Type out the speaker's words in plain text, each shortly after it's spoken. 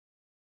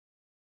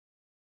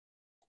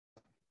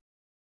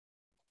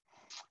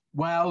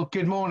Well,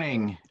 good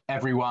morning,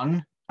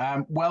 everyone.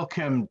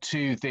 Welcome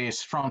to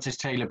this Francis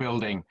Taylor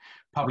Building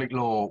Public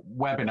Law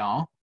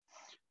webinar.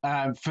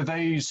 For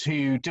those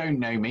who don't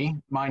know me,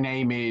 my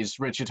name is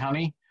Richard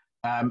Honey.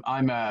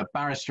 I'm a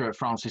barrister at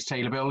Francis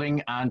Taylor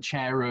Building and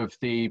chair of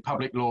the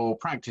Public Law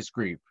Practice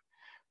Group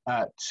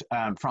at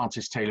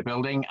Francis Taylor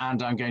Building,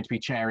 and I'm going to be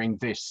chairing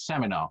this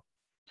seminar.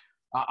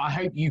 I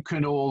hope you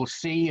can all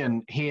see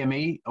and hear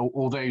me,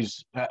 or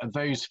those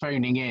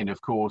phoning in,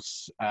 of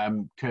course,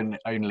 can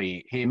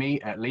only hear me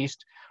at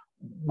least.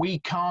 We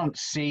can't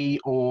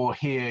see or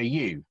hear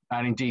you,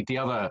 and indeed the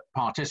other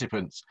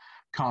participants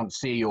can't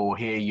see or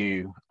hear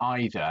you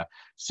either.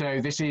 So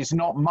this is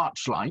not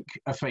much like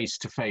a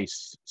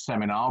face-to-face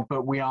seminar,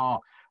 but we are,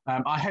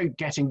 I hope,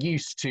 getting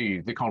used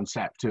to the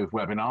concept of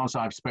webinars.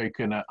 I've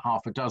spoken at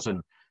half a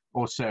dozen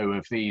or so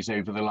of these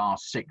over the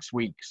last 6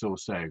 weeks or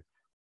so.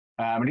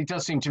 And it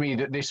does seem to me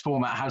that this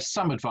format has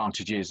some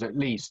advantages, at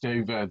least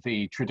over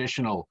the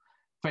traditional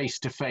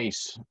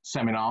face-to-face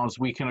seminars.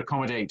 We can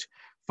accommodate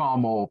far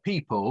more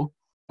people,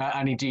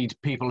 and indeed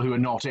people who are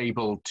not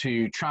able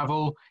to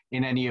travel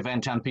in any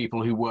event and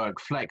people who work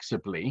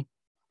flexibly.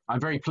 I'm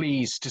very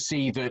pleased to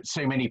see that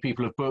so many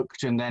people have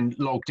booked and then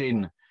logged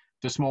in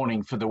this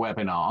morning for the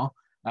webinar.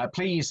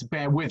 Please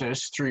bear with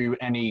us through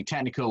any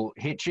technical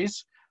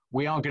hitches.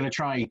 We are going to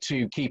try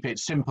to keep it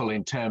simple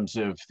in terms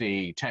of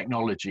the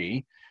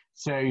technology.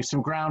 So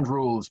some ground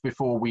rules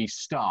before we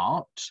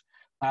start.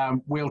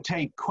 We'll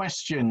take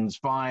questions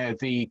via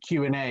the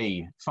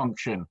Q&A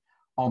function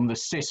on the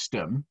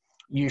system.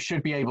 You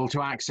should be able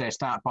to access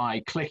that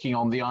by clicking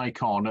on the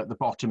icon at the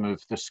bottom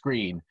of the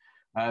screen.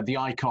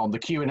 The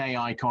Q&A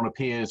icon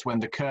appears when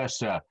the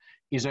cursor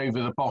is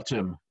over the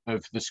bottom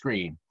of the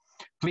screen.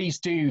 Please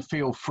do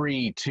feel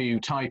free to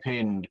type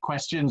in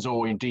questions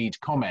or indeed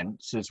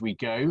comments as we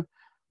go.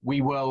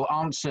 We will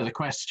answer the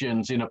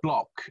questions in a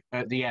block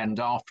at the end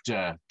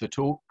after the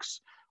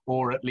talks,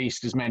 or at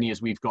least as many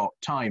as we've got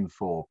time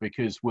for,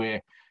 because we're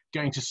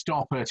going to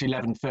stop at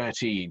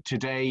 11:30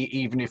 today,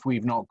 even if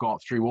we've not got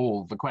through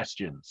all the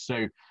questions.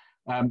 So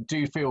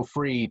do feel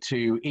free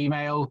to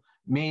email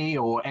me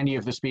or any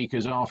of the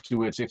speakers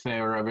afterwards if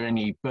there are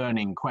any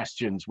burning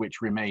questions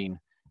which remain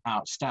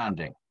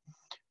outstanding.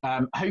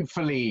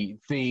 Hopefully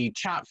the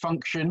chat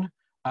function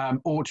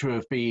ought to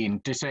have been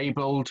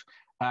disabled.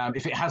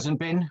 If it hasn't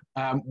been,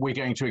 we're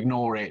going to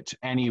ignore it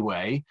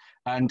anyway.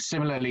 And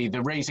similarly,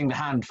 the raising the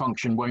hand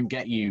function won't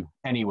get you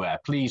anywhere.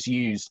 Please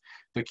use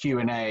the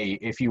Q&A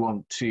if you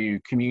want to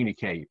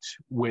communicate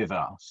with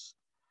us.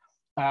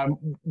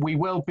 We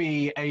will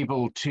be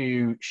able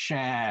to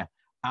share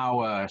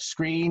our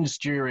screens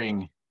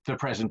during the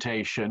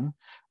presentation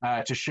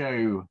to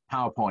show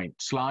PowerPoint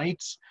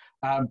slides,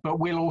 but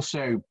we'll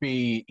also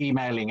be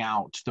emailing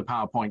out the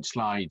PowerPoint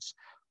slides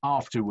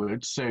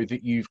afterwards so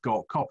that you've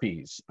got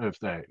copies of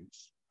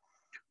those.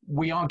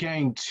 We are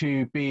going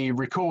to be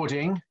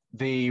recording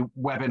the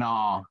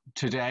webinar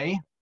today,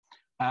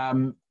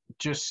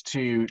 just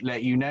to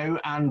let you know,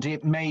 and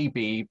it may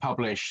be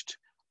published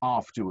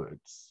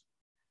afterwards.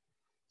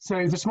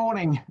 So this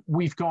morning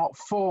we've got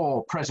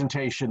 4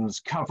 presentations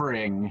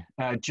covering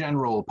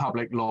general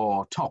public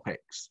law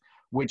topics,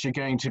 which are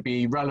going to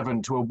be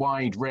relevant to a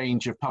wide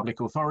range of public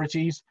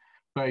authorities,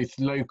 both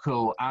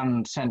local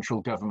and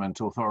central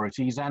government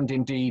authorities, and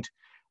indeed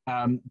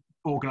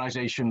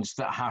organisations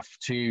that have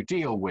to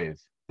deal with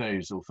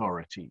those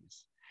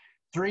authorities.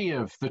 3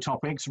 of the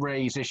topics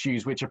raise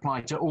issues which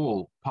apply to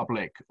all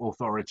public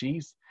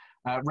authorities,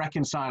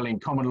 reconciling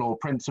common law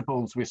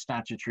principles with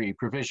statutory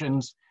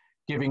provisions,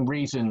 giving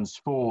reasons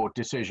for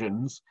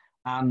decisions,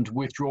 and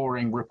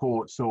withdrawing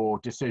reports or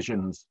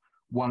decisions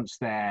once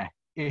they're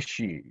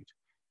issued.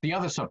 The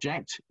other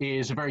subject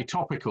is a very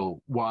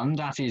topical one,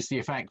 that is the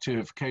effect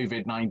of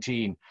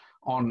COVID-19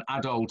 on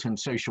adult and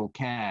social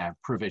care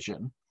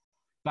provision.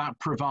 That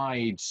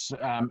provides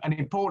an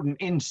important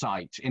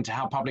insight into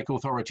how public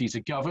authorities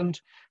are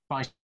governed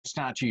by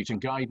statute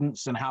and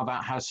guidance and how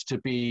that has to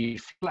be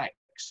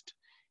flexed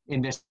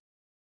in this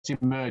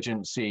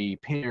emergency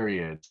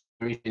period.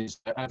 It is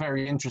a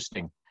very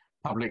interesting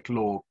public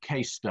law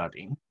case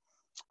study.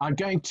 I'm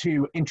going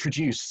to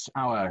introduce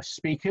our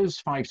speakers,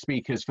 5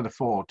 speakers for the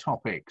 4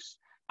 topics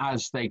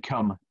as they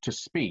come to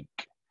speak.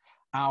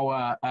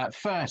 Our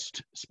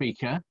first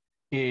speaker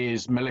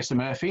is Melissa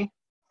Murphy,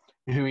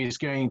 who is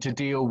going to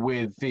deal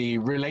with the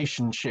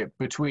relationship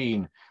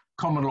between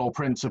common law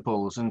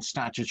principles and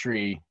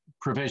statutory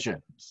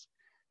provisions.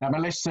 Now,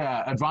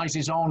 Melissa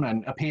advises on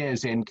and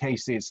appears in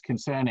cases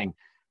concerning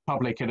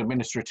public and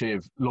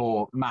administrative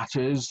law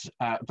matters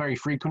very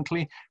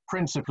frequently,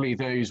 principally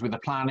those with a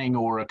planning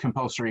or a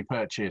compulsory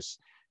purchase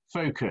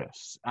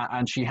focus.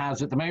 And she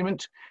has at the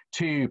moment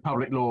 2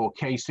 public law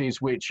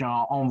cases which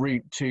are en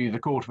route to the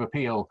Court of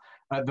Appeal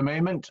at the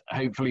moment,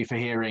 hopefully for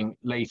hearing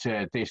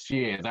later this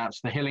year. That's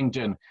the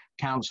Hillingdon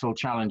Council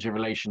challenge in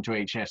relation to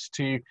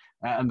HS2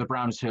 and the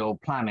Bramshill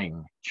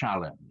planning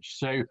challenge.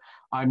 So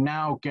I'm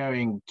now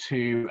going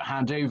to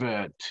hand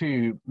over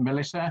to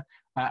Melissa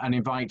and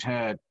invite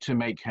her to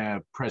make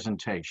her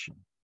presentation.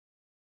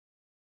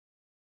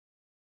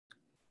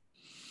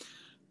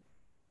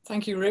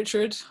 Thank you,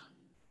 Richard.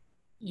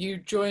 You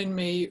join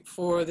me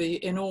for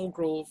the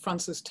inaugural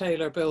Francis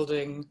Taylor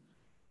Building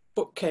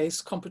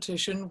bookcase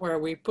competition, where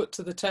we put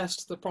to the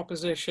test the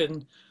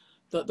proposition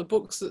that the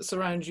books that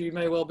surround you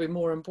may well be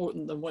more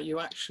important than what you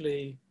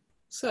actually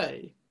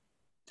say.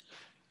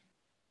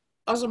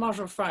 As a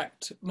matter of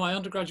fact, my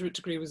undergraduate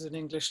degree was in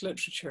English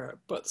literature,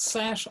 but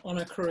set on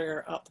a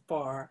career at the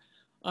bar,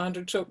 I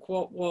undertook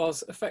what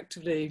was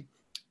effectively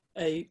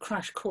a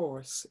crash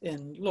course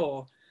in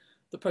law,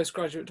 the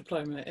postgraduate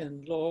diploma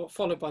in law,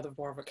 followed by the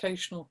bar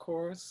vocational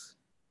course,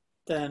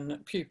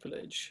 then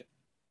pupillage.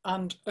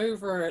 And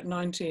over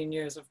 19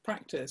 years of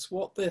practice,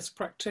 what this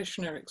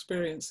practitioner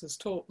experience has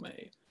taught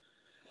me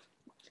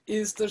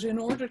is that in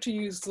order to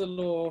use the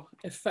law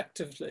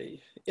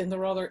effectively in the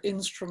rather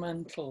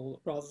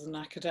instrumental rather than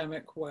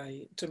academic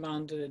way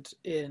demanded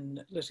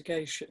in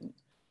litigation,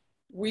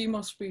 we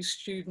must be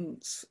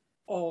students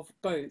of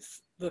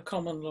both the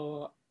common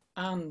law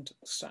and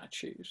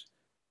statute.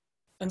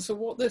 And so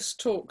what this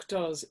talk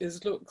does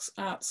is looks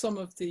at some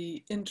of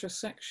the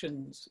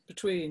intersections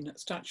between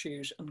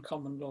statute and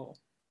common law.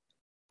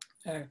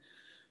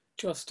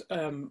 Just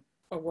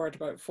a word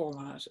about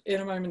format.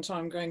 In a moment,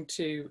 I'm going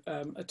to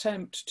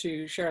attempt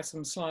to share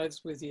some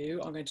slides with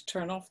you. I'm going to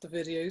turn off the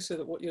video so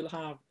that what you'll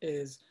have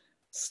is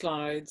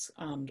slides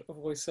and a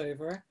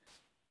voiceover.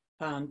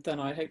 And then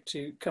I hope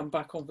to come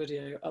back on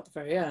video at the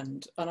very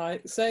end. And I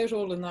say it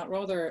all in that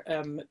rather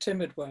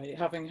timid way,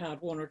 having had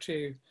one or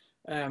two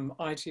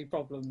IT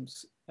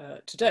problems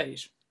to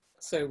date.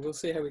 So we'll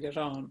see how we get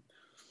on.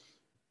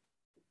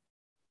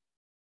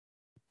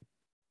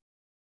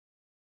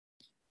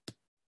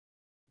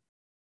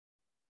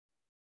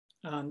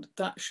 And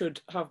that should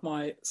have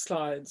my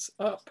slides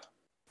up.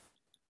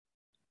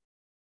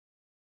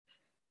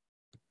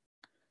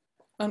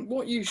 And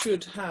what you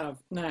should have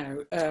now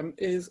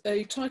is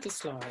a title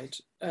slide.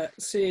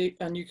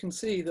 And you can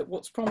see that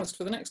what's promised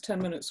for the next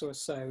 10 minutes or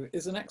so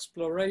is an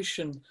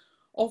exploration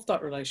of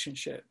that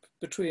relationship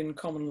between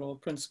common law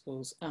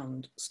principles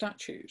and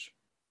statute.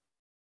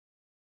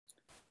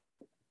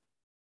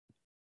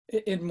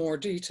 In more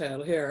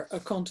detail here, a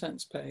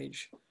contents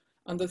page.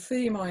 And the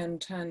theme I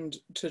intend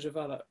to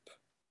develop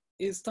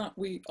is that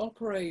we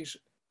operate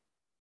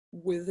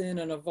within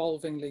an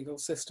evolving legal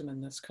system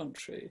in this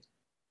country.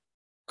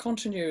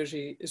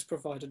 Continuity is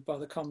provided by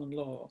the common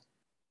law.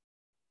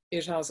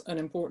 It has an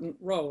important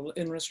role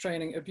in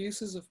restraining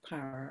abuses of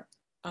power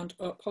and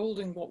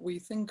upholding what we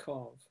think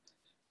of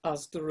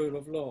as the rule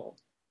of law.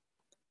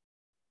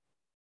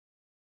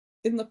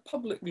 In the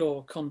public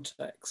law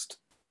context,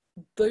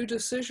 though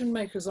decision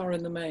makers are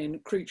in the main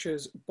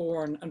creatures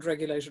born and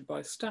regulated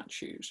by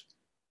statute,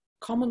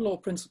 common law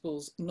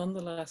principles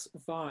nonetheless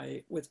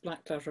vie with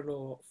black letter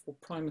law for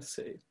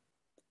primacy.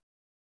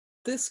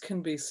 This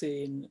can be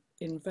seen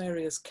in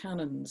various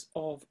canons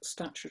of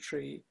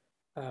statutory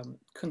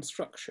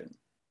construction,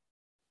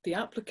 the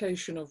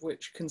application of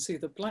which can see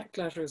the black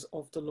letters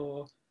of the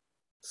law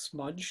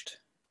smudged,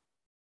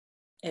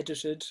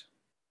 edited,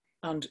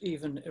 and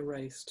even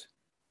erased.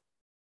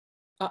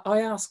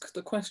 I ask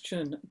the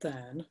question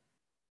then,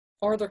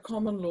 are there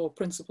common law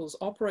principles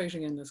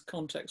operating in this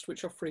context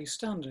which are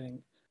freestanding,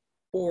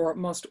 or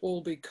must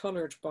all be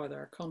coloured by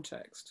their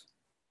context?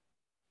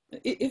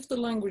 If the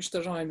language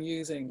that I'm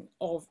using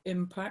of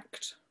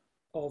impact,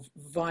 of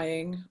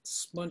vying,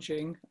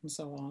 smudging, and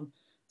so on,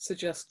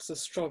 suggests a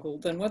struggle,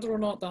 then whether or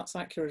not that's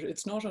accurate,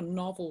 it's not a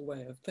novel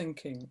way of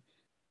thinking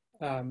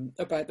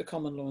about the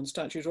common law and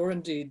statute, or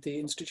indeed the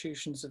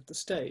institutions of the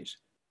state.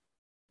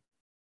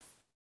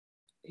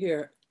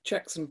 Here,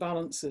 checks and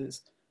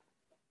balances,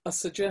 a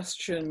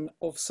suggestion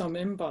of some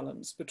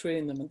imbalance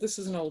between them. And this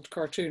is an old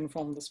cartoon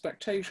from The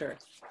Spectator,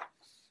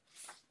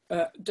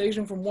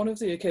 dating from one of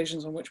the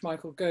occasions on which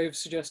Michael Gove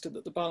suggested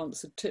that the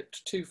balance had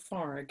tipped too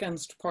far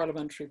against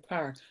parliamentary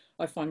power.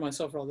 I find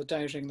myself rather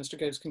doubting Mr.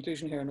 Gove's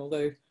conclusion here, and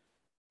although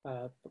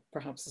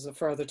perhaps there's a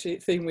further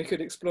theme we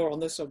could explore on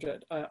this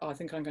subject, I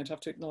think I'm going to have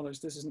to acknowledge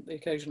this isn't the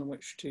occasion on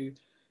which to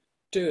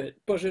do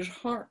it, but it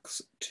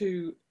harks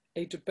to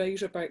a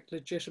debate about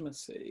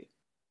legitimacy.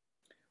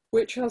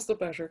 Which has the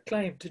better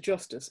claim to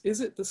justice?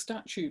 Is it the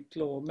statute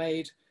law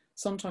made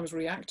sometimes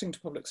reacting to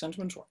public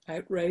sentiment or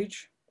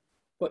outrage,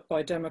 but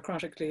by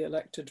democratically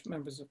elected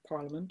members of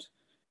parliament?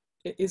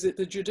 Is it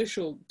the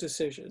judicial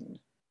decision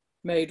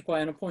made by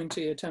an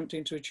appointee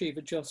attempting to achieve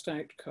a just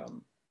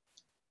outcome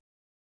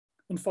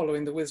and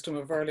following the wisdom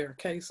of earlier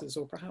cases,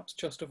 or perhaps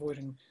just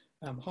avoiding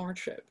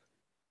hardship?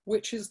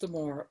 Which is the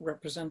more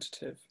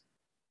representative?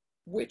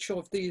 Which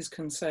of these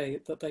can say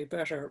that they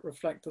better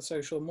reflect the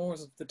social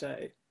mores of the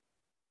day?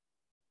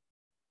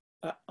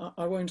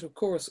 I won't, of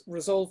course,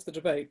 resolve the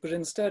debate, but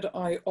instead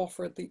I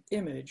offer the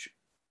image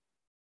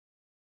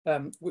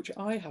which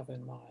I have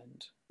in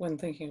mind when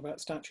thinking about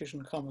statute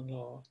and common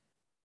law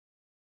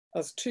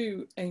as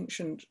two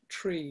ancient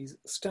trees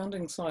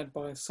standing side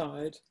by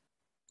side,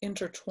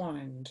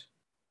 intertwined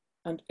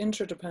and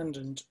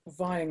interdependent,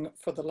 vying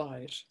for the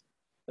light.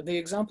 The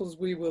examples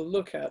we will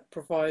look at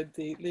provide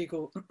the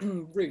legal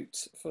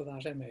roots for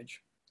that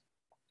image.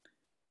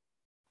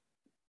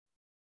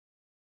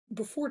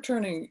 Before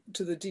turning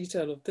to the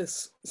detail of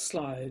this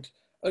slide,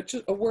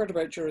 a word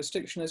about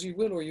jurisdiction. As you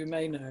will or you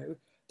may know,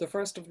 the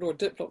first of Lord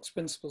Diplock's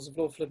principles of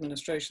lawful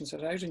administration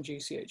set out in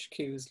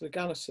GCHQ is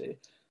legality,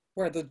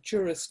 where the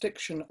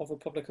jurisdiction of a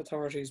public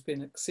authority has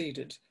been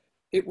exceeded.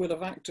 It will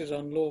have acted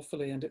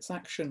unlawfully and its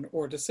action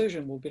or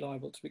decision will be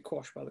liable to be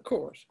quashed by the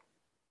court.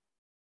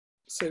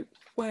 So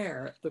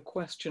where the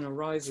question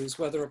arises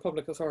whether a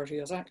public authority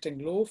is acting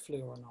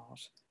lawfully or not,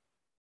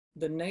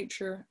 the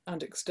nature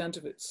and extent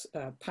of its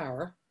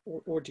power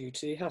or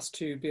duty has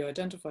to be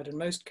identified in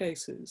most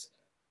cases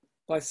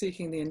by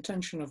seeking the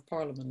intention of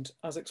Parliament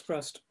as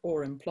expressed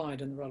or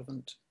implied in the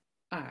relevant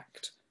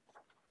Act.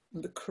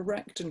 The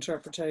correct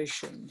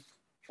interpretation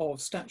of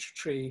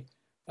statutory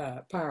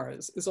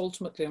powers is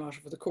ultimately a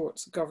matter for the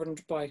courts,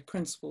 governed by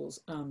principles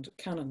and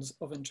canons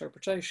of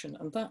interpretation.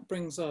 And that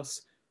brings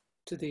us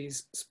to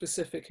these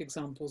specific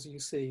examples you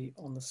see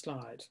on the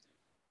slide.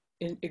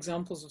 In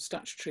examples of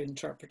statutory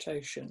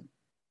interpretation,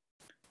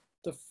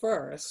 the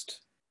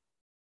first,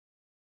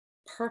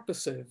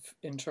 purposive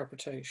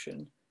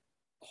interpretation,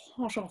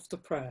 hot off the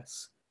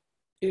press.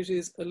 It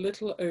is a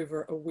little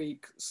over a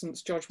week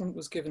since judgment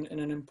was given in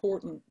an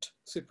important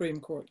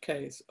Supreme Court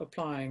case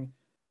applying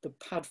the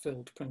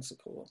Padfield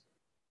principle.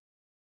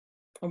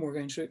 And we're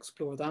going to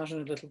explore that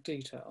in a little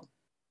detail.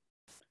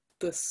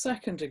 The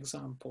second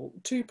example,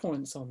 2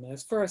 points on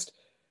this. First,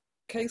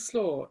 case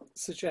law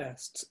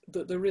suggests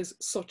that there is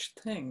such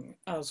thing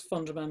as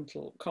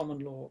fundamental common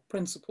law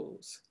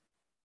principles.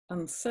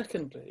 And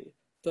secondly,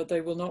 that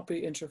they will not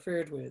be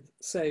interfered with,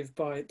 save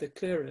by the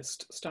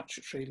clearest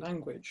statutory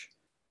language.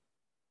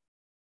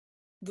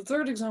 The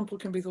third example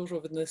can be thought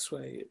of in this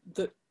way,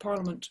 that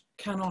Parliament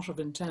cannot have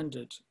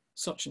intended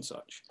such and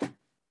such.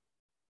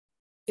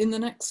 In the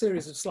next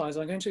series of slides,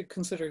 I'm going to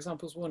consider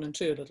examples 1 and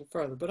 2 a little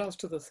further, but as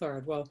to the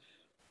third, well,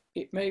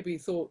 it may be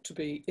thought to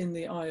be in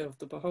the eye of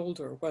the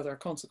beholder whether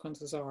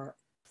consequences are,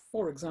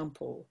 for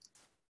example,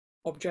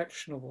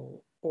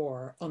 objectionable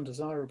or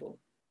undesirable.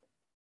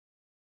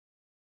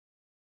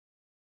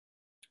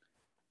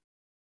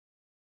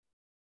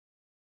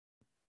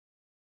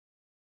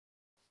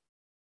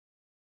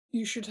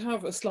 You should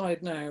have a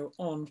slide now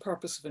on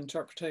purpose of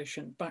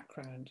interpretation,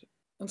 background,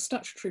 and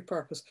statutory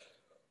purpose.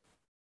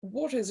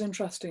 What is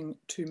interesting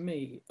to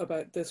me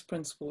about this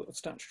principle of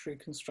statutory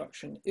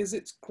construction is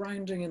its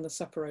grounding in the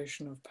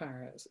separation of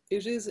powers.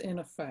 It is, in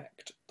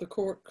effect, the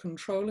court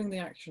controlling the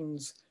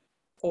actions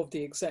of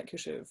the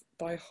executive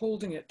by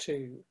holding it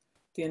to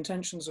the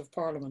intentions of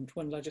Parliament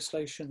when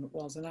legislation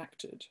was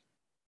enacted.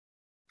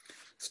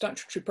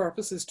 Statutory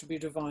purpose is to be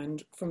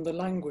divined from the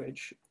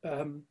language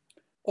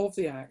of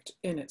the Act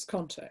in its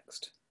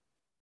context.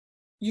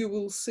 You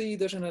will see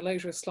that in a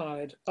later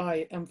slide,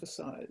 I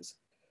emphasise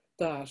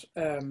that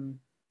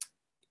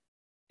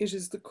it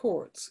is the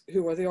courts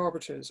who are the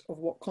arbiters of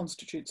what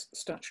constitutes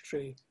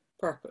statutory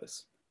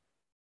purpose.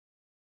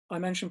 I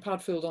mentioned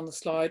Padfield on the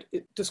slide.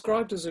 It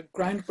described as a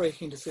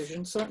groundbreaking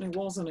decision, certainly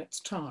was in its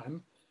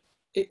time.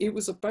 It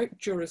was about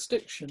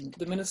jurisdiction,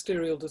 the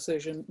ministerial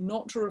decision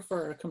not to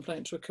refer a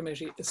complaint to a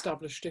committee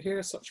established to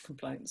hear such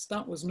complaints.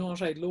 That was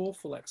not a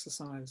lawful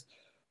exercise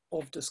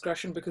of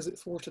discretion because it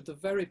thwarted the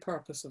very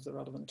purpose of the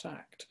relevant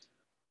Act.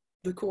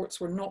 The courts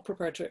were not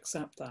prepared to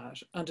accept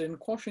that, and in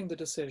quashing the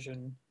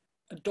decision,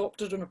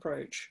 adopted an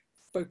approach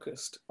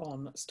focused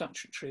on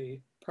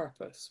statutory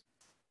purpose.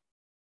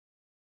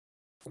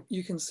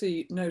 You can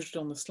see noted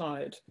on the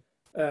slide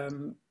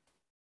the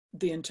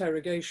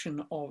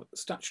interrogation of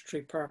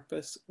statutory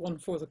purpose, one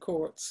for the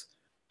courts,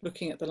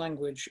 looking at the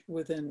language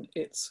within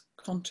its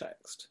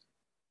context.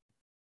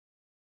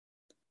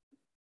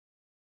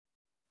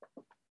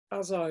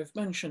 As I've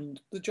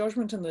mentioned, the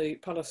judgment in the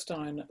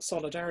Palestine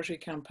Solidarity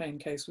Campaign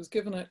case was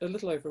given a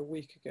little over a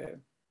week ago.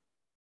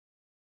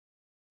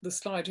 The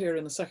slide here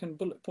in the second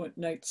bullet point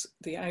notes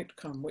the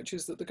outcome, which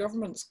is that the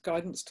government's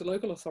guidance to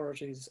local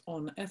authorities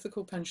on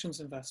ethical pensions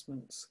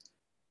investments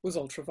was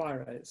ultra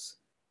vires.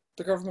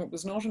 The government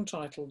was not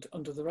entitled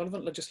under the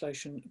relevant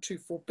legislation to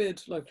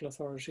forbid local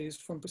authorities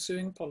from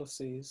pursuing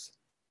policies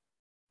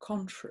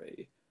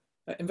contrary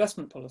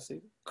investment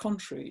policy,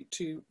 contrary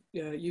to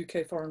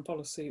UK foreign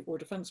policy or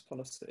defence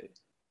policy.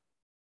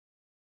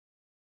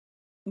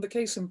 And the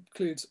case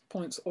includes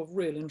points of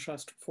real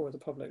interest for the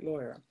public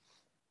lawyer.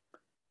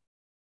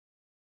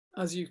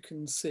 As you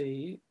can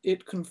see,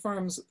 it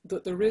confirms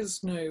that there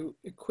is no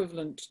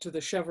equivalent to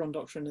the Chevron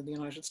doctrine in the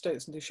United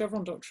States. And the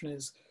Chevron doctrine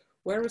is,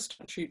 where a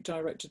statute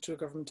directed to a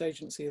government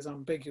agency is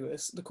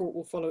ambiguous, the court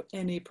will follow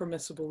any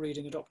permissible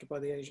reading adopted by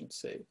the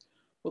agency.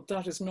 But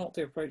that is not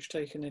the approach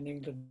taken in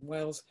England and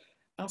Wales.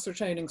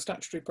 Ascertaining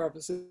statutory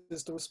purposes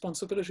is the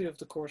responsibility of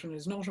the court and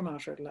is not a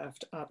matter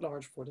left at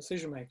large for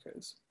decision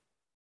makers.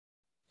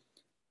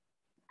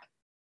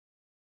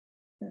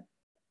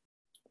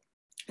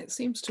 It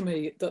seems to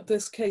me that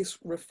this case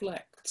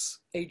reflects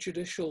a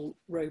judicial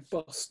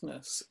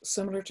robustness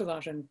similar to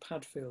that in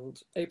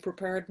Padfield, a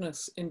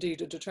preparedness,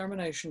 indeed a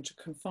determination to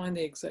confine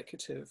the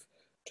executive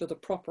to the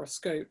proper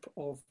scope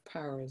of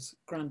powers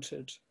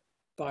granted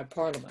by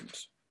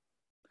Parliament.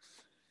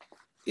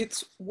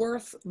 It's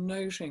worth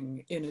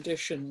noting, in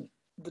addition,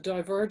 the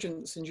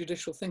divergence in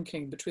judicial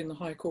thinking between the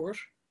High Court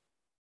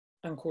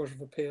and Court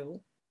of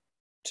Appeal,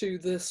 to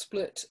the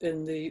split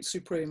in the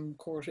Supreme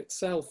Court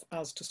itself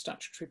as to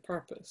statutory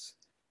purpose.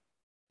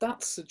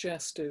 That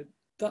suggests that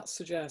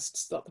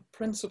the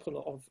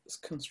principle of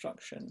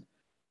construction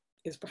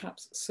is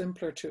perhaps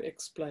simpler to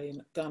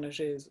explain than it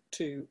is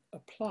to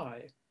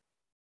apply.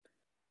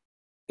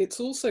 It's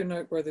also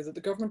noteworthy that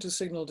the government has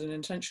signalled an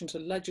intention to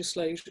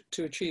legislate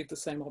to achieve the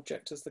same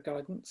object as the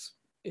guidance.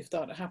 If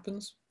that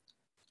happens,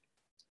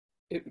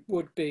 it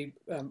would be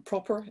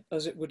proper,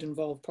 as it would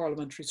involve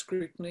parliamentary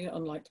scrutiny,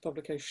 unlike the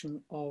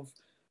publication of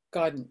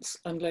guidance.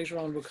 And later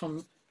on we'll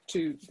come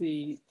to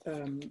the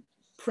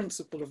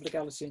principle of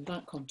legality in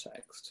that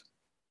context.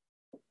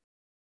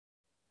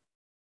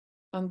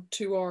 And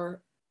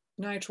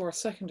now to our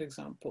second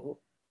example.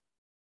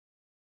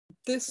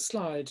 This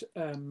slide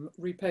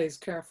repays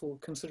careful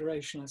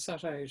consideration. I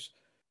set out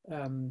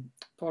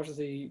part of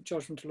the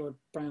judgment of Lord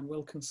Brown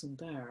Wilkinson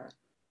there.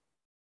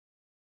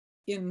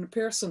 In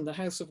Pearson, the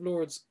House of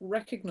Lords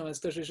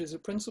recognised that it is a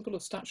principle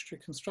of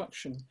statutory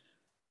construction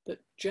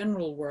that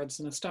general words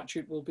in a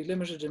statute will be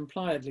limited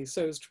impliedly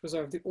so as to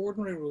preserve the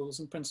ordinary rules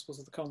and principles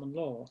of the common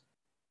law.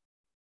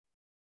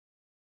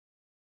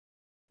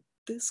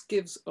 This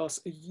gives us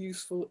a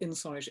useful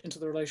insight into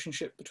the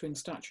relationship between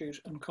statute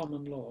and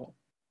common law.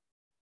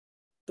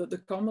 That the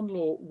common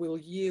law will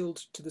yield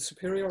to the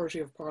superiority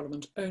of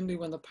Parliament only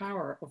when the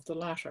power of the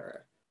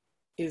latter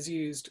is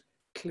used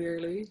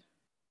clearly,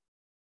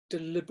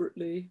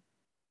 deliberately,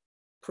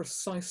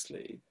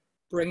 precisely,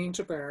 bringing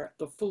to bear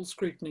the full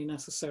scrutiny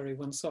necessary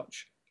when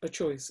such a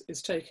choice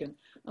is taken.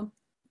 And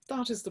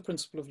that is the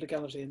principle of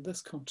legality in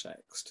this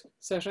context,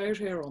 set out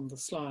here on the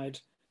slide,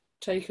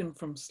 taken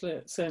from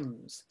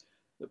Sims,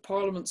 that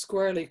Parliament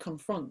squarely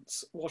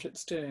confronts what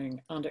it's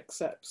doing and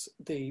accepts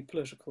the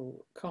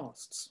political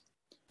costs.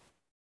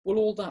 Well,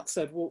 all that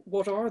said,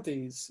 what are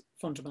these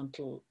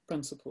fundamental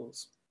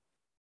principles?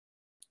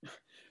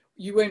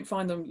 You won't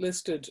find them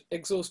listed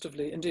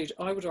exhaustively. Indeed,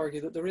 I would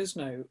argue that there is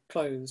no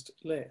closed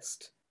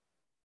list.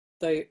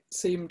 They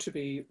seem to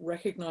be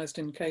recognised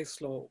in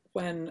case law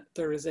when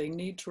there is a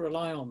need to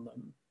rely on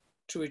them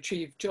to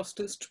achieve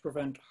justice, to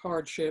prevent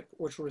hardship,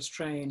 or to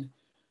restrain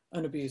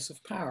an abuse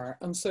of power.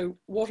 And so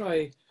what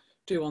I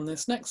do on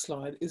this next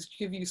slide is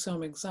give you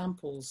some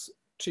examples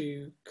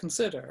to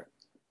consider.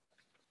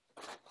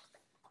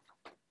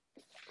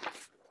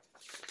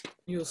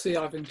 You'll see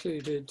I've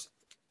included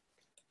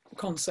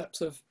concepts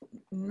of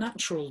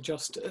natural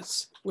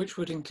justice, which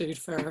would include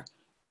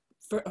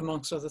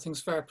amongst other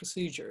things, fair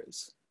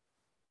procedures.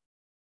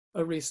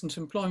 A recent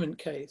employment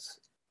case,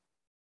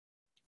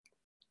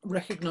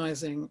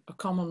 recognising a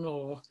common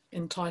law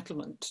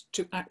entitlement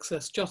to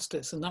access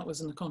justice, and that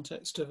was in the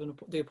context of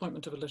the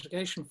appointment of a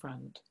litigation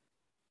friend.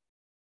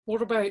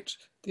 What about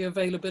the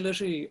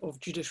availability of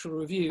judicial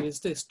review? Is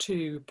this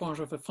too part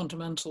of a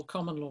fundamental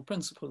common law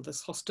principle,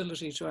 this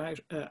hostility to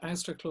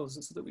ouster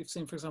clauses that we've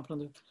seen, for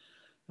example, in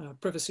the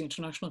Privacy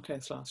International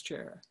case last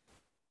year?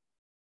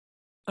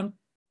 And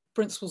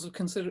principles of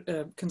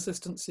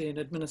consistency in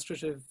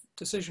administrative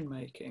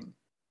decision-making.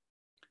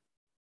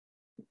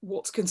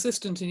 What's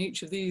consistent in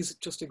each of these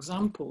just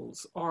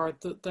examples are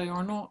that they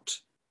are not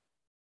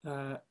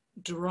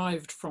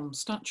derived from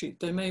statute.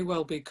 They may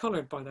well be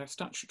coloured by their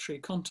statutory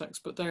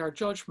context, but they are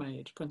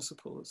judge-made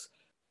principles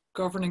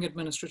governing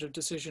administrative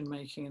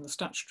decision-making in the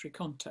statutory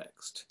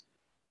context,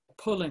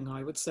 pulling,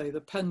 I would say,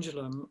 the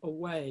pendulum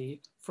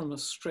away from a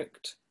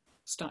strict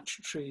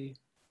statutory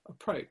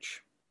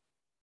approach.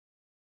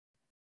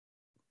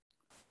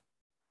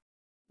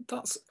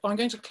 I'm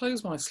going to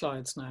close my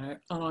slides now,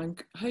 and I'm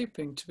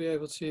hoping to be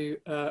able to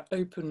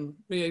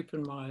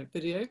reopen my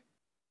video.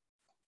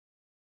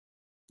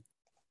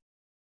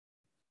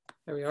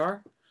 There we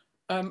are.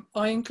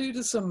 I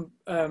included some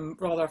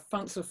rather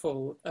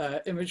fanciful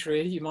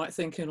imagery, you might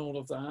think, in all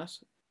of that.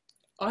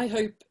 I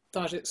hope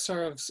that it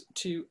serves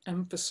to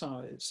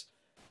emphasize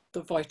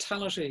the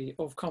vitality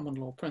of common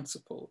law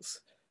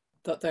principles,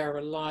 that they're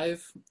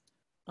alive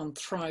and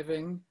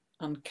thriving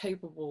and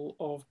capable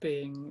of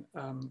being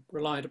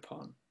relied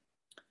upon.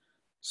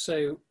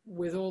 So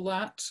with all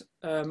that,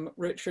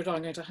 Richard,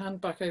 I'm going to hand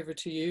back over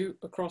to you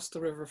across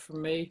the river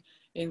from me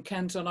in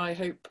Kent, and I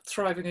hope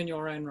thriving in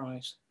your own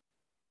right.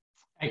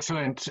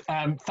 Excellent.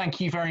 Thank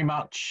you very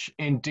much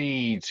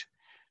indeed,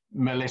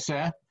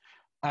 Melissa.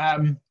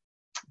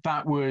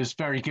 That was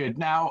very good.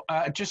 Now,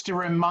 just a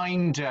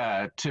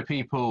reminder to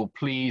people,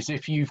 please,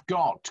 if you've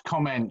got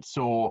comments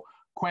or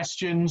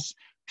questions,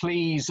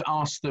 please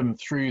ask them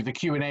through the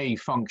Q&A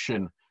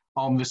function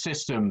on the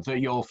system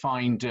that you'll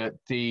find at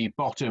the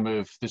bottom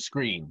of the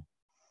screen.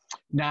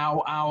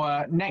 Now,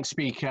 our next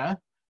speaker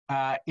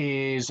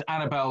is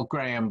Annabel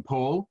Graham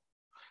Paul.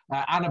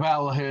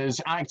 Annabel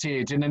has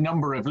acted in a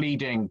number of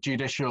leading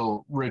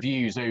judicial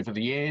reviews over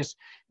the years,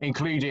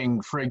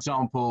 including, for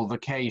example, the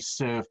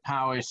case of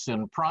Powys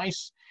and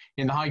Price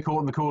in the High Court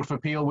and the Court of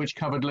Appeal, which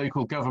covered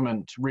local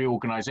government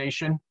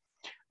reorganisation.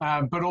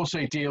 but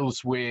also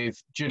deals with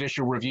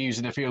judicial reviews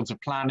in the fields of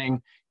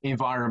planning,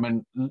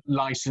 environment,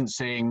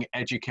 licensing,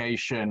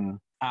 education,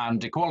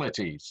 and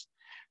equalities.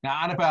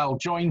 Now, Annabel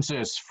joins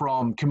us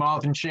from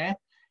Carmarthenshire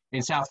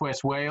in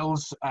Southwest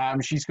Wales.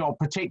 She's got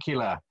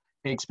particular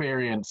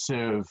experience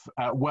of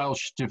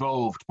Welsh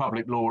devolved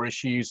public law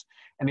issues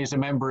and is a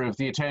member of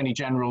the Attorney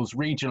General's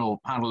Regional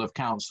Panel of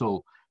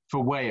Counsel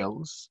for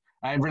Wales.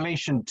 In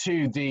relation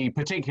to the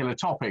particular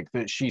topic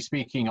that she's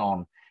speaking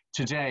on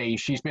today,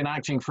 she's been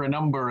acting for a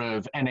number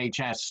of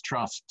NHS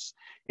trusts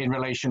in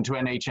relation to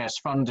NHS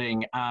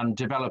funding and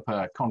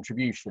developer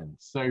contributions.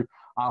 So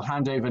I'll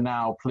hand over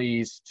now,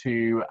 please,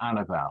 to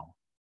Annabel.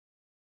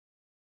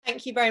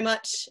 Thank you very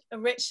much,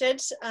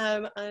 Richard,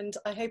 and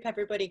I hope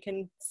everybody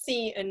can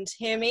see and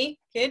hear me.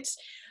 Good.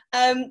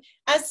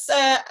 As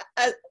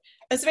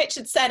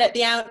Richard said at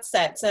the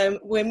outset,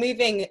 we're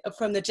moving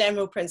from the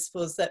general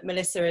principles that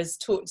Melissa has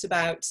talked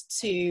about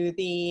to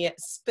the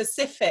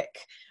specific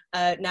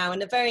now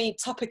and a very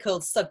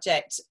topical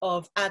subject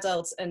of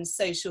adult and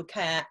social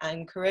care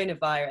and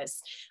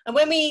coronavirus. And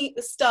when we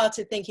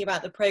started thinking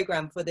about the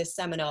programme for this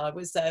seminar, it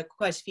was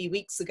quite a few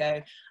weeks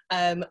ago,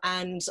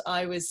 and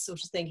I was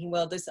sort of thinking,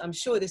 well, I'm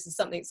sure this is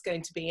something that's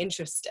going to be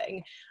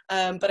interesting,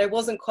 but I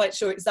wasn't quite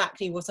sure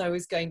exactly what I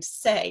was going to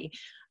say.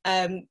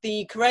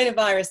 The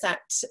Coronavirus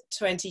Act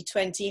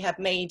 2020 have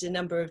made a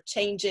number of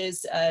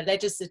changes,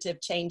 legislative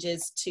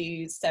changes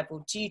to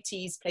several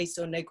duties placed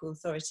on local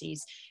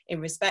authorities in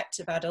respect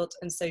of adult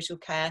and social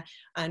care,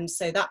 and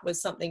so that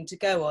was something to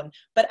go on.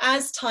 But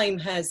as time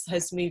has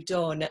moved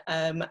on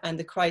and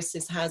the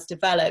crisis has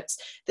developed,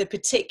 the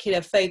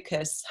particular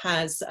focus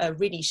has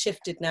really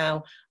shifted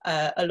now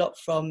a lot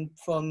from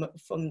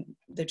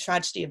the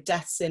tragedy of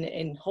deaths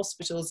in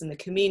hospitals and the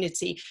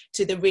community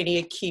to the really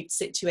acute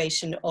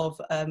situation of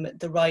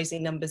the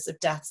rising numbers of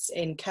deaths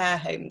in care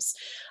homes.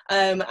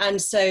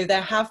 And so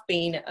there have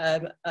been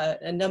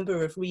a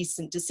number of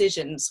recent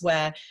decisions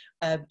where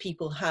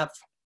people have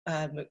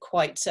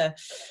quite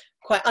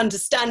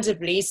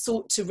understandably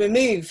sought to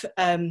remove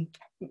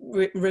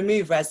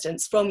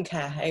residents from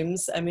care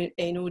homes,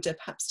 in order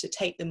perhaps to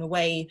take them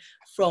away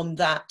from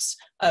that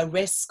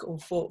risk or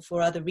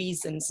for other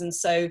reasons. And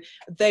so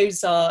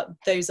those are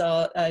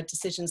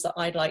decisions that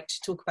I'd like to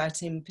talk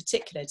about in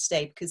particular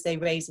today, because they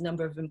raise a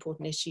number of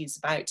important issues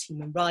about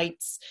human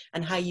rights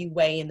and how you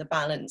weigh in the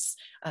balance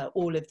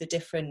all of the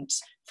different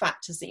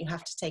factors that you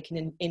have to take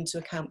into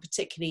account,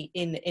 particularly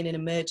in an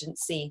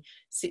emergency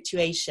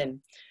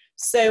situation.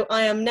 So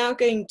I am now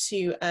going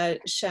to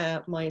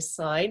share my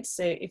slide.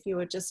 So if you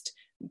would just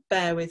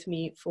bear with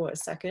me for a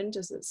second,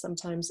 as it's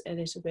sometimes a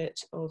little bit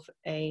of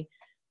a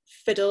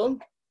fiddle.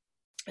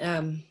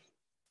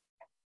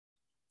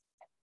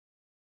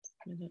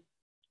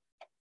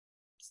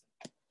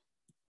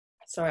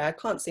 Sorry, I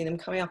can't see them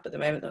coming up at the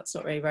moment. That's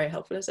not really very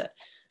helpful, is it?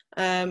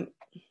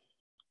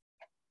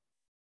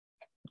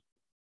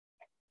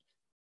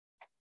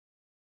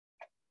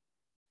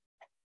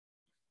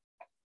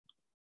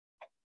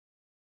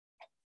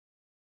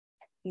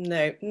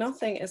 No,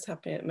 nothing is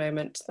happening at the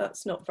moment.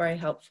 That's not very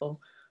helpful.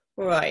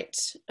 Right,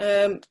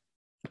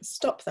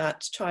 stop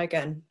that, try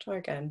again.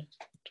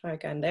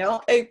 They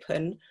are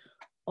open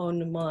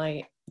on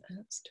my,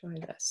 let's try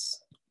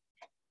this.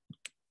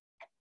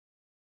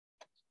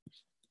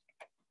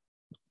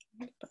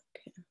 Back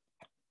here.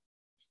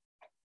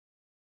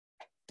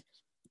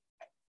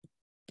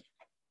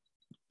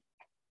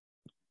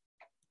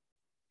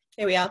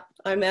 Here we are,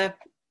 I'm there.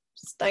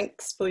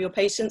 Thanks for your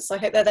patience. I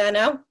hope they're there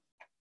now.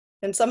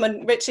 And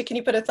someone, Richard, can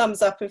you put a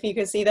thumbs up if you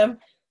can see them?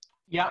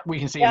 Yeah, we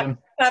can see them.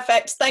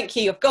 Perfect, thank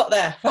you, I've got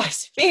there.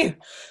 Right, phew.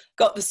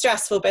 Got the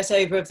stressful bit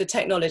over of the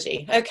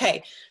technology.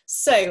 Okay,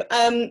 so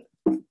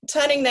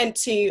turning then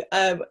to,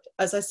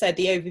 as I said,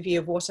 the overview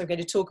of what I'm going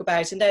to talk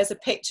about, and there's a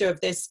picture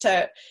of this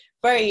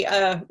very,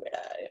 I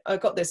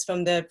got this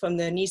from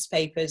the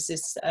newspapers.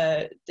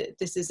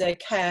 This is a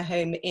care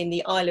home in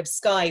the Isle of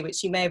Skye,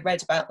 which you may have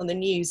read about on the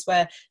news,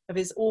 where of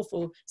this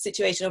awful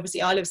situation.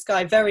 Obviously, Isle of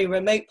Skye, very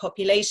remote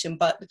population,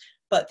 but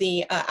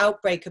the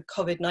outbreak of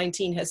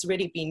COVID-19 has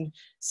really been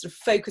sort of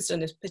focused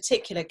on this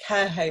particular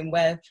care home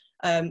where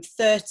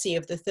 30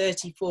 of the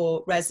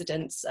 34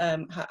 residents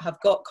have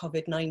got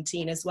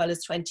COVID-19, as well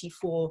as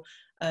 24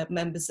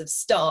 members of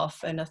staff,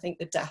 and I think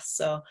the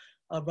deaths are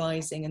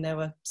rising, and there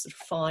were sort of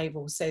 5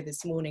 or so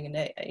this morning,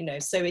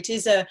 and so it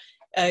is an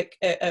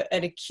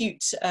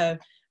acute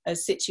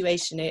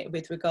situation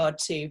with regard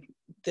to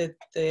the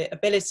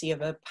ability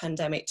of a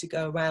pandemic to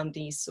go around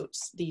these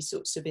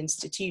sorts of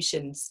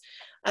institutions.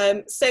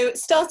 So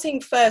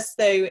starting first,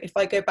 though, if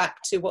I go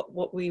back to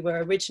what we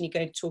were originally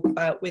going to talk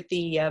about with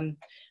the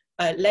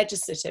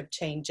legislative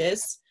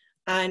changes,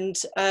 and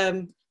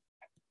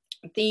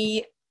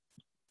the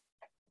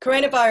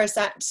Coronavirus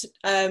Act,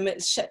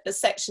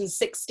 Section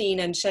 16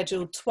 and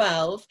Schedule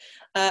 12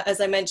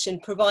 as I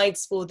mentioned,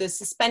 provides for the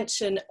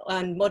suspension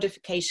and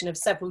modification of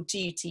several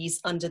duties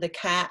under the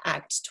Care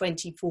Act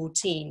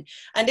 2014.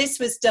 And this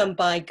was done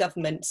by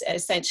government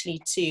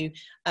essentially to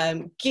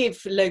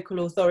give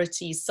local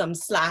authorities some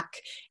slack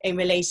in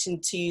relation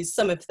to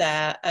some of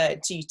their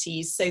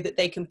duties so that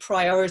they can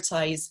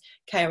prioritise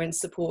care and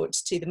support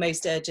to the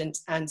most urgent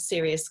and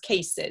serious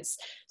cases.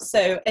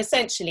 So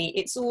essentially,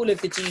 it's all of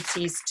the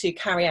duties to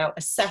carry out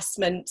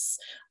assessments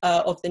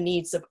of the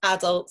needs of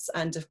adults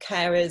and of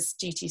carers,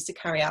 duties to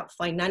carry out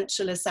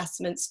financial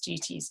assessments,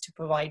 duties to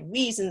provide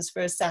reasons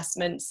for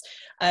assessments,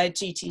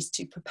 duties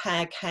to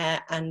prepare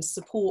care and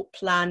support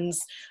plans,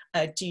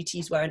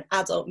 duties where an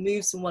adult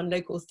moves from one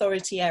local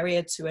authority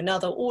area to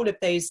another. All of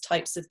those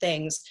types of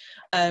things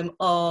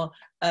are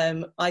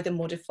either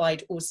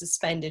modified or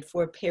suspended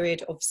for a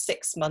period of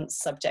 6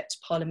 months, subject to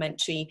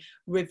parliamentary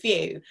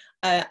review.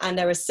 And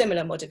there are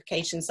similar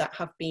modifications that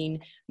have been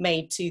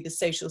made to the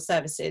Social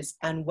Services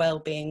and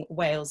Wellbeing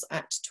Wales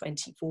Act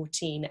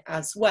 2014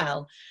 as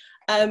well.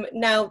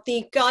 Now,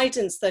 the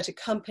guidance that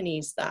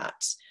accompanies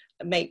that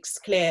makes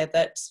clear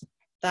that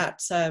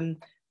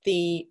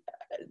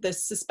the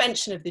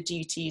suspension of the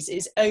duties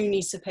is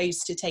only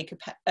supposed to take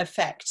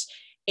effect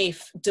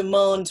if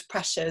demand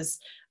pressures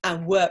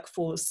and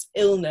workforce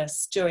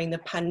illness during the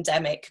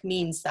pandemic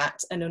means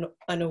that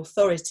an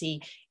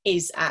authority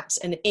is at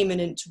an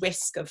imminent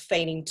risk of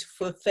failing to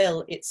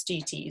fulfil its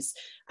duties,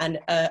 and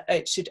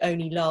it should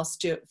only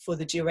last for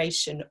the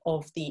duration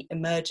of the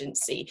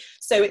emergency.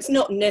 So it's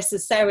not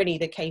necessarily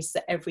the case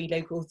that every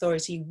local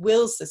authority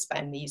will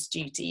suspend these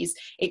duties.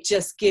 It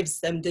just gives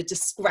them the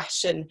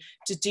discretion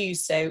to do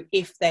so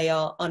if they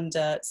are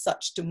under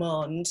such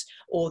demand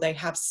or they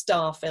have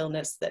staff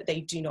illness that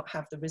they do not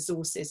have the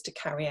resources to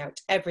carry out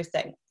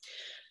everything.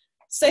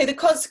 So the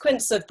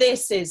consequence of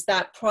this is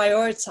that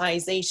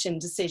prioritisation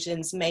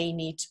decisions may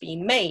need to be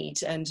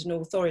made, and an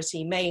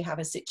authority may have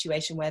a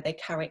situation where they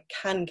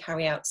can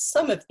carry out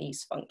some of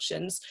these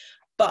functions,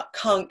 but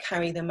can't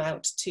carry them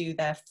out to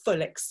their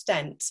full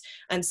extent.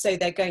 And so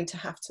they're going to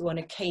have to, on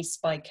a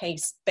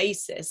case-by-case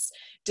basis,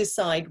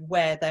 decide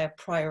where their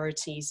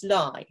priorities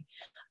lie.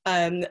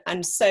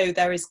 And so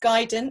there is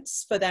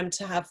guidance for them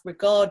to have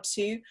regard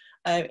to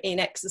in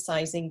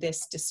exercising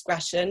this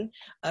discretion,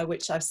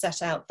 which I've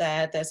set out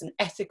there. There's an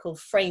ethical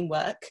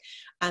framework,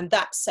 and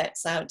that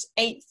sets out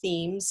 8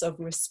 themes of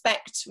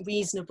respect,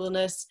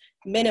 reasonableness,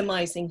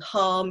 minimising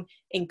harm,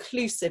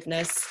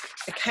 inclusiveness,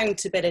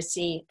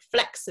 accountability,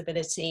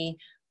 flexibility,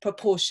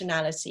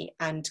 proportionality,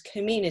 and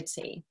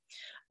community.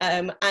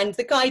 And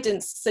the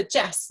guidance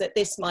suggests that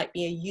this might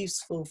be a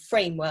useful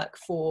framework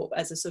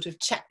as a sort of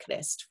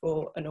checklist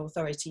for an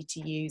authority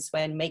to use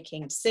when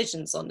making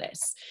decisions on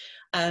this.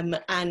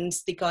 And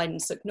the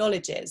guidance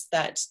acknowledges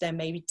that there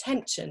may be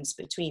tensions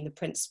between the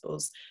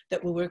principles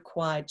that will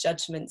require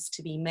judgments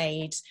to be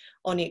made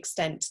on the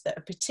extent that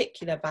a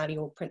particular value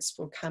or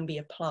principle can be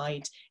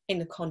applied in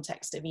the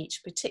context of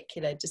each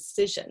particular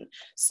decision.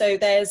 So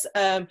there's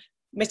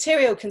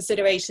material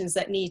considerations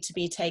that need to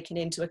be taken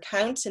into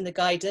account in the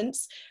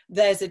guidance.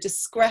 There's a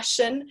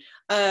discretion,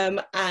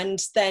 and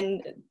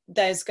then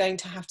there's going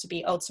to have to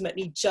be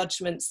ultimately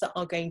judgments that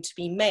are going to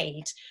be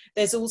made.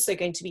 There's also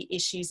going to be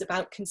issues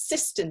about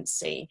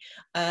consistency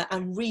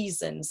and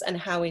reasons and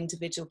how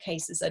individual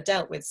cases are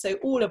dealt with. So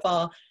all of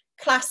our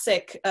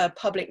classic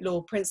public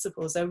law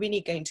principles are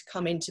really going to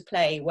come into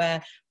play,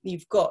 where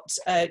you've got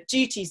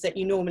duties that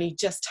you normally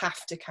just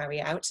have to carry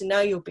out, and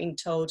now you're being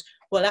told,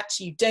 well,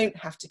 actually you don't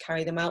have to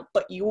carry them out,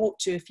 but you ought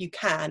to if you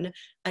can,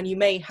 and you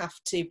may have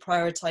to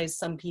prioritise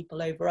some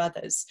people over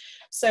others.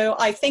 So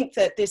I think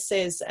that this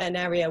is an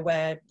area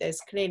where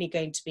there's clearly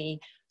going to be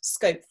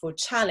scope for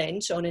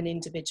challenge on an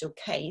individual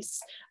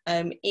case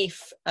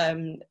if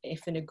an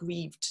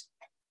aggrieved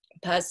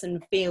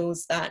person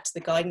feels that the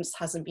guidance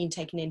hasn't been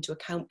taken into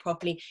account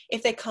properly,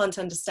 if they can't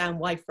understand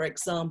why, for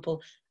example,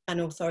 an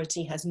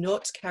authority has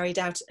not carried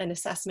out an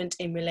assessment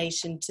in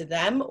relation to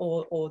them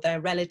or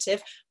their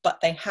relative, but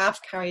they have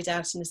carried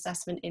out an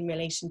assessment in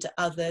relation to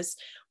others.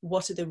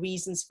 What are the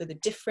reasons for the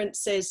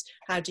differences?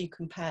 How do you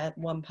compare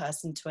one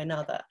person to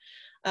another?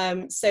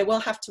 So we'll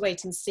have to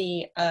wait and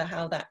see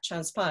how that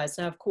transpires.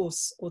 Now, of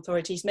course,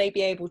 authorities may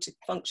be able to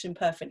function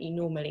perfectly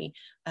normally,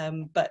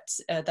 but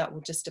that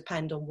will just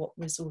depend on what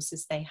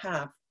resources they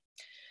have.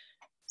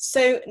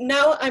 So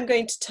now I'm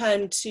going to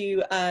turn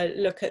to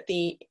look at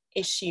the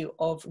issue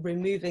of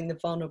removing the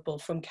vulnerable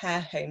from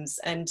care homes.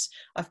 And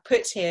I've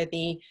put here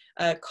the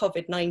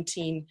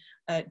COVID-19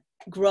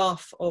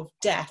 graph of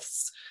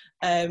deaths,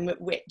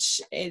 which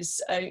is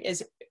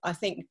I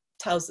think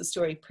tells the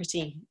story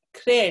pretty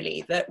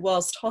clearly, that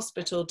whilst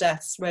hospital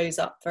deaths rose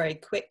up very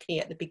quickly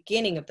at the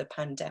beginning of the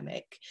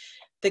pandemic,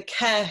 the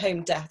care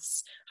home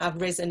deaths have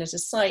risen at a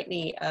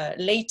slightly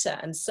later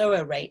and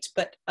slower rate,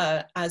 but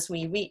as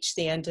we reach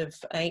the end of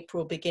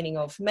April, beginning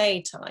of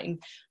May time,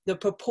 the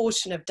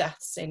proportion of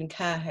deaths in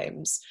care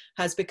homes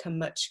has become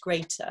much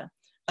greater.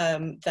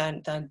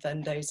 than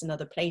those in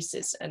other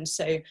places. And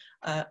so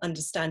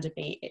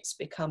understandably, it's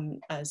become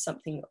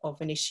something of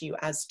an issue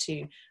as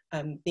to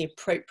the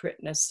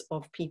appropriateness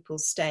of people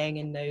staying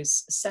in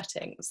those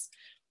settings.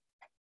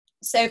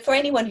 So for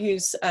anyone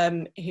who's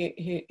new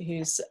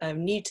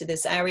to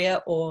this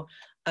area or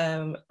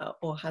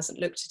hasn't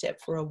looked at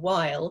it for a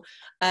while,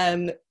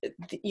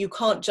 you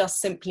can't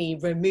just simply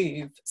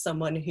remove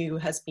someone who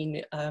has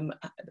been,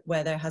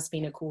 where there has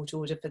been a court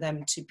order for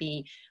them to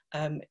be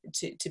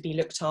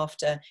looked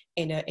after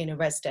in a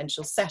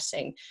residential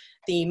setting.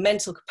 The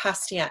Mental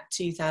Capacity Act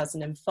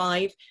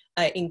 2005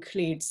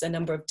 includes a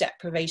number of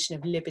deprivation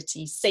of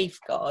liberty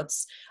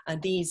safeguards,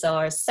 and these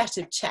are a set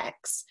of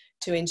checks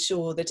to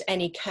ensure that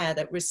any care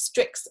that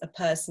restricts a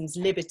person's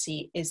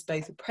liberty is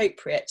both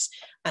appropriate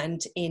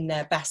and in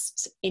their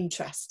best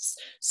interests.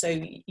 So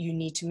you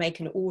need to make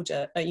an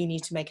order, you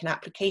need to make an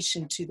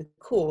application to the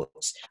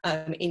court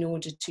in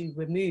order to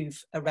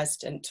remove a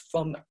resident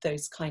from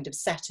those kind of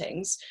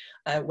settings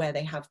where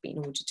they have been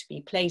ordered to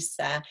be placed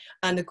there,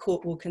 and the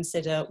court will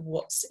consider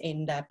what's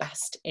in their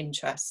best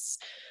interests.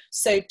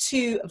 So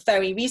two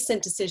very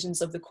recent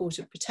decisions of the Court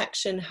of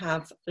Protection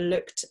have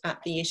looked at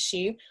the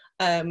issue.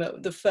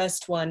 The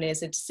first one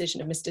is a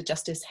decision of Mr.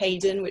 Justice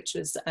Hayden, which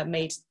was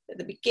made at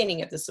the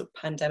beginning of the sort of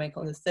pandemic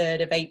on the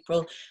 3rd of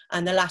April.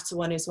 And the latter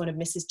one is one of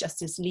Mrs.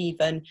 Justice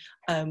Leven,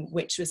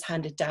 which was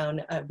handed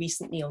down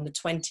recently on the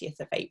 20th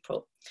of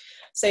April.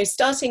 So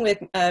starting with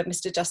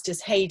Mr.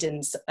 Justice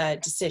Hayden's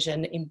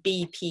decision in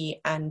BP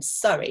and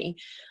Surrey,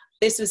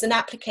 this was an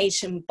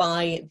application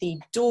by the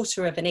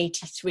daughter of an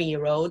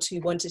 83-year-old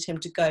who wanted him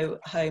to go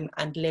home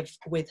and live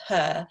with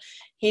her.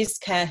 His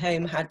care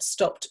home had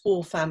stopped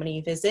all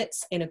family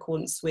visits in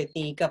accordance with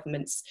the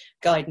government's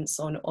guidance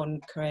on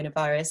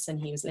coronavirus, and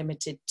he was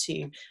limited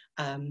to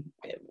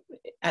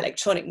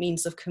electronic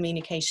means of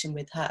communication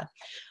with her.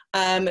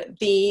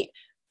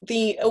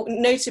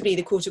 Notably,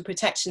 the Court of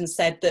Protection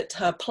said that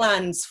her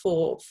plans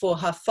for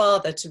her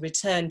father to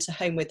return to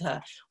home with her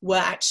were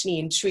actually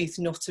in truth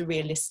not a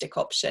realistic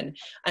option.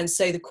 And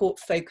so the court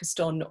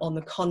focused on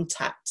the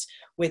contact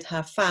with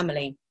her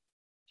family.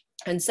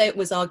 And so it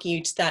was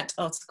argued that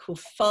Article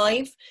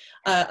 5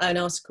 and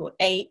Article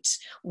 8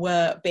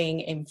 were being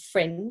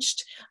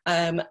infringed,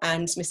 and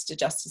Mr.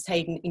 Justice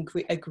Hayden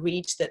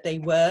agreed that they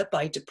were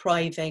by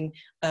depriving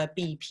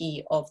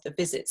BP of the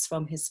visits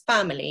from his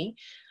family.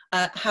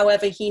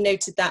 However, he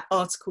noted that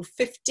Article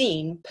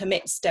 15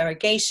 permits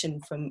derogation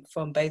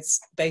from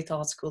both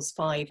Articles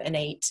 5 and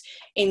 8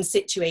 in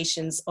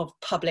situations of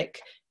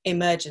public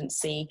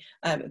emergency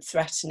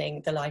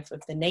threatening the life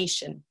of the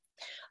nation.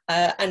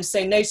 And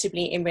so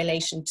notably in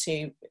relation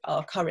to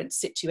our current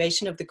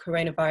situation of the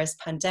coronavirus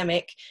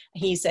pandemic,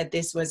 he said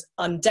this was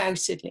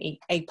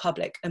undoubtedly a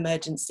public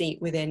emergency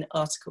within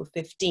Article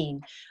 15.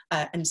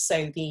 And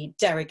so the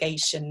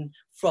derogation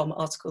from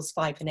Articles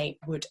 5 and 8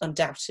 would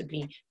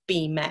undoubtedly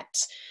be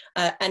met.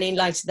 And in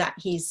light of that,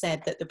 he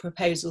said that the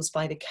proposals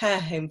by the care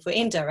home for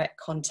indirect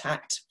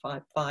contact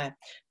via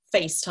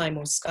FaceTime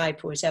or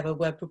Skype or whatever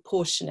were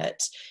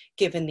proportionate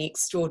given the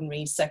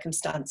extraordinary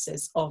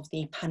circumstances of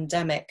the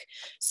pandemic.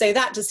 So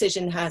that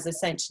decision has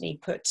essentially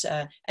put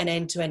an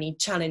end to any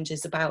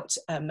challenges about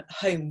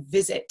home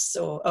visits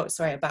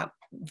about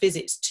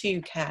visits to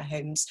care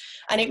homes.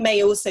 And it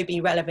may also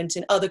be relevant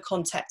in other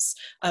contexts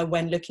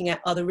when looking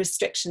at other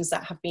restrictions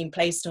that have been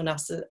placed on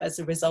us as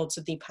a result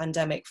of the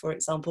pandemic, for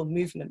example,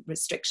 movement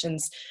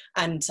restrictions,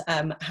 and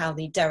how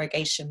the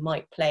derogation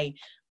might play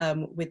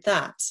with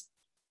that.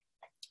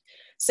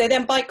 So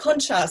then by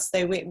contrast,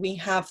 though, we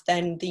have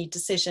then the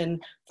decision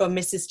from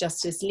Mrs.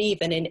 Justice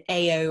Leven in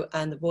AO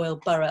and the Royal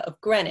Borough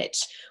of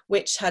Greenwich,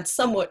 which had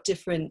somewhat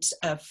different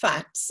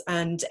facts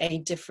and a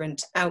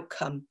different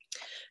outcome.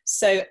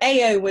 So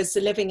AO was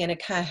living in a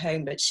care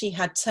home, but she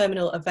had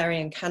terminal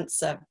ovarian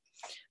cancer.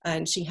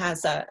 And she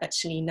has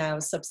actually now,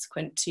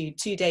 subsequent to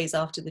 2 days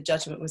after the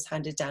judgment was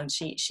handed down,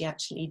 she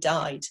actually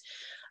died.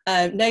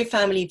 No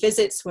family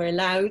visits were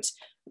allowed,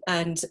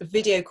 and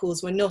video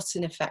calls were not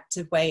an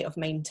effective way of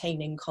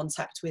maintaining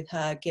contact with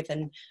her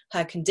given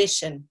her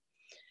condition.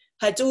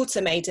 Her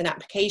daughter made an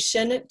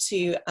application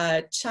to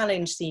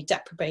challenge the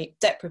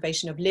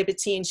deprivation of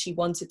liberty, and she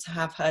wanted to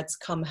have her to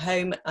come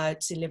home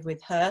to live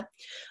with her.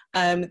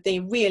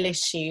 The real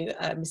issue,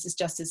 Mrs.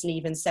 Justice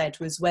Leven said,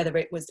 was whether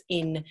it was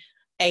in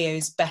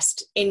AO's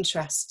best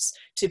interests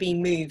to be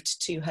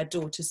moved to her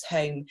daughter's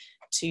home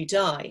to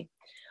die.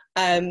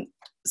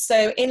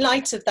 So in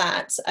light of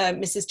that,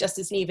 Mrs.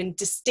 Justice Leven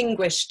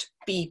distinguished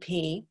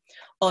BP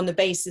on the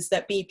basis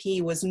that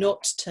BP was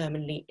not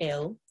terminally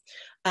ill.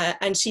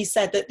 And she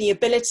said that the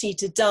ability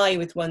to die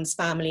with one's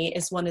family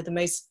is one of the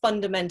most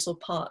fundamental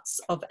parts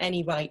of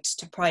any right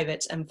to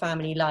private and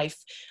family life,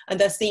 and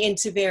thus the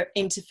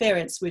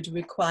interference would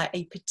require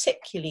a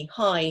particularly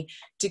high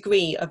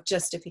degree of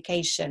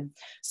justification.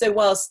 So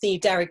whilst the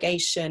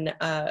derogation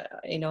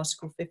in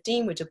Article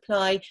 15 would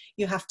apply,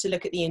 you have to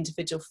look at the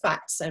individual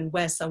facts, and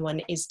where someone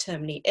is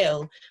terminally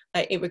ill,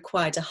 it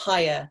required a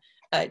higher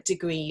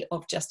degree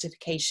of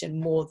justification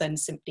more than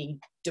simply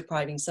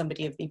depriving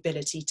somebody of the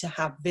ability to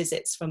have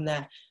visits from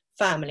their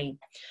family.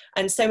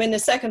 And so in the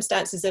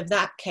circumstances of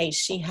that case,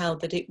 she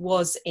held that it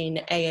was in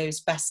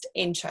AO's best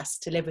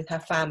interest to live with her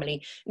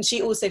family. And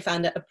she also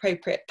found that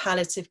appropriate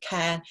palliative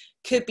care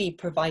could be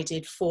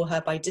provided for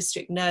her by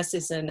district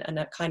nurses and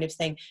that kind of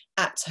thing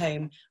at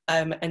home.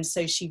 And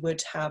so she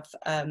would have,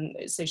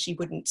 so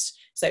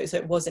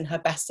it was in her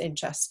best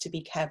interest to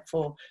be cared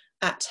for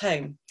at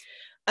home.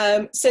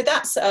 So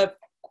that's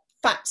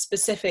fact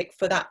specific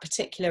for that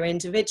particular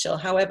individual.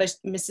 However,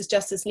 Mrs.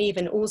 Justice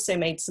Leven also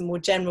made some more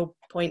general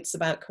points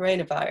about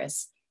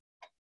coronavirus.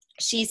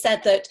 She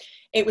said that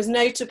it was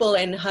notable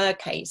in her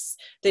case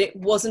that it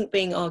wasn't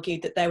being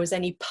argued that there was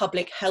any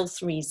public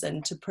health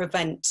reason to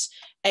prevent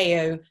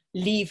AO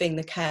leaving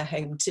the care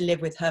home to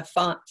live with her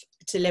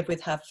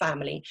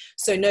family.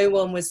 So no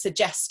one was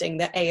suggesting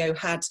that AO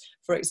had,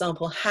 for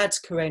example, had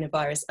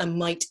coronavirus and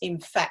might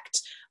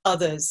infect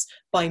others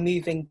by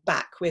moving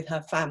back with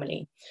her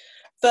family.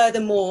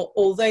 Furthermore,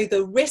 although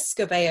the risk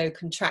of AO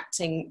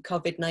contracting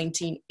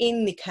COVID-19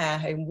 in the care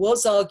home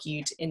was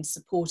argued in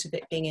support of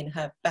it being in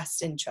her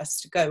best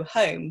interest to go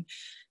home,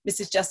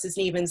 Mrs. Justice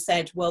Leven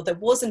said, well, there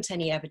wasn't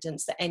any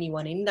evidence that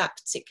anyone in that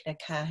particular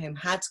care home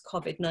had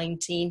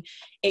COVID-19.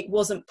 It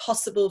wasn't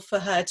possible for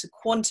her to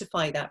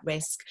quantify that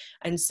risk.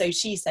 And so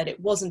she said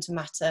it wasn't a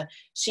matter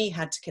she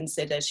had to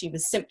consider. She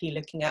was simply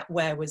looking at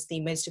where was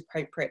the most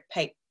appropriate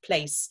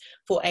place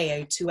for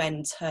AO to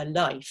end her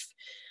life.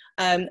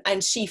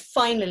 And she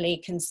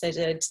finally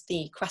considered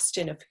the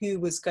question of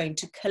who was going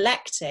to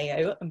collect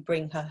AO and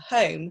bring her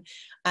home.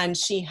 And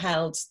she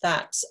held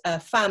that a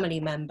family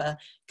member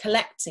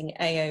collecting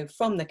AO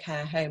from the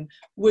care home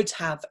would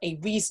have a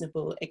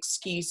reasonable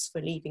excuse for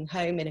leaving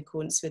home in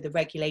accordance with the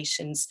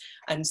regulations.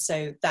 And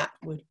so that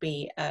would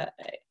be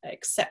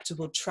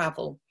acceptable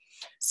travel.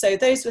 So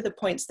those were the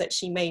points that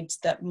she made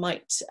that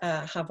might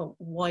have a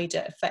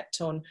wider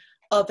effect on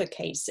other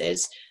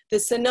cases. The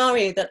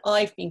scenario that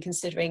I've been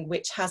considering,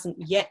 which hasn't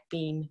yet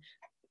come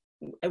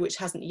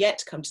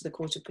to the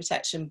Court of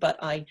Protection, but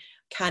I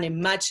can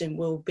imagine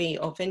will be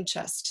of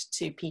interest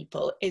to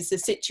people, is the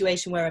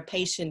situation where a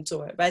patient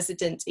or a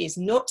resident is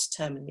not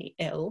terminally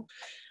ill.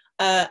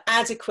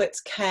 Adequate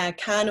care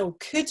can or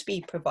could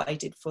be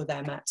provided for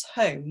them at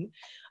home,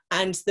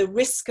 and the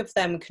risk of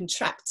them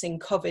contracting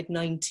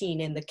COVID-19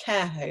 in the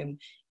care home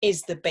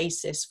is the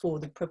basis for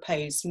the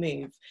proposed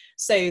move.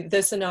 So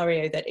the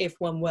scenario that if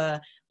one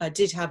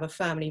did have a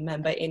family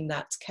member in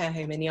that care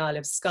home in the Isle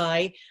of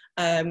Skye,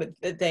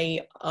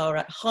 they are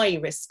at high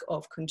risk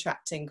of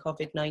contracting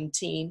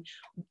COVID-19,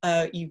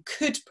 you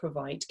could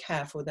provide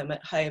care for them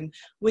at home.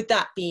 Would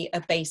that be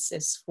a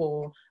basis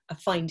for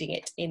finding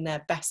it in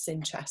their best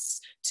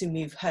interests to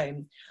move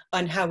home?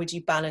 And how would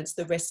you balance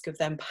the risk of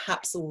them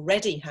perhaps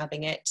already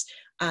having it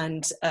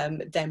and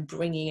then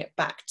bringing it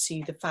back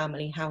to the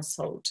family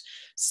household?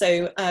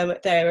 So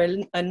there are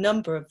a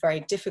number of very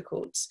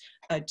difficult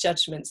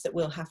judgments that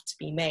will have to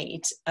be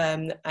made.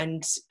 And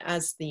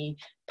as the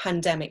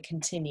pandemic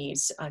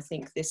continues, I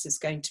think this is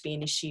going to be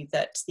an issue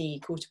that the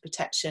Court of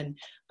Protection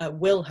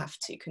will have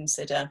to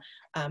consider,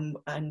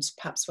 and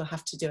perhaps we'll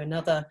have to do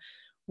another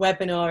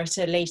webinar at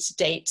a later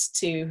date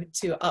to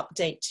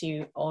update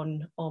you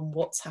on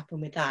what's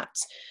happened with that.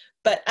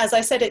 But as I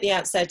said at the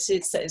outset,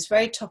 it's a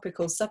very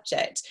topical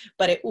subject,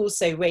 but it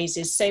also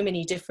raises so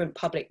many different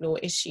public law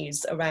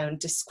issues around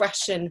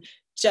discretion,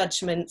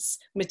 judgments,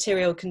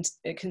 material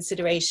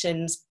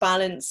considerations,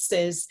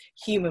 balances,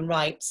 human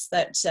rights,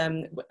 that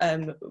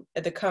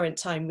at the current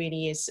time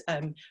really is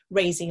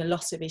raising a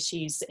lot of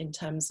issues in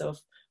terms of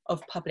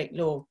public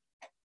law.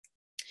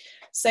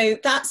 So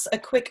that's a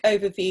quick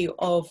overview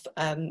of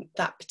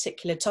that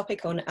particular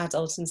topic on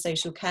adult and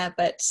social care.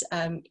 But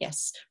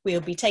yes, we'll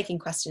be taking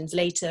questions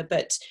later,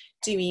 but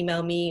do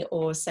email me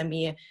or send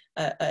me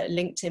a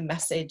LinkedIn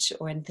message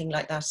or anything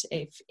like that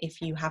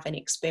if you have any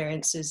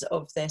experiences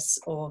of this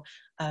or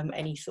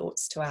any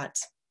thoughts to add.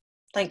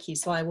 Thank you.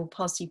 So I will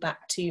pass you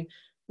back to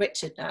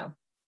Richard now.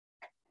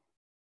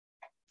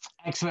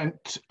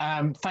 Excellent.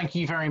 Thank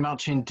you very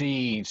much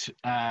indeed,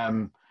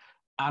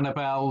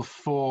 Annabel,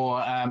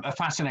 for a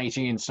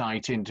fascinating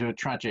insight into a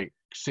tragic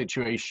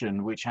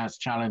situation which has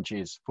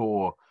challenges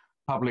for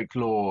public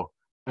law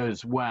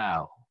as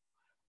well.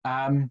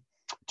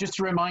 Just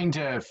a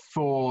reminder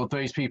for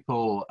those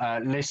people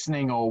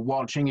listening or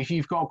watching, if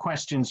you've got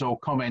questions or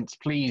comments,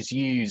 please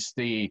use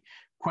the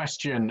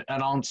question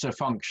and answer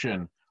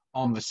function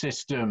on the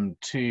system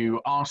to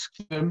ask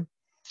them.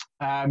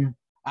 And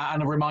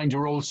a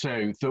reminder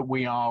also that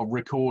we are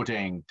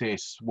recording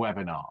this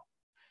webinar.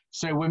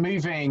 So we're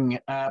moving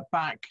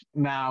back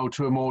now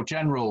to a more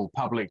general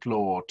public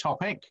law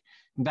topic.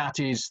 That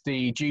is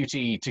the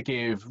duty to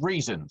give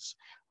reasons.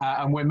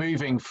 And we're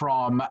moving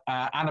from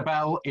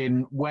Annabel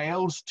in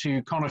Wales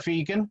to Conor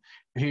Fegan,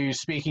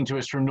 who's speaking to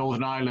us from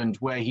Northern Ireland,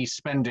 where he's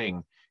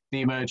spending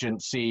the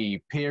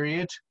emergency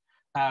period.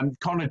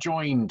 Conor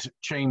joined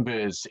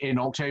Chambers in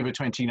October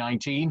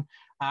 2019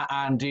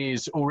 and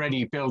is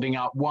already building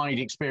up wide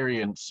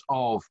experience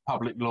of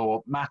public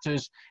law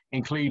matters,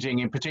 including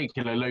in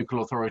particular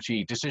local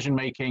authority decision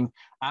making,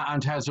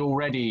 and has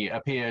already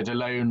appeared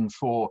alone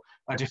for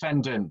a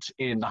defendant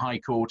in the High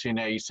Court in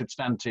a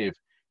substantive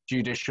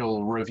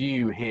judicial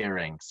review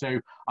hearing. So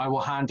I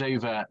will hand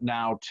over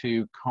now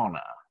to Conor.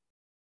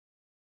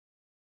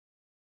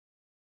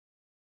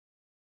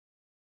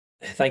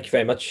 Thank you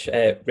very much,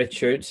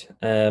 Richard.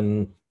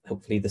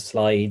 Hopefully the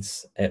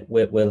slides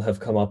will have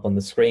come up on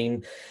the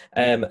screen.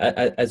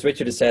 As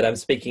Richard has said, I'm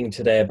speaking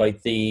today about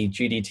the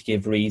duty to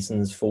give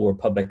reasons for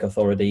public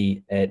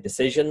authority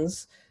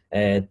decisions,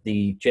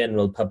 the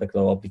general public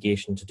law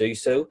obligation to do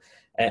so.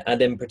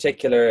 And in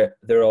particular,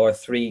 there are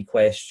three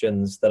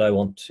questions that I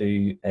want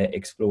to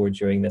explore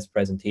during this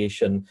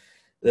presentation.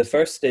 The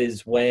first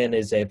is, when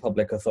is a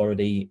public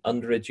authority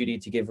under a duty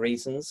to give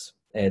reasons?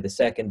 The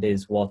second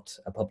is what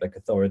a public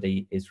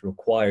authority is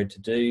required to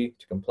do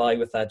to comply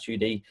with that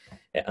duty.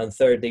 And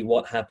thirdly,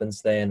 what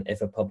happens then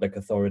if a public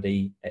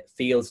authority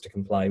fails to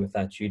comply with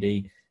that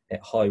duty?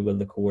 How will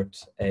the court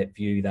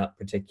view that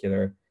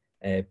particular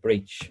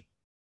breach?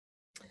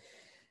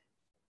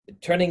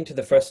 Turning to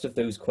the first of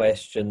those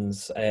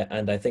questions,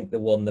 and I think the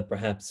one that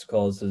perhaps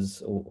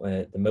causes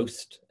the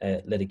most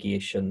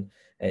litigation,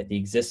 the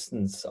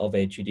existence of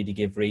a duty to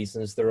give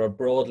reasons, there are,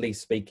 broadly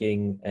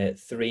speaking,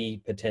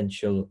 three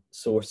potential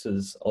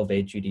sources of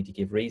a duty to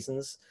give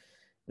reasons.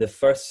 The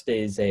first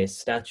is a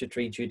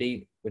statutory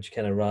duty, which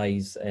can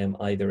arise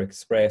either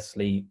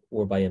expressly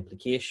or by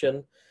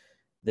implication.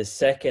 The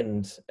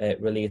second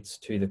relates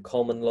to the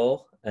common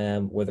law,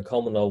 where the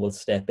common law will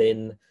step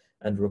in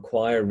and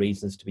require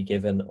reasons to be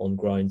given on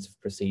grounds of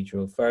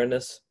procedural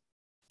fairness.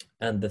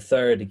 And the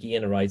third,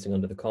 again arising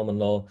under the common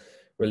law,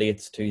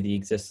 relates to the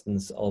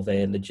existence of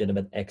a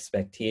legitimate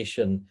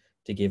expectation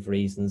to give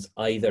reasons,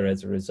 either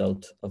as a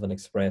result of an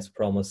express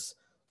promise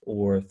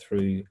or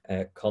through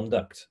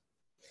conduct.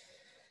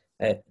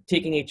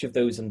 Taking each of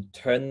those in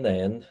turn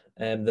then,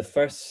 the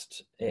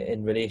first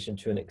in relation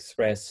to an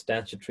express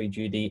statutory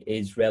duty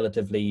is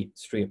relatively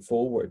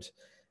straightforward.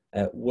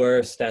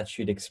 Where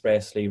statute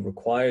expressly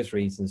requires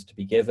reasons to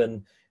be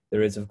given,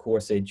 there is of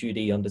course a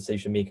duty on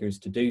decision makers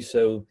to do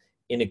so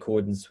in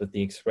accordance with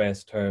the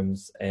express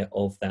terms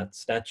of that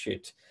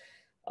statute.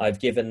 I've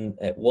given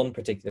one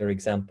particular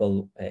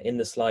example in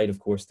the slide. Of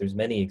course, there's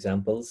many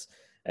examples,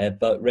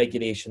 but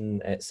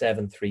Regulation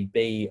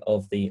 7.3b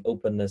of the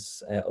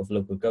Openness of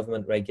Local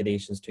Government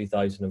Regulations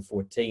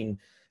 2014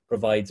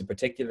 provides a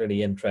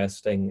particularly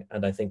interesting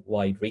and I think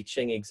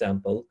wide-reaching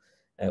example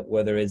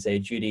where there is a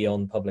duty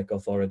on public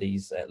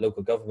authorities,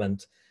 local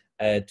government,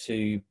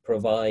 to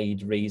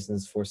provide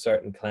reasons for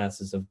certain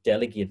classes of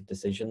delegated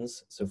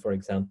decisions. So for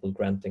example,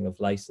 granting of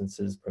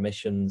licenses,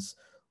 permissions,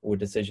 or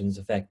decisions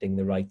affecting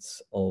the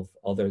rights of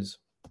others.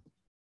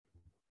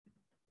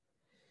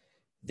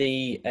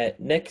 The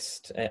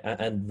next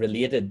and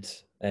related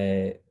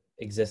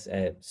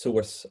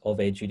source of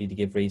a duty to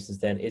give reasons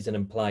then is an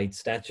implied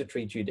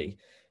statutory duty.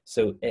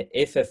 So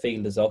if a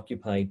field is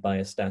occupied by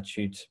a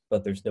statute,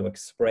 but there's no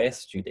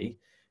express duty,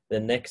 the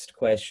next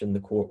question the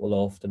court will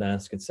often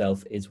ask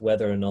itself is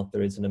whether or not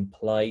there is an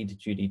implied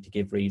duty to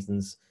give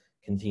reasons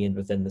contained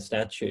within the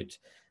statute.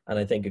 And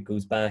I think it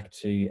goes back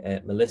to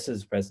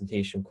Melissa's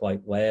presentation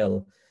quite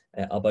well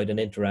about an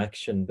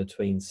interaction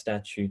between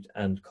statute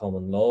and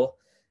common law.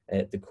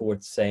 The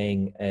court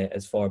saying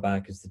as far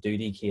back as the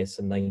Doody case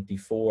in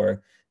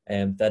 '94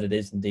 that it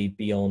is indeed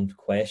beyond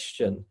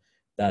question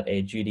that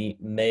a duty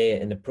may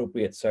in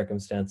appropriate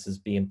circumstances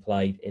be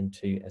implied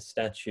into a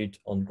statute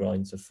on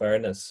grounds of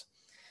fairness.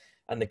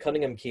 And the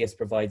Cunningham case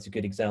provides a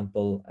good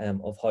example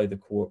of how the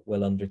court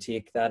will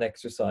undertake that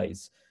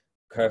exercise,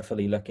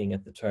 carefully looking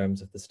at the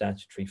terms of the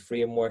statutory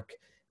framework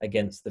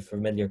against the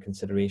familiar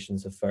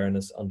considerations of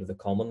fairness under the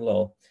common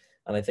law.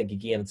 And I think,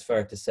 again, it's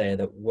fair to say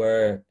that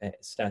where a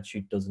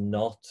statute does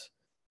not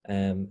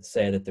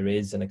say that there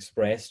is an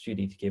express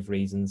duty to give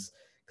reasons,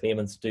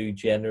 claimants do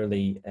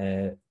generally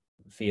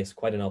face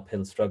quite an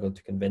uphill struggle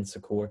to convince a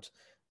court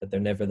that there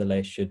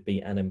nevertheless should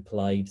be an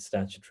implied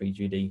statutory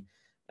duty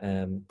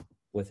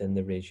within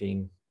the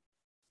regime.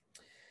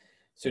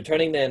 So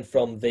turning then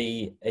from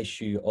the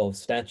issue of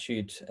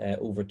statute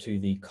over to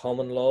the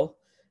common law,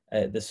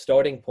 the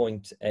starting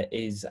point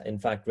is in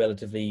fact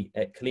relatively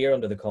clear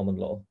under the common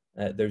law.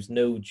 There's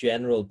no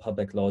general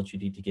public law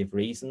duty to give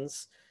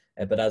reasons,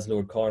 but as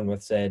Lord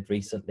Cornworth said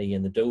recently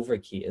in the Dover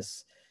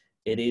case,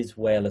 it is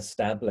well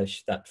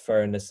established that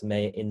fairness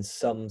may in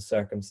some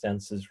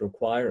circumstances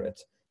require it,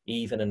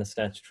 even in a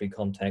statutory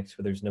context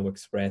where there's no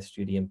express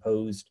duty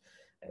imposed,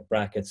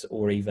 brackets,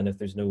 or even if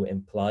there's no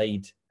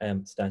implied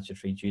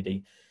statutory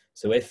duty.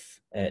 So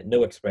if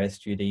no express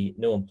duty,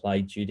 no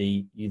implied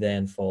duty, you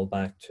then fall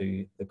back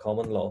to the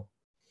common law.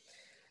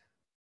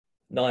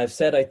 Now, I've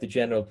set out the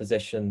general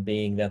position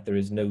being that there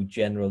is no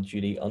general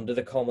duty under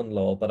the common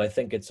law, but I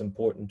think it's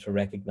important to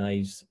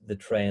recognise the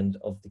trend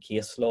of the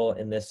case law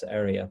in this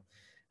area.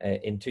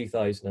 In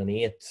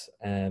 2008,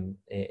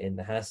 in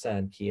the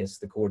Hassan case,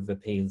 the Court of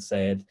Appeal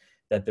said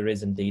that there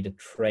is indeed a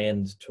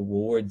trend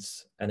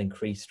towards an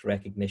increased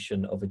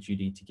recognition of a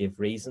duty to give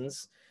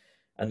reasons.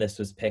 And this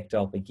was picked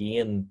up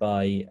again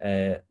by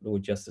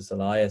Lord Justice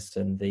Elias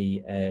in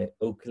the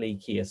Oakley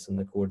case in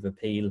the Court of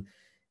Appeal,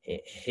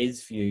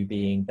 his view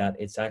being that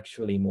it's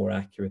actually more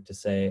accurate to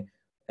say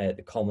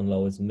the common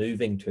law is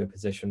moving to a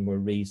position where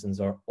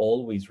reasons are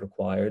always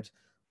required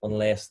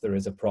unless there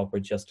is a proper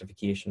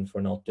justification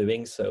for not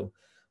doing so.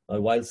 Now,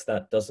 whilst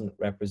that doesn't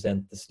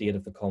represent the state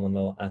of the common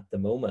law at the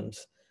moment,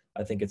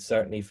 I think it's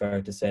certainly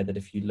fair to say that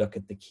if you look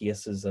at the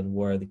cases and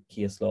where the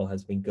case law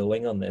has been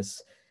going on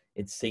this,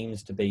 it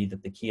seems to be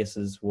that the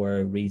cases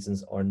where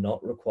reasons are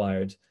not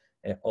required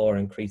are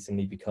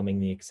increasingly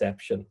becoming the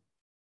exception.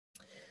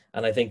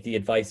 And I think the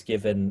advice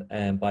given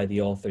by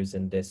the authors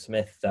in Des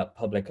Smith, that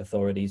public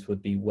authorities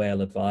would be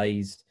well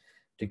advised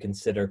to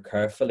consider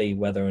carefully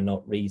whether or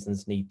not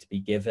reasons need to be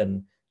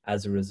given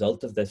as a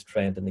result of this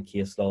trend in the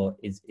case law,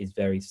 is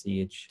very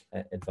sage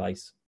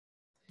advice.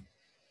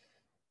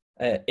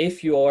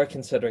 If you are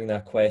considering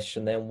that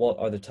question, then what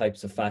are the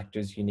types of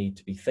factors you need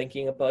to be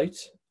thinking about?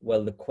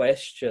 Well, the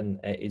question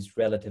is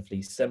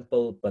relatively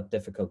simple but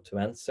difficult to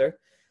answer.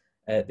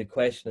 The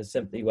question is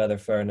simply whether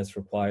fairness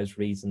requires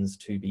reasons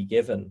to be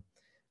given.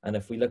 And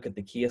if we look at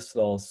the case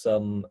law,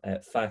 some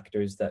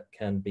factors that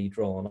can be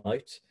drawn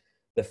out.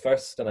 The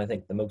first, and I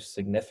think the most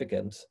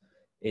significant,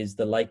 is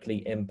the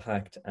likely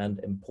impact and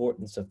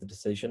importance of the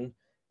decision,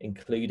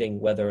 including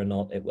whether or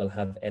not it will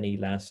have any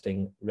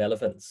lasting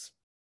relevance.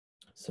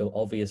 So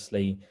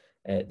obviously,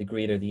 the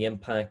greater the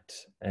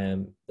impact,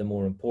 the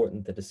more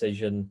important the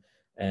decision,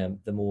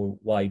 the more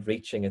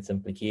wide-reaching its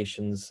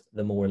implications,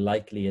 the more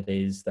likely it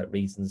is that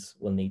reasons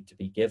will need to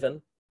be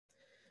given.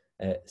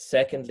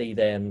 Secondly,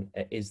 then,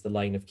 is the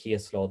line of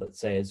case law that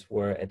says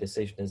where a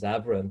decision is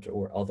aberrant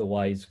or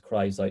otherwise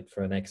cries out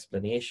for an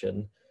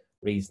explanation,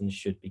 reasons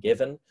should be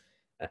given.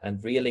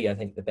 And really, I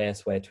think the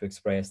best way to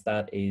express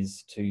that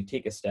is to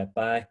take a step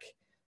back,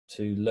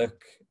 to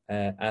look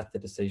at the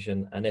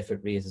decision, and if it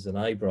raises an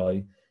eyebrow,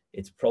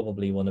 it's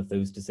probably one of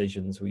those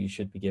decisions where you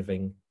should be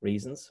giving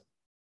reasons.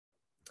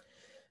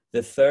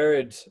 The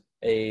third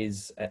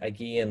is,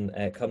 again,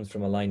 comes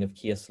from a line of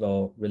case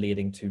law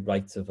relating to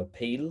rights of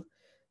appeal.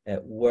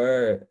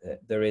 Where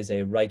there is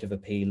a right of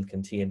appeal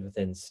contained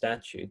within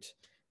statute,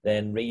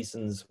 then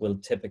reasons will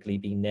typically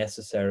be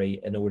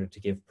necessary in order to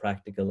give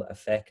practical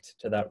effect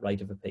to that right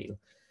of appeal.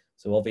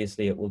 So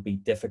obviously it will be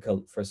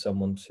difficult for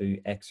someone to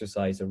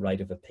exercise a right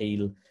of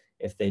appeal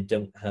if they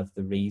don't have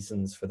the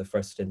reasons for the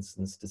first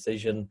instance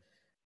decision,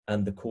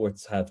 and the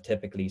courts have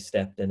typically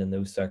stepped in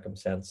those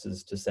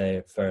circumstances to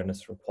say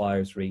fairness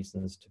requires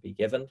reasons to be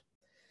given.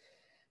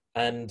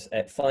 And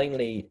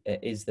finally,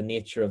 is the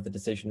nature of the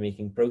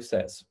decision-making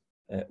process.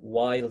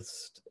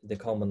 Whilst the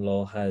common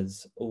law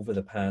has, over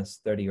the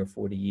past 30 or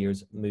 40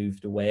 years,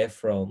 moved away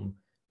from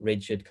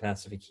rigid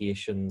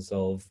classifications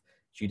of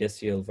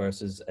judicial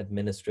versus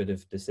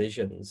administrative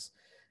decisions,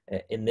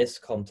 in this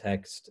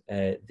context,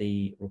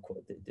 the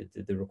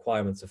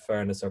requirements of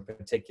fairness are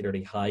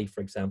particularly high,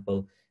 for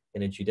example,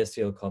 in a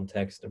judicial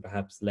context, and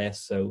perhaps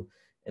less so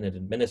in an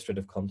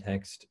administrative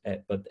context,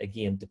 but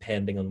again,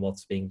 depending on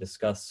what's being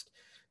discussed.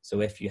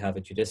 So if you have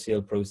a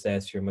judicial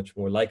process, you're much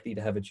more likely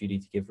to have a duty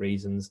to give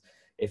reasons.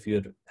 If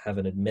you have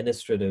an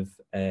administrative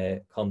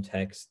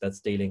context that's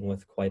dealing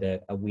with quite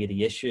a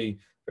weighty issue,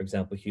 for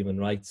example, human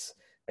rights,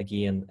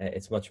 again,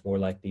 it's much more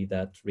likely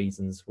that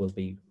reasons will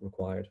be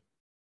required.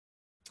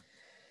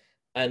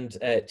 And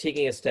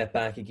taking a step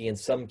back, again,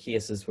 some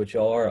cases which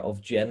are of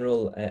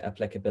general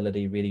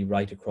applicability really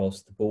right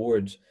across the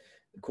board,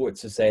 the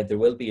courts have said there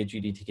will be a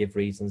duty to give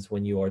reasons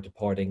when you are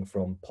departing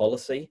from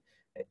policy.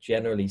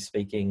 Generally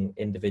speaking,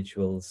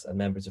 individuals and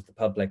members of the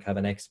public have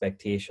an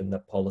expectation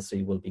that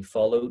policy will be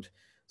followed.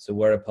 So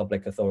where a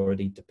public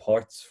authority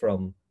departs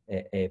from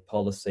a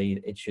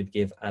policy, it should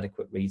give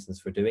adequate reasons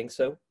for doing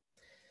so.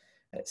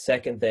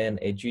 Second, then,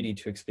 a duty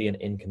to explain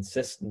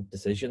inconsistent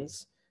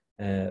decisions.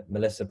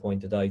 Melissa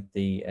pointed out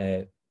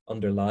the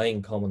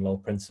underlying common law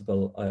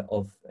principle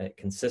of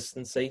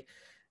consistency,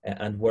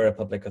 and where a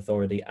public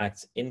authority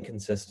acts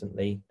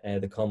inconsistently,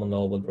 the common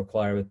law will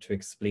require it to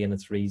explain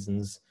its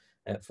reasons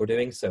for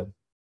doing so.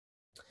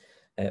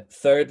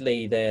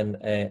 Thirdly,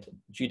 then,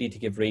 duty to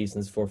give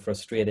reasons for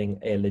frustrating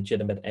a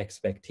legitimate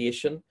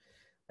expectation,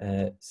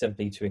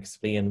 simply to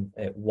explain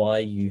why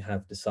you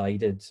have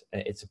decided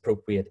it's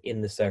appropriate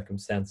in the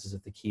circumstances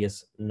of the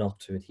case not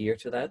to adhere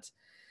to that.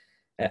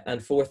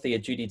 And fourthly, a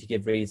duty to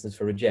give reasons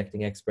for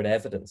rejecting expert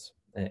evidence.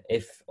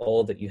 If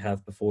all that you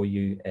have before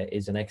you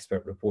is an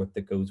expert report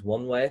that goes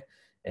one way,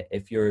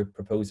 if you're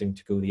proposing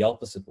to go the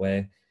opposite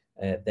way,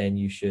 then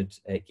you should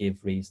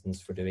give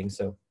reasons for doing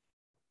so.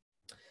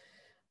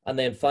 And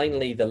then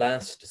finally, the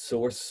last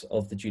source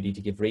of the duty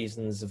to give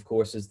reasons, of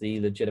course, is the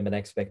legitimate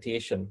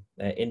expectation.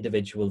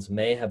 Individuals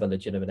may have a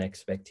legitimate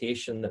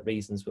expectation that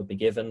reasons will be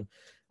given,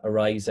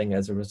 arising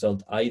as a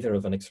result either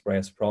of an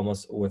express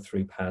promise or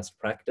through past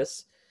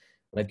practice.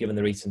 And I've given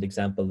the recent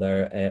example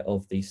there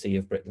of the Sea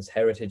of Britain's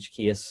heritage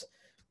case,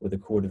 where the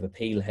Court of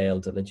Appeal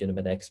held a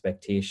legitimate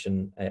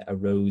expectation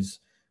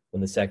arose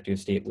when the Secretary of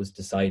State was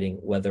deciding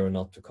whether or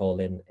not to call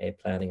in a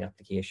planning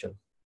application.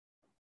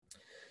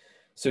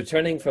 So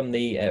turning from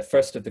the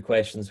first of the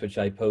questions which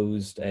I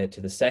posed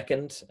to the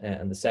second,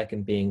 and the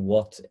second being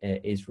what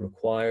is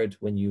required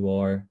when you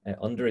are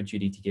under a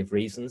duty to give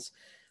reasons,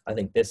 I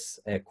think this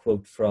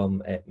quote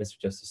from Mr.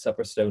 Justice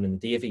Supperstone in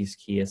the Davies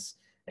case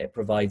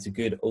provides a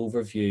good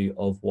overview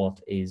of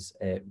what is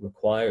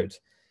required.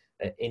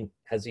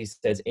 As he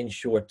says, in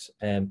short,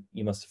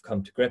 you must have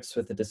come to grips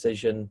with the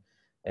decision,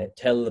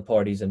 tell the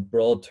parties in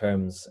broad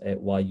terms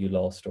why you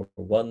lost or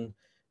won.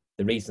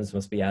 The reasons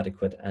must be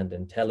adequate and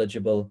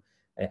intelligible,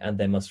 and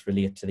they must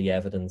relate to the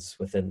evidence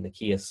within the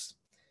case.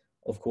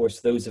 Of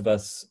course, those of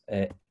us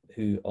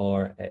who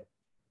are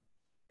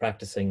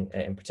practicing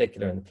in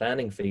particular in the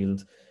planning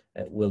field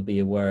will be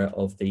aware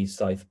of the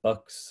South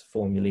Bucks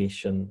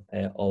formulation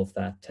of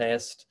that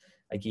test.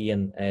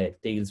 Again,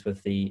 deals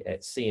with the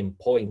same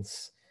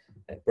points,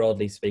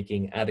 broadly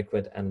speaking,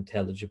 adequate and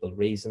intelligible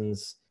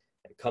reasons,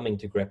 coming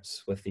to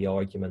grips with the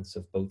arguments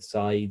of both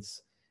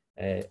sides,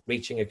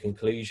 reaching a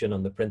conclusion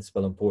on the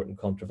principal important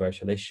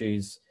controversial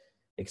issues,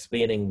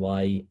 explaining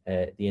why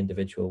the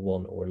individual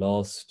won or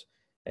lost,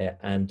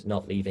 and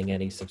not leaving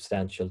any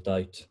substantial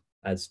doubt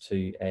as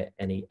to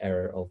any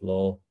error of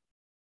law.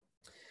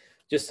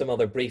 Just some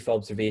other brief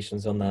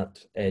observations on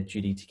that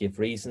duty to give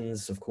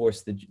reasons. Of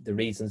course, the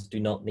reasons do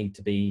not need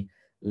to be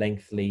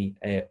lengthy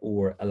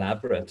or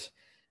elaborate.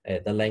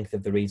 The length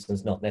of the reason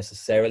is not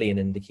necessarily an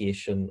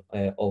indication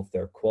of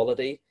their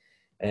quality,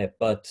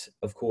 but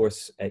of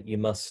course, you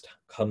must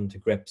come to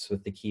grips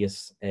with the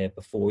case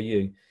before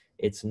you.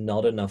 It's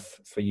not enough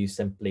for you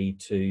simply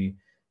to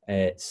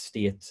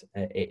state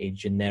a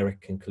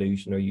generic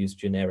conclusion or use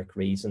generic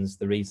reasons.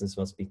 The reasons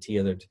must be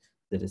tailored to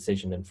the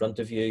decision in front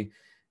of you.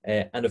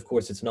 And of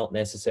course, it's not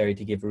necessary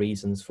to give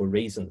reasons for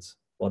reasons.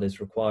 What is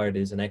required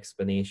is an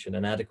explanation,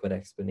 an adequate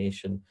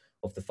explanation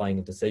of the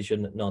final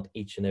decision, not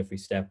each and every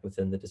step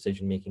within the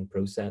decision-making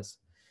process.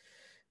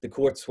 The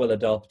courts will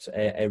adopt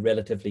a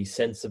relatively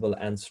sensible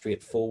and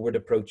straightforward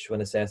approach when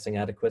assessing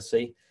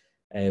adequacy.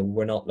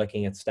 We're not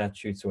looking at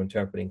statutes or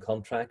interpreting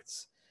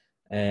contracts,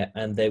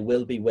 and they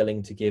will be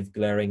willing to give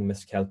glaring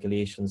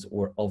miscalculations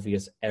or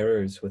obvious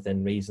errors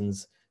within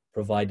reasons,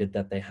 provided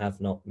that they have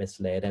not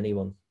misled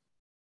anyone.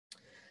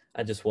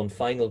 And just one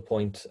final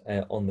point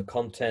on the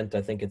content,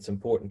 I think it's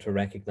important to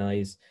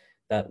recognise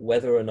that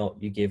whether or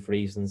not you give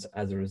reasons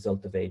as a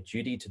result of a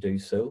duty to do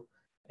so,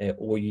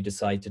 or you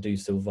decide to do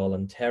so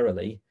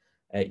voluntarily,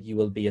 you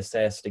will be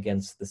assessed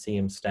against the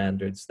same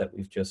standards that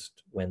we've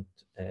just went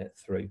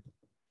through.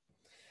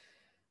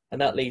 And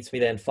that leads me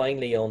then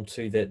finally on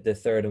to the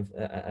third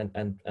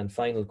and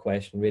final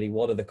question, really,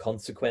 what are the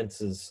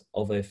consequences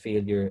of a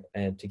failure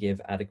to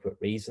give adequate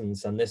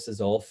reasons? And this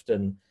is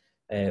often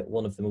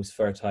one of the most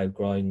fertile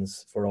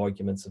grounds for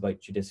arguments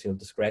about judicial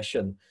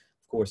discretion.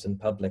 Of course, in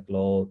public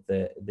law,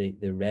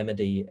 the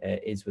remedy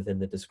is within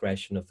the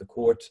discretion of the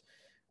court,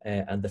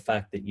 and the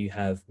fact that you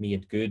have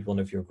made good one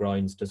of your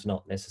grounds does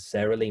not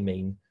necessarily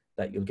mean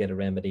that you'll get a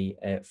remedy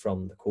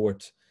from the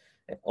court.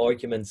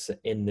 Arguments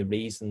in the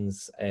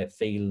reasons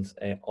field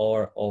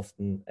are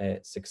often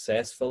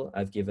successful.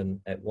 I've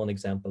given one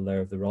example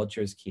there of the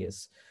Rogers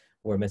case,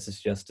 where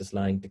Mrs. Justice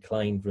Lang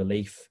declined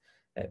relief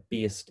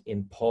based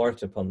in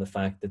part upon the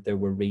fact that there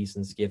were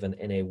reasons given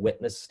in a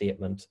witness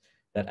statement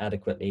that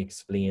adequately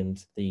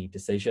explained the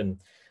decision.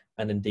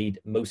 And indeed,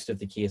 most of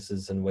the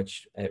cases in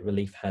which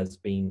relief has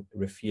been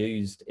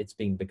refused, it's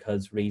been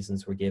because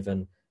reasons were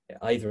given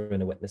either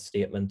in a witness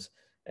statement,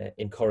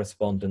 in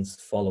correspondence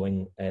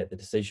following the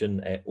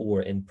decision,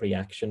 or in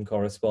pre-action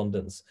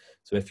correspondence.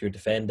 So if you're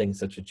defending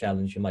such a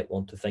challenge, you might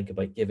want to think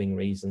about giving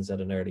reasons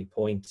at an early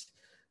point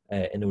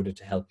in order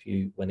to help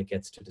you when it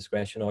gets to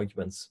discretion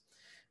arguments.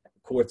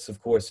 Courts, of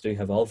course, do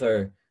have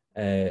other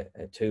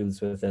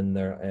tools within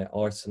their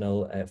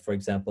arsenal. For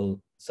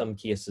example, some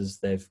cases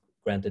they've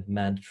granted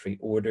mandatory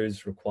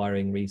orders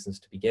requiring reasons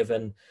to be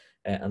given.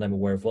 And I'm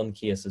aware of one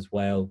case as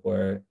well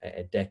where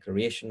a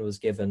declaration was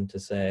given to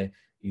say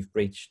you've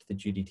breached the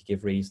duty to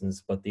give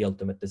reasons, but the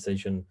ultimate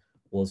decision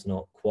was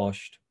not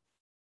quashed.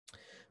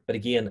 But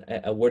again,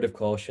 a word of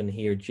caution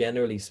here.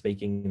 Generally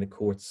speaking, the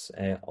courts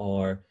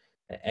are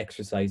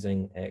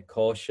exercising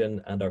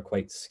caution and are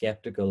quite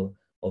sceptical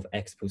of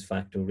ex post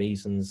facto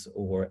reasons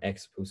or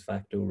ex post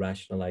facto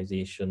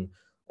rationalization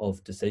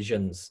of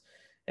decisions.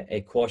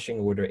 A quashing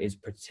order is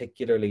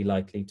particularly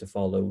likely to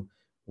follow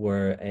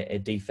where a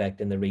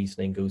defect in the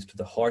reasoning goes to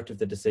the heart of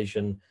the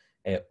decision,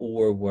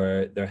 or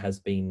where there has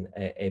been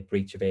a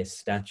breach of a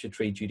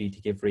statutory duty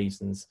to give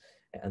reasons.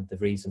 And the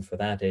reason for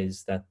that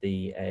is that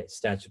the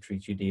statutory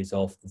duty is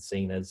often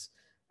seen as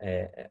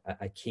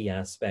a key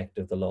aspect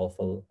of the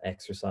lawful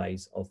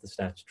exercise of the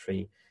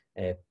statutory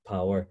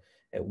power.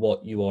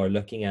 What you are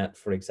looking at,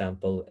 for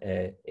example,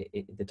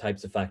 the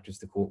types of factors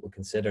the court will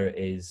consider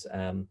is,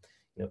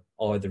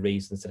 are the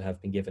reasons that have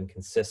been given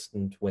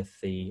consistent with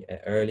the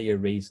earlier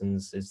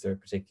reasons? Is there a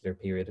particular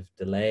period of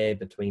delay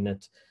between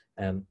it,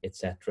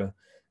 etc.?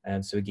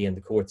 So again,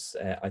 the courts,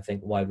 I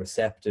think, while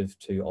receptive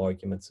to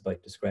arguments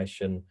about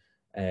discretion,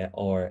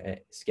 or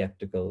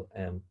sceptical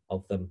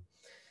of them.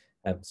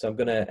 So I'm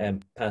going to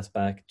pass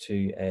back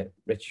to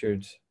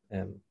Richard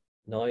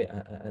now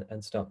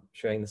and stop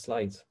sharing the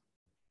slides.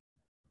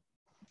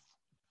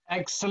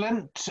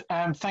 Excellent.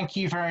 Thank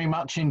you very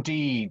much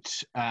indeed,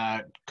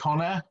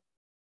 Conor.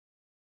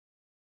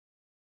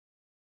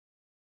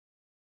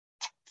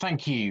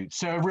 Thank you.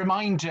 So a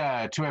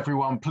reminder to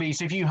everyone,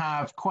 please, if you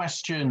have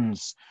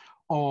questions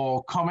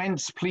or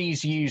comments,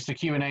 please use the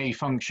Q&A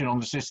function on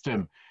the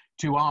system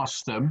to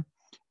ask them.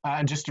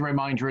 And just a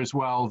reminder as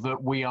well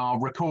that we are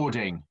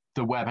recording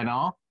the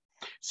webinar.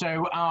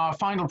 So our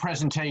final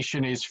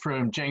presentation is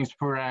from James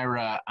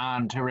Pereira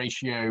and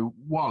Horatio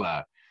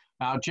Waller.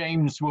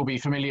 James will be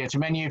familiar to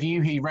many of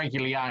you. He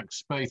regularly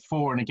acts both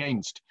for and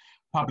against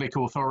public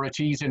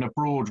authorities in a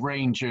broad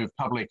range of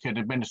public and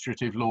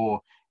administrative law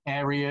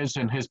areas,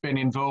 and has been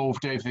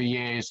involved over the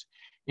years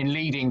in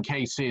leading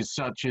cases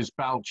such as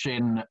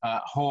Balchin,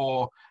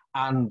 Hoare,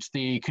 and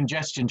the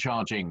congestion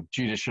charging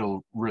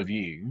judicial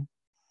review.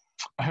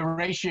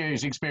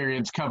 Horatio's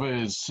experience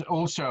covers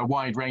also a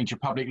wide range of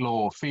public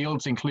law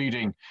fields,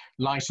 including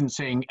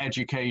licensing,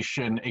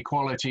 education,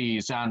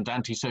 equalities, and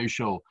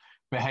antisocial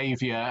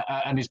behaviour,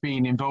 and has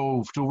been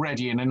involved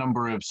already in a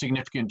number of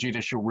significant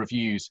judicial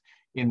reviews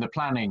in the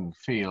planning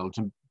field.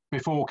 And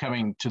before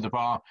coming to the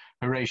bar,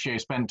 Horatio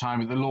spent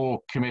time at the Law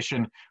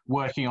Commission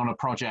working on a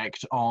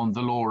project on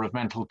the law of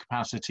mental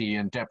capacity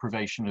and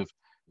deprivation of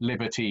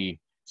liberty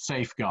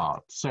safeguard.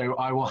 So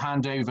I will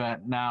hand over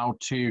now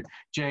to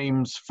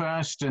James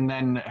first and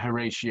then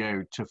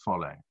Horatio to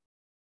follow.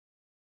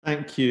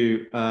 Thank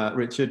you,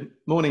 Richard.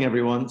 Morning,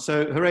 everyone.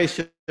 So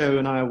Horatio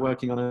and I are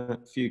working on a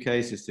few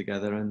cases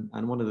together,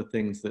 and one of the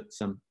things that's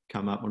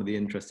come up, one of the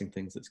interesting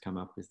things that's come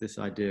up is this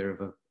idea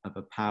of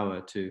a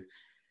power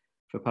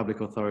for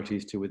public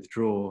authorities to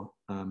withdraw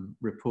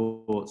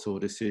reports or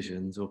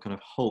decisions or kind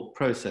of halt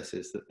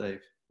processes that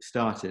they've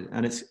started.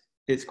 And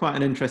it's quite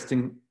an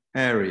interesting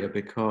area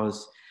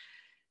because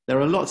there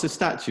are lots of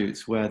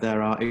statutes where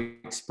there are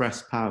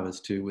express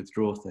powers to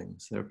withdraw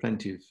things. There are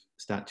plenty of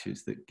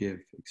statutes that give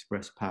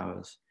express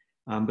powers,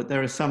 but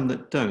there are some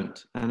that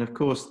don't. And of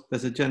course,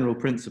 there's a general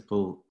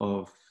principle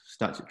of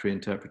statutory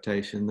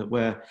interpretation that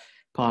where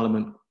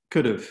Parliament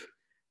could have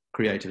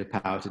created a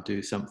power to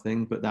do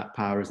something, but that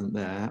power isn't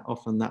there,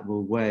 often that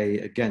will weigh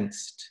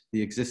against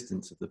the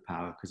existence of the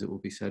power, because it will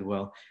be said,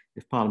 well,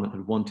 if Parliament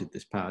had wanted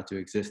this power to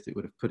exist, it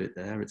would have put it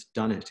there. It's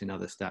done it in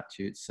other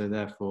statutes, so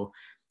therefore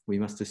we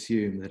must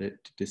assume that it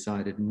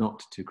decided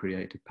not to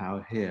create a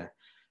power here.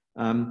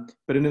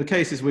 But in the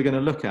cases we're going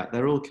to look at,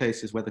 they're all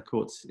cases where the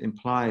courts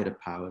implied a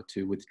power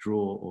to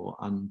withdraw or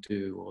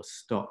undo or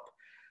stop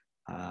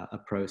a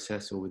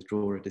process or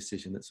withdraw a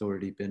decision that's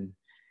already been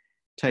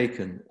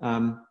taken.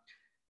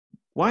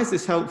 Why is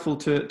this helpful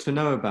to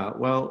know about?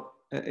 Well,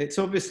 it's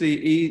obviously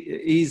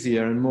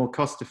easier and more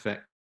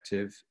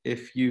cost-effective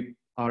if you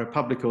are a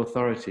public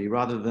authority,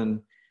 rather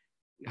than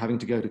having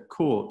to go to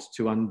court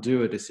to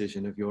undo a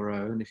decision of your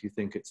own if you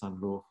think it's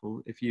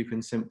unlawful, if you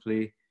can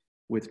simply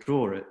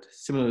withdraw it.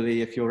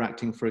 Similarly, if you're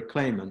acting for a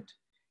claimant,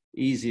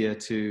 easier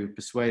to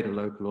persuade a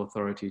local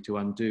authority to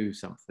undo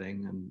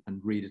something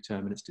and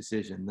redetermine its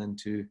decision than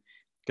to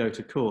go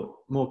to court.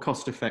 More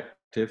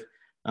cost-effective,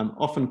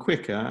 often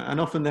quicker, and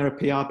often there are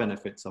PR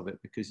benefits of it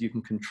because you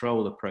can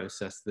control a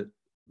process that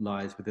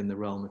lies within the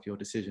realm of your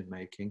decision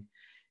making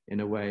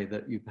in a way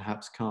that you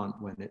perhaps can't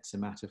when it's a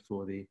matter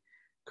for the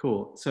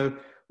court. So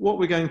what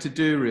we're going to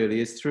do really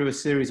is, through a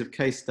series of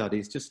case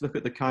studies, just look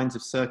at the kinds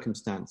of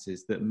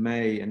circumstances that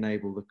may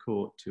enable the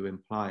court to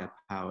imply a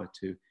power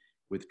to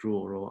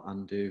withdraw or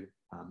undo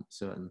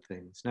certain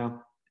things.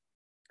 Now,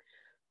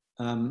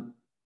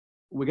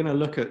 we're going to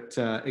look at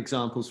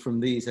examples from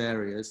these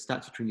areas: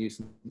 statutory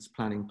nuisance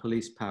planning,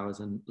 police powers,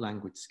 and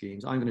language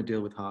schemes. I'm going to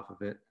deal with half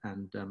of it,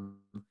 and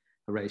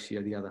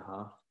Horatio the other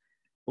half.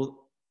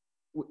 Well,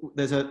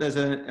 there's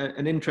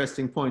an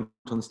interesting point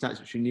on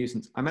statutory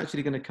nuisance. I'm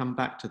actually going to come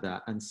back to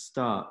that and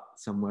start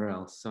somewhere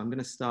else. So I'm going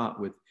to start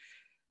with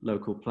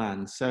local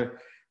plans. So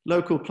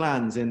local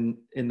plans in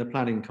the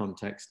planning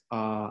context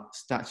are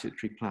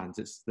statutory plans.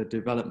 It's the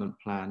development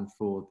plan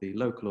for the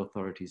local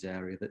authorities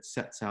area that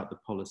sets out the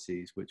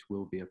policies which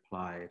will be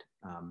applied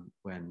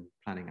when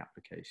planning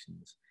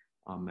applications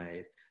are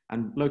made.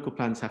 And local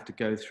plans have to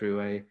go through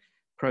a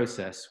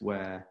process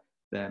where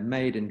they're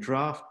made in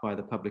draft by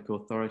the public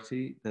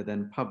authority, they're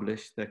then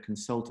published, they're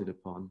consulted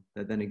upon,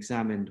 they're then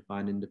examined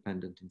by an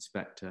independent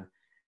inspector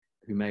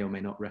who may or may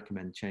not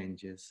recommend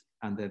changes,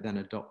 and they're then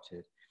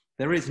adopted.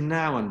 There is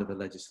now, under the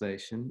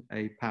legislation,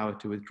 a power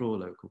to withdraw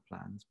local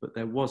plans, but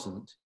there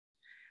wasn't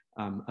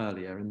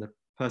earlier. In the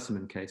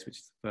Persimmon case, which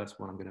is the first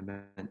one I'm going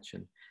to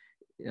mention,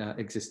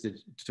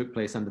 took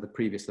place under the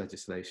previous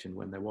legislation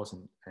when there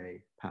wasn't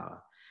a power.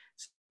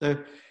 So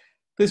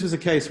this was a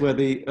case where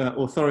the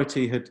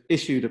authority had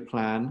issued a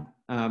plan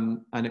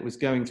and it was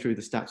going through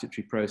the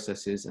statutory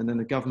processes, and then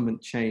the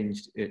government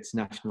changed its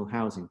national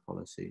housing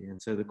policy. And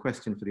so the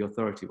question for the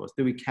authority was,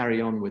 do we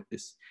carry on with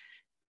this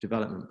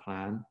development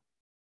plan,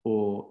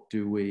 or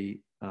do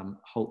we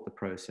halt the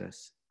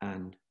process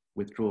and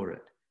withdraw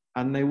it?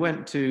 And they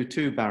went to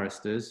two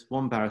barristers.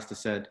 One barrister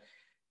said,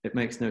 it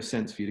makes no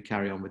sense for you to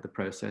carry on with the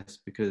process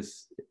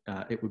because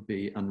it would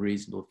be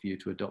unreasonable for you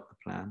to adopt the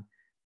plan.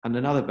 And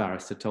another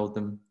barrister told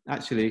them,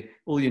 actually,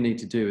 all you need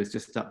to do is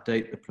just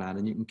update the plan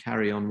and you can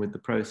carry on with the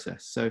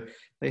process. So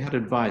they had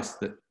advice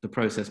that the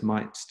process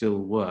might still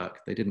work.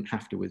 They didn't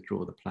have to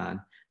withdraw the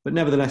plan. But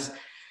nevertheless,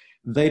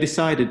 they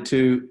decided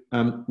to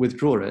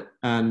withdraw it.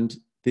 And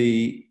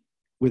the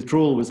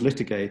withdrawal was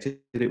litigated.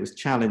 It was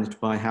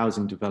challenged by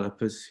housing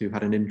developers who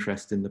had an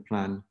interest in the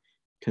plan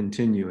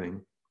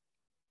continuing.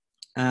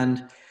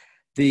 And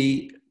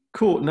the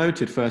court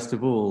noted, first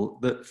of all,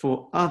 that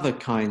for other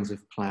kinds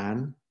of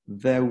plan,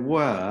 there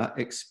were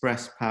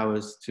express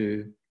powers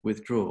to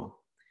withdraw.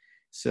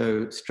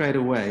 So straight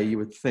away, you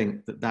would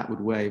think that that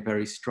would weigh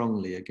very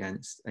strongly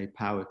against a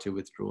power to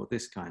withdraw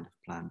this kind of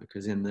plan,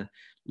 because in the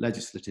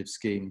legislative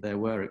scheme, there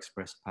were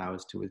express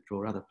powers to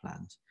withdraw other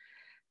plans.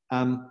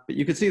 But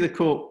you could see the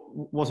court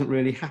wasn't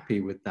really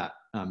happy with that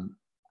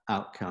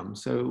outcome.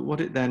 So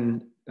what it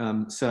then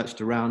searched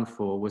around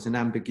for was an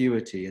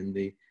ambiguity in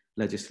the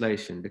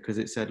legislation, because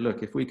it said,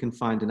 look, if we can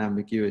find an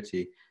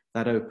ambiguity,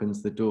 that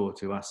opens the door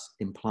to us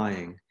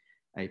implying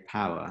a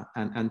power.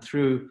 And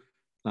through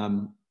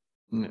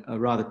a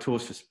rather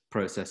tortuous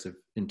process of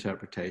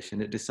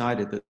interpretation, it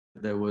decided that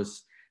there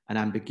was an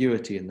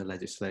ambiguity in the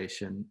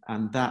legislation,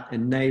 and that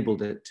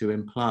enabled it to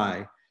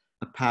imply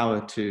a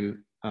power to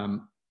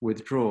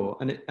withdraw.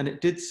 And it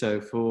did so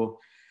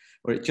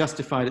or it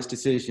justified its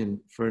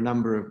decision for a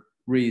number of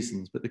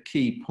reasons. But the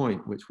key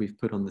point, which we've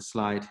put on the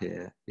slide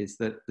here, is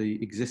that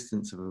the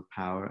existence of a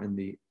power in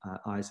the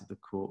eyes of the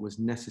court was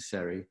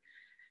necessary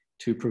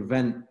to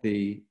prevent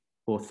the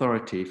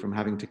authority from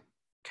having to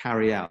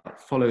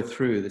follow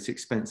through this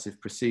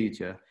expensive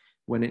procedure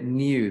when it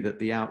knew that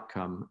the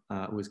outcome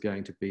was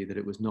going to be that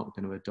it was not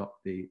going to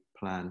adopt the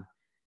plan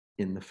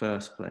in the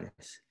first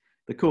place.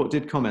 The court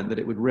did comment that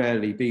it would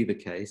rarely be the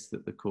case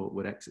that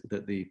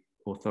that the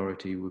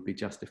authority would be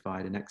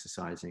justified in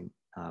exercising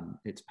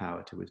its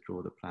power to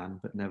withdraw the plan,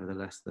 but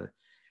nevertheless the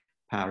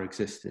power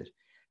existed.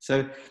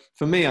 So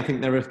for me, I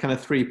think there are kind of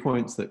 3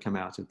 points that come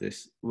out of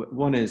this.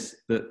 One is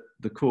that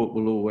the court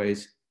will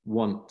always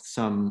want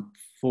some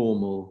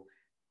formal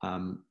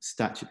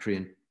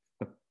statutory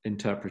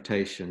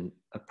interpretation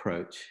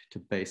approach to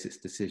base its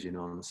decision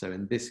on. So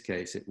in this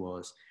case, it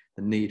was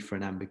the need for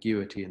an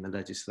ambiguity in the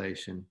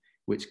legislation,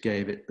 which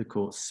gave the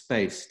court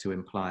space to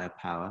imply a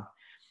power.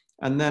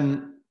 And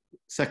then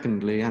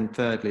secondly and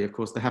thirdly, of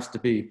course, there has to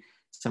be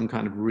some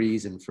kind of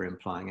reason for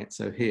implying it.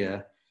 So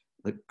here,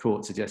 the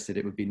court suggested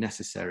it would be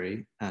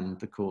necessary, and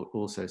the court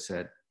also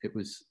said it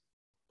was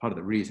part of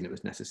the reason it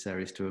was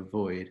necessary is to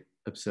avoid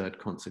absurd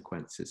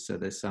consequences. So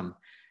there's some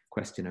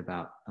question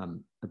about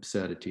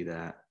absurdity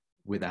there.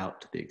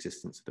 Without the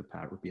existence of the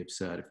power, it would be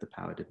absurd if the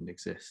power didn't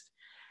exist.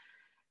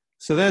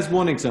 So there's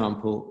one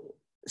example.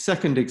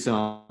 Second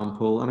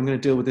example, and I'm going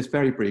to deal with this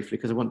very briefly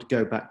because I want to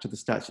go back to the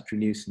statutory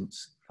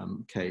nuisance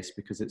case,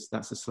 because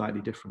that's a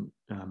slightly different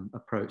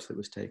approach that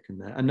was taken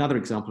there. Another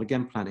example,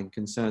 again, planning,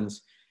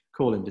 concerns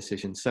call-in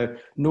decisions. So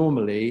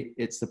normally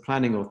it's the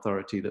planning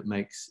authority that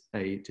makes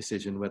a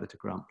decision whether to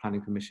grant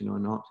planning permission or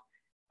not.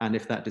 And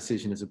if that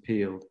decision is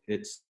appealed,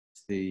 it's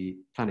the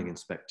planning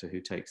inspector who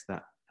takes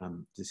that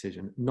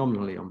decision,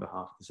 nominally on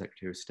behalf of the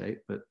Secretary of State,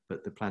 but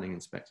the planning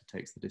inspector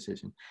takes the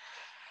decision.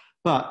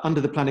 But under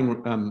the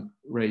planning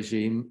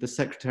regime, the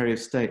Secretary of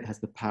State has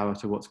the power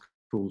to what's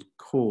called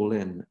call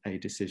in a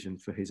decision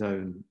for his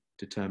own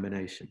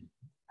determination.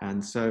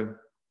 And so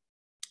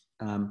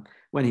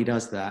when he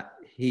does that,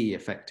 he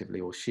effectively,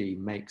 or she,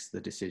 makes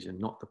the decision,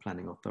 not the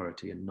planning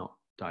authority and not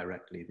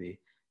directly the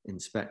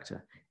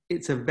inspector.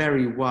 It's a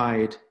very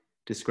wide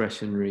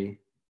discretionary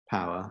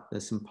power.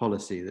 There's some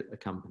policy that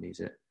accompanies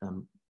it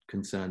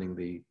concerning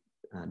the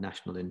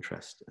national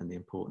interest and the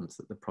importance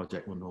that the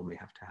project will normally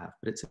have to have.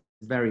 But it's a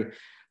very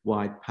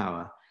wide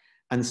power.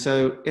 And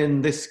so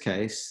in this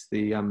case,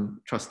 the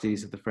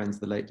trustees of the Friends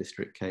of the Lake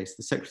District case,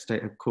 the Secretary of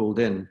State had called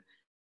in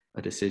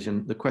a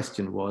decision. The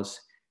question was,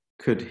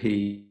 could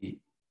he,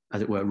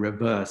 as it were,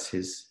 reverse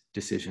his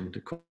decision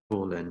to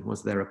call in?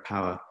 Was there a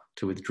power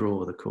to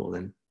withdraw the call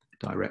in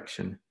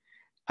direction?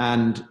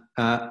 And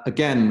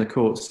again, the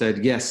court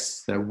said,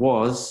 yes, there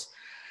was.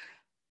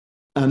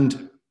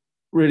 And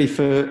really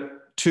for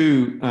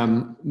two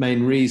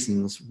main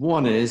reasons.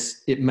 One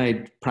is it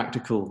made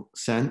practical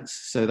sense.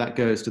 So that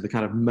goes to the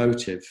kind of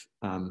motive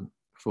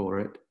for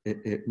it.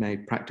 It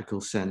made practical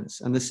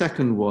sense. And the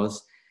second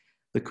was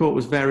the court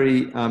was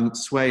very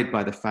swayed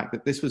by the fact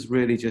that this was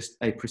really just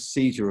a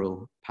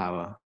procedural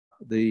power.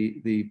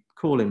 The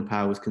call-in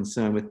power was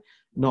concerned with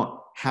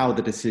not how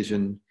the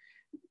decision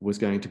was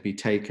going to be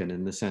taken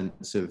in the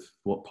sense of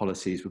what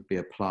policies would be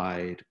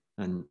applied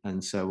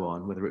and so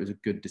on, whether it was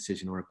a good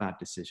decision or a bad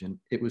decision.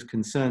 It was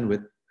concerned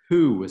with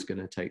who was going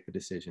to take the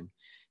decision.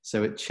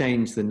 So it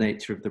changed the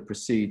nature of the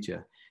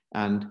procedure.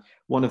 And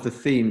one of the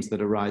themes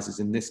that arises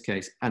in this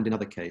case and in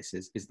other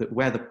cases is that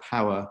where the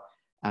power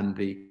and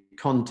the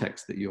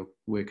context that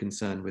we're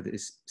concerned with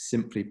is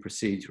simply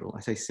procedural. I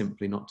say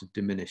simply not to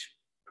diminish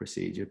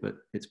procedure, but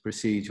it's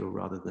procedural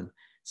rather than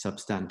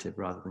substantive,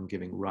 rather than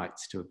giving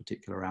rights to a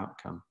particular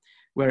outcome.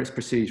 Where it's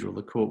procedural,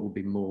 the court will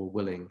be more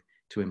willing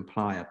to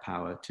imply a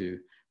power to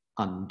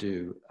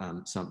undo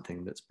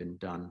something that's been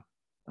done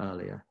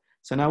earlier.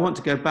 So now I want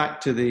to go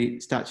back to the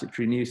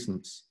statutory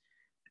nuisance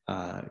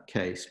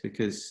case,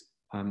 because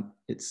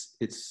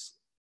it's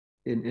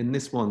in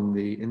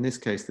this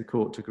case, the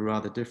court took a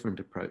rather different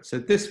approach. So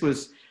this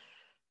was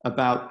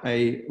about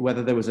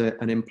whether there was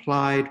an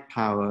implied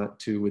power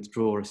to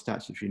withdraw a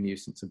statutory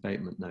nuisance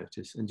abatement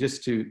notice. And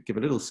just to give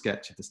a little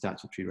sketch of the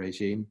statutory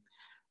regime,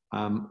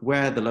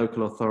 where the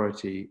local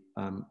authority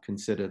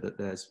consider that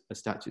there's a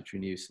statutory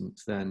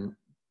nuisance, then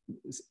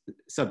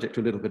subject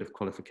to a little bit of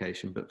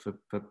qualification, but for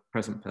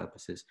present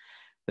purposes,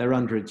 they're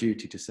under a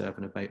duty to serve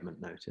an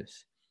abatement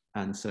notice.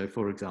 And so,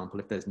 for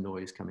example, if there's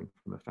noise coming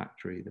from a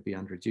factory, they'd be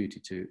under a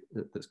duty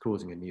that's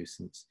causing a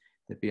nuisance,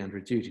 they'd be under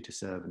a duty to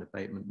serve an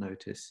abatement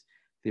notice.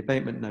 The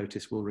abatement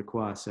notice will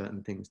require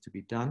certain things to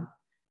be done.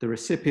 The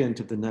recipient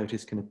of the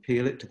notice can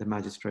appeal it to the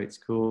magistrate's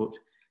court.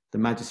 The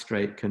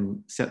magistrate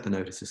can set the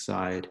notice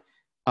aside,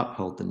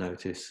 uphold the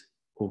notice,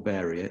 or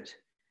vary it.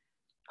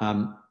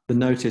 The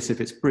notice, if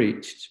it's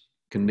breached,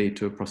 can lead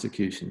to a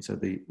prosecution. So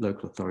the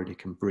local authority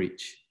can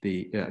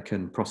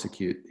can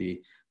prosecute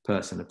the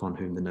person upon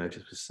whom the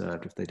notice was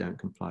served if they don't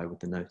comply with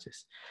the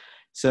notice.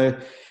 So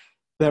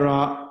there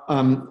are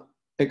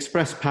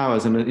express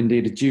powers and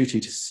indeed a duty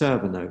to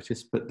serve a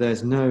notice, but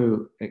there's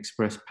no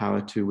express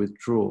power to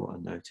withdraw a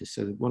notice.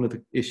 So one of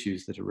the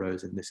issues that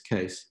arose in this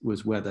case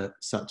was whether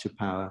such a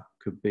power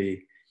could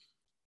be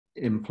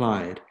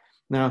implied.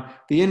 Now,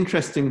 the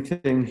interesting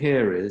thing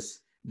here is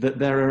that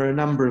there are a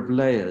number of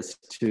layers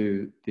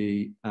to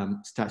the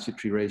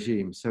statutory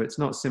regime. So it's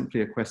not simply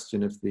a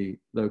question of the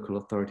local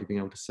authority being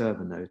able to serve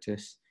a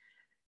notice.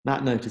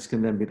 That notice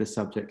can then be the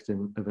subject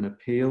of an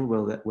appeal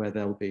where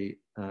there'll be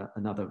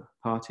another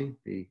party,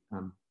 the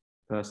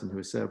person who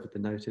is served with the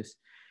notice.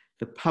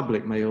 The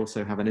public may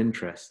also have an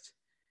interest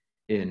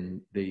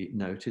in the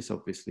notice,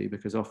 obviously,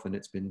 because often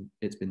it's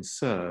been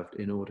served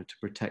in order to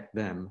protect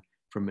them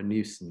from a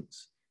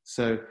nuisance.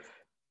 So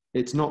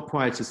it's not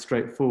quite as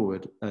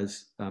straightforward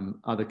as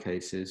other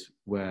cases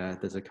where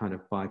there's a kind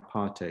of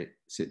bipartite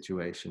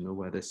situation or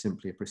where there's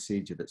simply a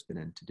procedure that's been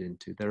entered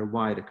into. There are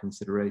wider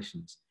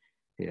considerations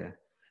here.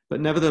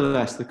 But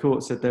nevertheless, the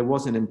court said there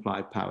was an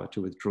implied power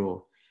to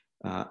withdraw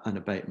an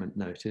abatement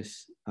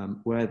notice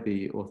where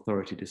the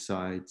authority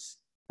decides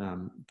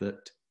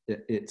that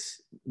it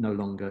no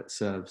longer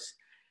serves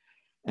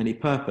any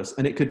purpose.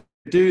 And it could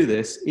do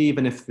this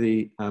even if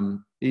the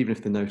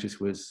notice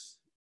was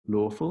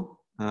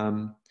lawful.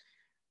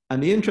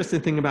 And the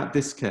interesting thing about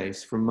this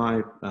case, from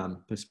my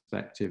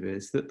perspective,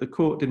 is that the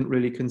court didn't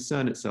really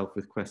concern itself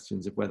with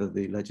questions of whether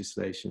the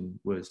legislation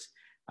was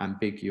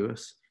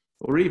ambiguous,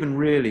 or even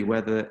really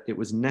whether it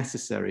was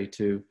necessary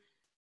to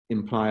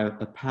imply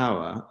a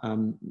power.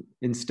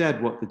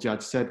 Instead, what the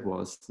judge said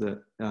was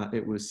that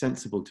it was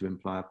sensible to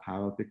imply a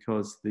power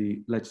because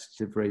the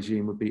legislative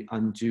regime would be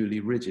unduly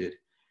rigid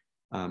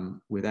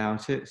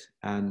without it,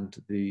 and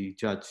the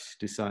judge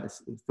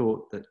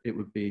thought that it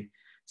would be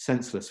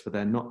senseless for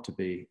there not to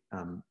be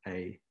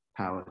a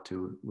power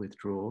to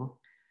withdraw.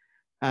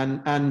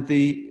 And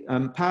the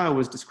power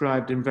was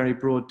described in very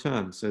broad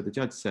terms. So the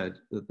judge said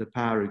that the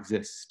power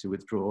exists to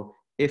withdraw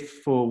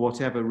if, for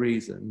whatever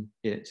reason,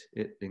 it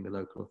being the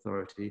local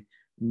authority,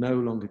 no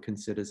longer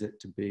considers it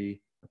to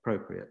be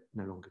appropriate,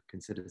 no longer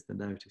considers the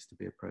notice to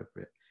be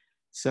appropriate.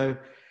 So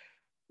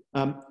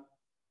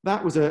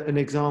that was an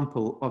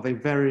example of a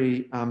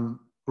very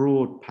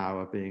broad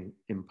power being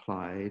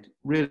implied,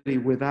 really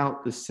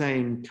without the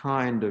same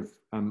kind of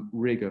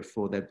rigor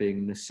for there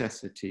being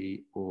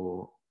necessity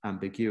or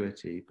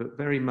ambiguity, but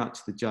very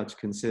much the judge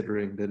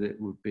considering that it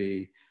would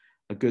be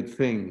a good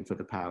thing for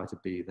the power to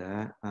be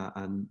there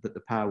and that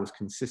the power was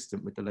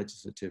consistent with the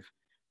legislative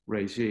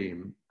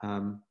regime.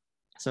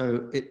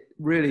 So it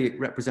really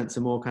represents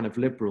a more kind of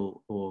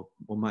liberal, or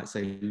one might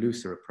say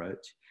looser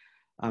approach.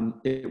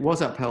 It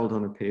was upheld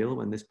on appeal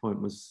when this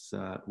point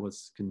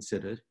was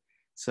considered.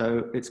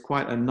 So it's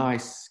quite a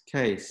nice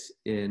case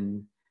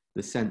in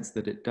the sense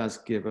that it does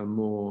give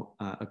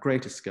a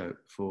greater scope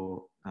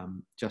for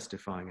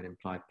justifying an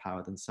implied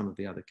power than some of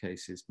the other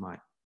cases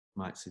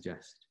might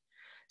suggest.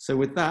 So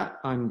with that,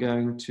 I'm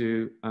going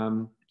to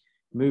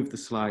move the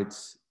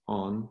slides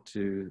on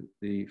to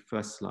the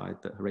first slide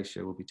that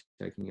Horatio will be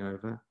taking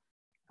over.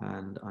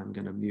 And I'm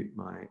going to mute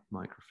my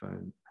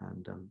microphone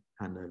and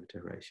hand over to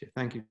Horatio.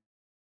 Thank you.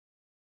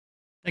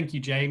 Thank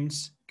you,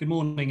 James. Good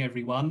morning,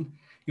 everyone.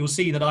 You'll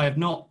see that I have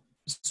not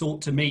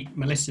sought to meet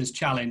Melissa's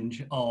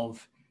challenge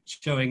of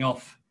showing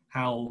off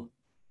how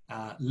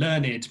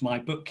learned my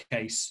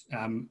bookcase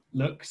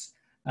looks.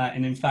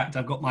 And in fact,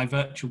 I've got my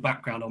virtual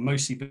background on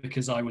mostly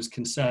because I was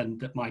concerned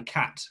that my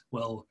cat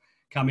will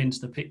come into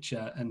the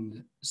picture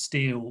and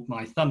steal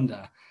my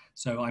thunder.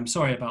 So I'm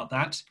sorry about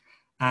that.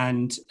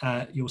 And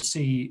you'll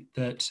see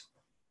that,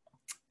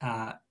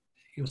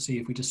 you'll see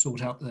if we just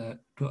sort out the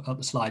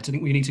slides. I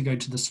think we need to go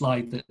to the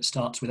slide that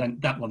starts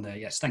with that one there.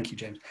 Yes, thank you,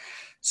 James.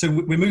 So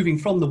we're moving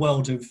from the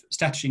world of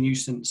statutory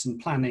nuisance and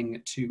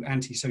planning to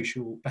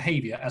antisocial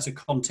behaviour as a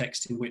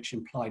context in which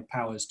implied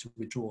powers to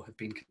withdraw have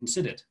been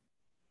considered.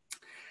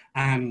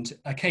 And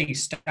a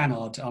case,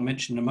 Stannard, I'll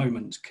mention in a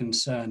moment,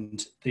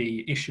 concerned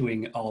the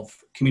issuing of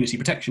community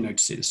protection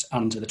notices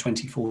under the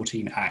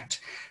 2014 Act.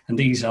 And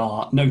these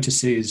are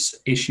notices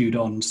issued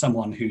on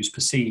someone who's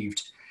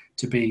perceived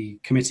to be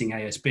committing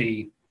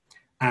ASB,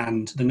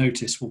 and the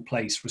notice will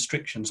place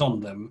restrictions on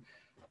them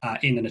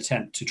in an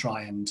attempt to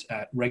try and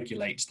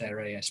regulate their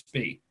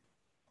ASB.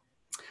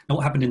 Now,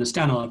 what happened in the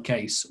Stannard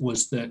case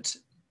was that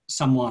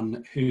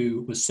someone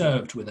who was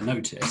served with a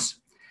notice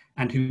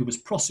and who was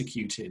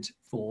prosecuted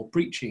for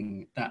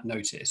breaching that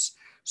notice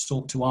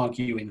sought to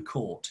argue in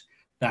court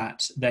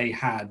that they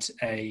had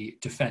a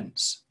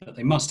defence, that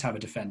they must have a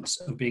defence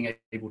of being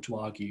able to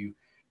argue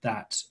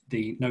that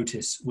the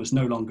notice was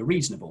no longer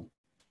reasonable.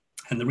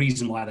 And the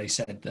reason why they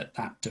said that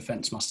that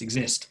defence must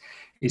exist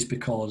is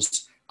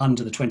because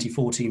under the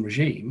 2014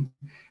 regime,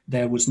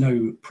 there was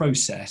no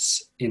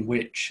process in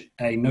which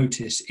a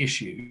notice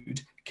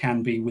issued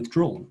can be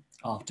withdrawn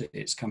after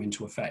it's come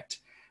into effect.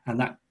 And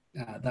that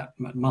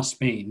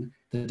must mean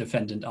the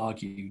defendant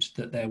argued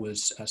that there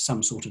was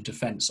some sort of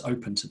defence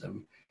open to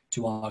them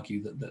to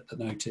argue that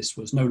the notice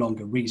was no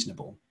longer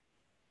reasonable.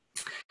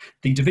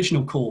 The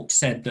divisional court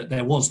said that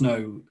there was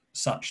no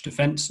such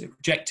defence. It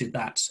rejected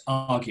that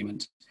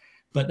argument,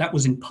 but that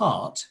was in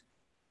part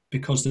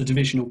because the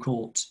divisional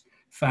court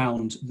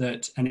found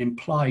that an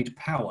implied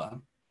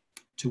power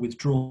to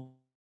withdraw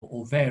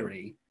or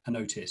vary a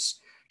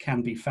notice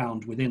can be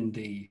found within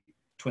the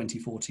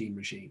 2014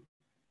 regime.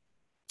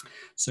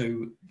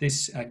 So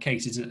this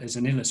case is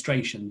an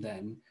illustration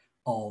then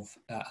of,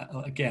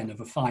 again,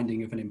 of a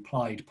finding of an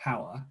implied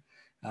power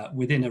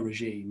within a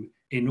regime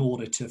in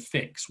order to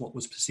fix what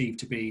was perceived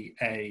to be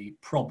a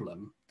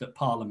problem that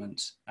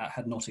Parliament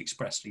had not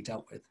expressly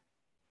dealt with.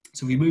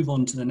 So we move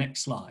on to the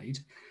next slide,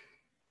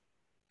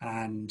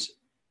 and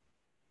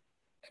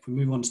if we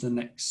move on to the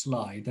next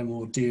slide, then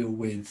we'll deal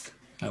with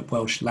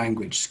Welsh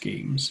language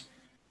schemes.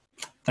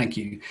 Thank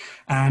you.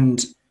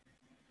 And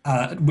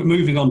we're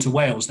moving on to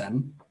Wales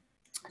then.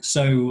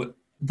 So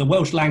the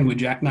Welsh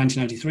Language Act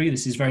 1993,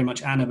 this is very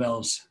much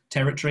Annabel's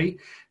territory.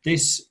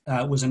 This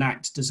was an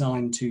act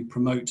designed to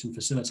promote and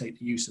facilitate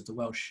the use of the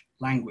Welsh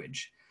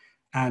language.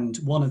 And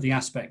one of the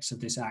aspects of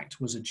this act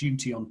was a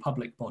duty on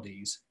public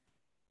bodies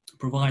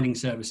providing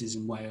services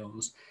in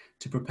Wales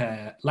to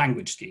prepare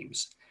language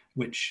schemes,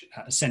 which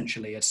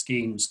essentially are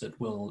schemes that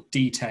will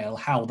detail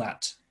how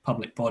that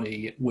public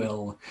body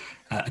will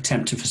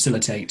attempt to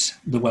facilitate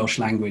the Welsh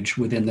language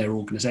within their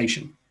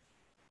organisation.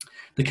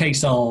 The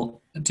case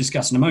I'll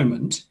discuss in a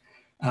moment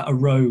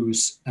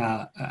arose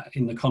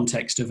in the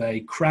context of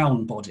a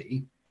Crown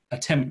body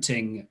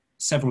attempting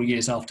several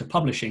years after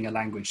publishing a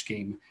language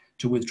scheme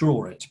to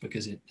withdraw it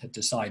because it had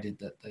decided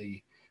that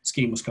the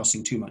scheme was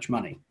costing too much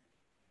money.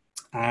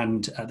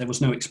 And there was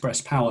no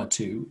express power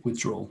to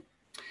withdraw.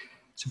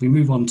 So if we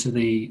move on to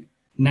the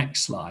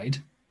next slide.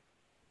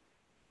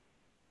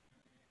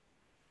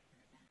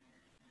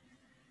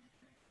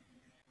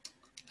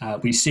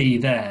 We see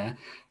there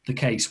the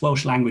case,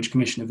 Welsh Language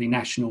Commission of the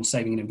National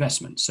Saving and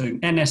Investment. So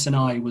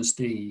NS&I was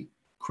the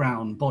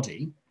Crown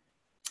body,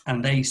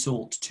 and they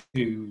sought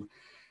to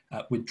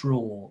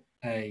withdraw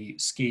a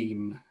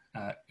scheme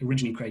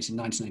originally created in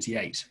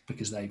 1998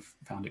 because they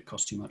found it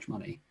cost too much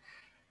money.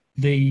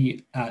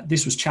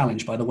 This was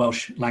challenged by the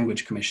Welsh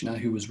Language Commissioner,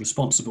 who was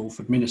responsible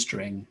for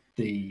administering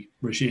the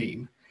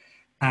regime,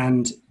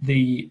 and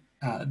the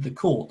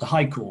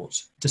High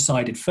Court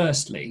decided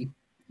firstly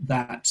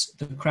that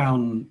the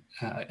Crown,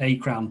 a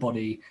Crown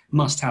body,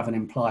 must have an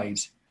implied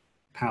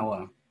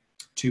power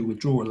to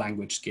withdraw a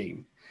language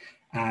scheme,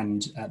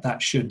 and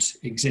that should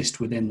exist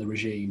within the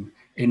regime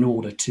in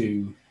order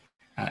to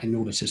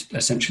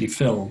essentially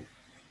fill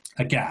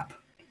a gap.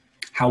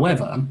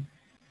 However,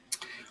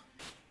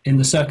 in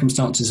the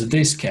circumstances of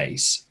this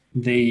case,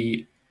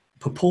 the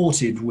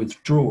purported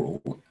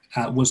withdrawal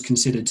was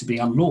considered to be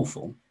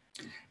unlawful,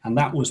 and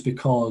that was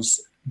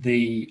because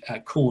the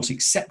court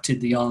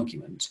accepted the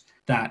argument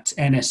that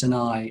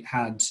NS&I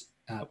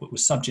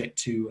was subject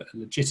to a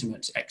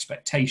legitimate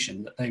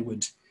expectation that they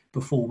would,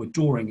 before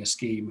withdrawing a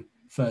scheme,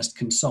 first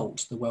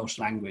consult the Welsh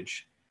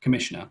Language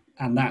Commissioner,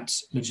 and that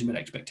legitimate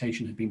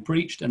expectation had been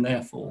breached, and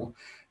therefore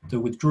the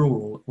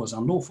withdrawal was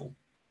unlawful.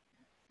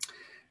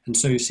 And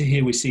so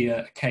here we see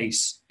a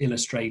case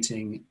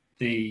illustrating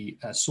the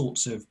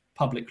sorts of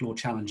public law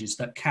challenges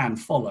that can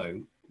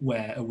follow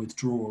where a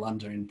withdrawal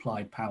under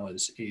implied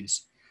powers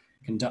is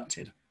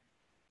conducted.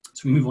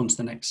 So we move on to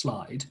the next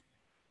slide.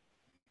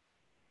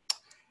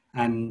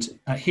 And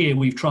here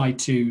we've tried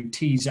to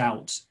tease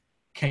out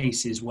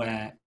cases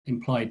where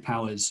implied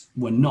powers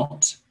were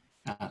not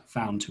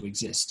found to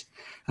exist.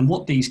 And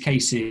what these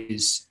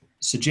cases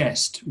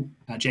suggest,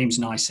 James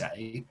and I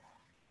say,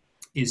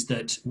 is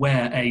that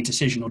where a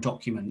decision or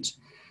document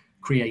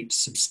creates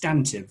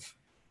substantive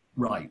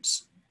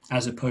rights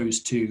as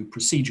opposed to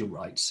procedural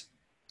rights,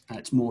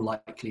 it's more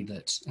likely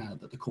that,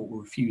 that the court will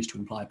refuse to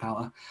imply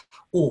power,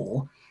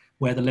 or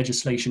where the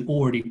legislation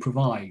already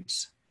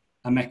provides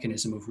a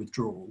mechanism of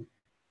withdrawal.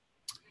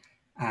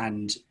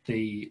 And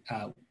the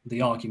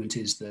argument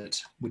is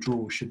that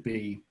withdrawal should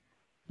be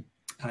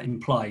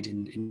implied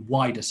in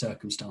wider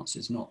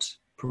circumstances, not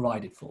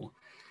provided for.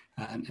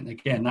 And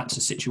again, that's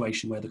a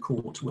situation where the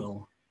court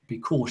will be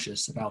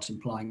cautious about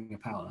implying a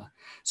power.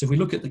 So if we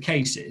look at the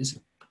cases,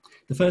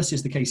 the first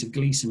is the case of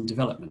Gleeson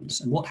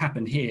Developments. And what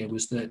happened here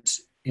was that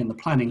in the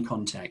planning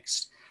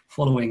context,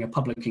 following a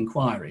public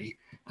inquiry,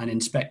 an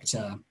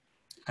inspector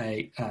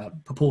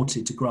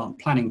purported to grant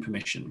planning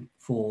permission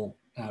for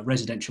a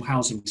residential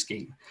housing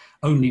scheme,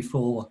 only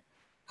for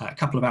a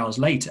couple of hours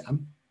later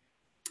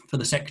for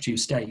the Secretary of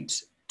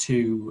State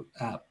to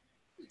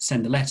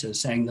send a letter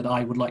saying that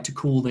I would like to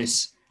call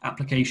this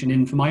application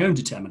in for my own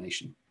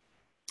determination.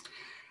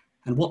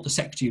 And what the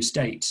Secretary of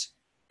State's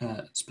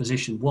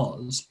position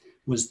was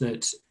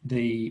that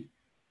the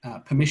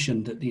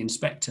permission that the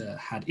inspector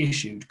had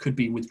issued could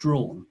be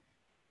withdrawn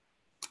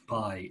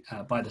by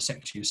the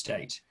Secretary of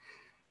State.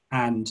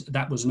 And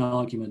that was an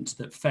argument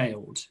that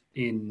failed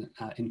in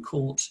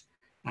court,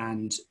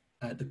 and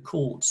the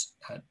court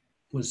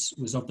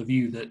was of the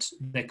view that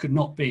there could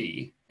not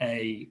be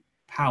a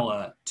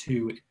power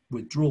to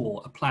withdraw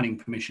a planning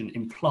permission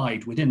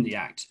implied within the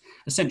Act,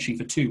 essentially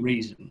for two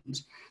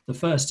reasons. The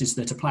first is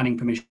that a planning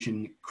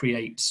permission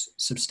creates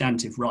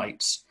substantive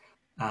rights,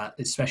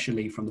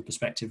 especially from the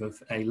perspective of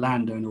a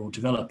landowner or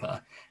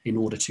developer in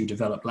order to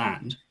develop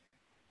land.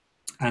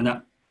 And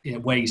that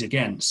weighs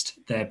against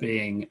there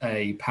being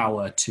a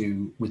power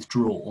to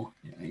withdraw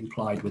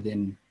implied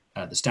within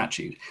the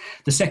statute.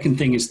 The second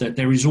thing is that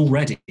there is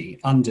already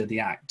under the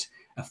Act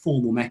a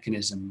formal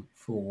mechanism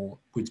for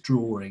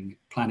withdrawing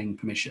planning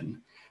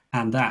permission,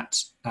 and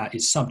that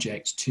is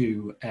subject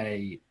to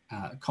a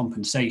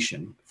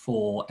compensation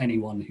for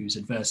anyone who's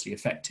adversely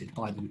affected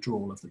by the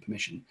withdrawal of the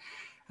permission.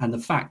 And the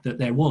fact that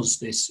there was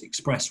this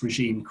express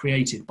regime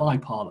created by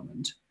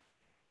Parliament,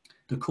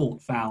 the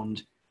court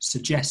found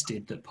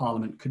suggested that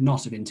Parliament could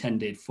not have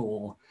intended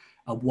for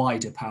a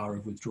wider power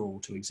of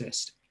withdrawal to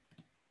exist.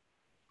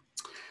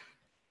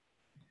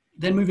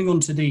 Then moving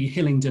on to the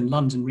Hillingdon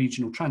London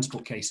Regional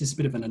Transport case, this is a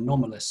bit of an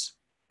anomalous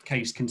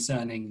case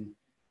concerning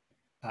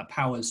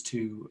powers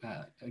to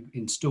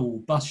install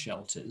bus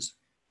shelters.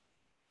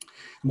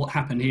 And what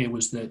happened here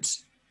was that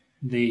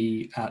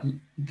the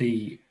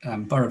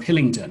Borough of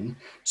Hillingdon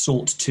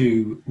sought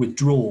to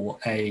withdraw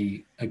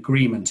an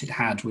agreement it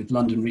had with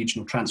London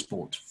Regional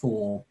Transport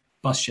for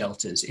bus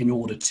shelters in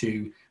order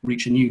to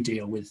reach a new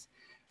deal with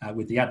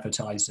the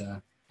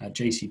advertiser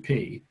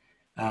JCP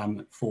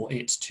for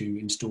it to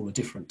install a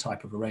different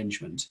type of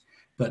arrangement.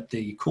 But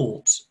the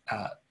court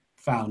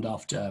found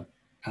after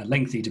a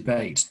lengthy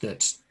debate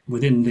that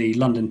within the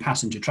London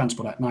Passenger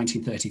Transport Act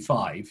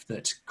 1935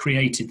 that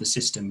created the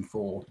system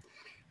for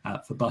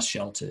bus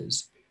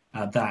shelters,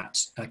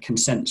 that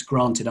consents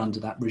granted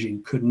under that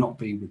regime could not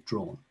be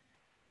withdrawn.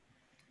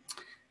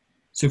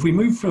 So if we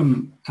move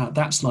from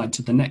that slide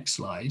to the next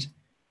slide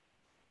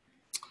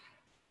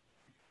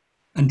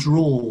and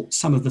draw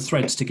some of the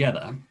threads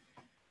together,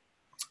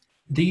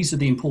 these are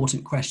the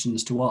important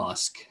questions to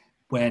ask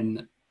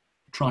when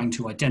trying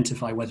to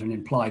identify whether an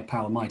implied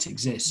power might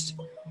exist.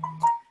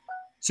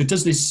 So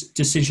does this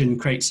decision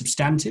create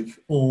substantive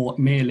or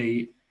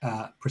merely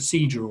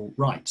procedural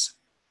rights?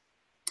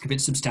 If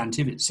it's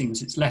substantive, it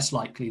seems it's less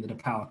likely that a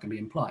power can be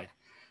implied.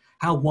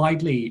 How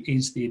widely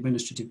is the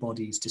administrative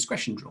body's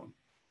discretion drawn?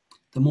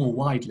 The more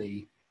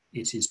widely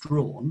it is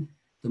drawn,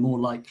 the more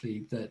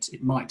likely that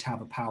it might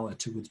have a power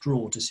to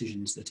withdraw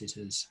decisions that it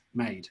has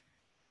made.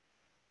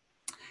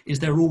 Is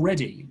there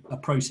already a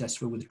process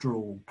for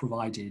withdrawal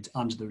provided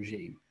under the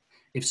regime?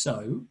 If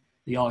so,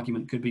 the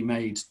argument could be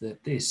made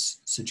that this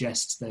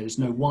suggests there is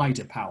no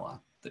wider power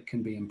that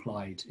can be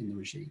implied in the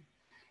regime.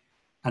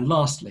 And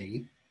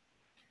lastly,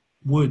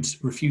 would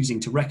refusing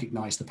to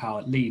recognise the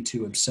power lead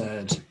to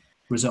absurd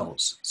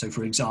results? So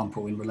for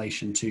example, in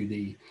relation to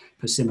the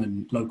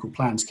Persimmon local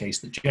plans case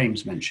that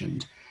James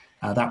mentioned,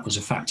 that was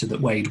a factor that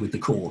weighed with the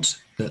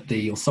court, that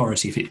the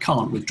authority, if it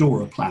can't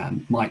withdraw a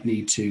plan, might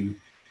need to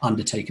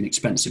undertake an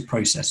expensive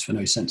process for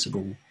no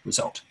sensible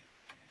result.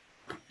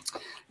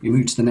 We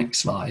move to the next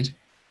slide.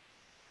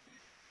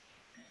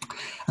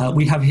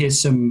 We have here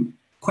some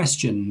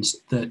questions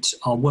that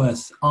are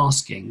worth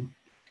asking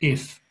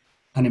if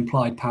an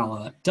implied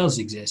power does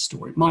exist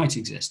or it might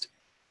exist.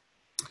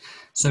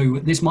 So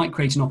this might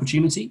create an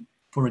opportunity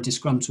for a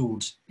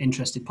disgruntled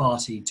interested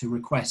party to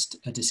request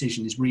a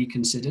decision is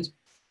reconsidered.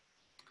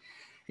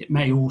 It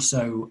may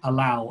also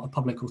allow a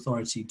public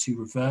authority to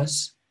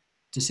reverse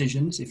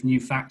decisions if new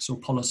facts or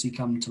policy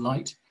come to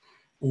light,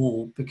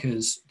 or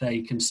because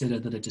they consider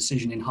that a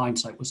decision in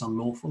hindsight was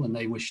unlawful and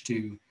they wish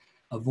to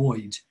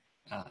avoid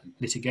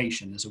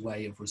litigation as a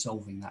way of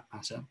resolving that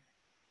matter.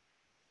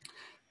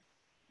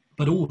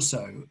 But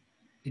also,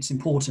 it's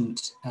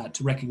important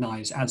to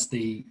recognise, as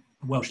the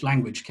Welsh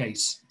language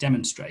case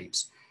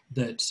demonstrates,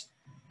 that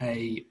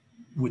a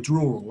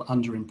withdrawal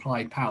under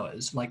implied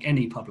powers, like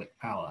any public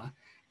power,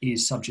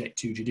 is subject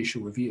to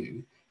judicial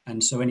review.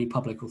 And so any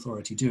public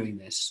authority doing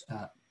this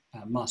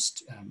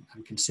must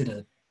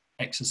consider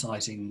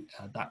exercising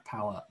that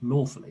power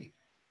lawfully.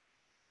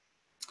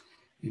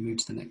 We move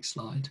to the next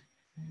slide.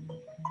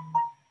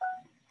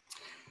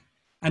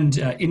 And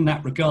in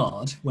that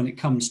regard, when it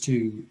comes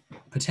to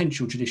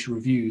potential judicial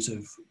reviews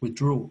of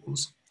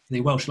withdrawals,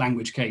 the Welsh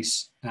language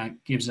case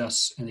gives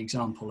us an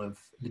example of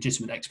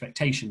legitimate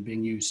expectation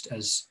being used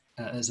as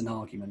an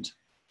argument.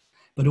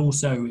 But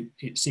also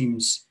it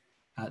seems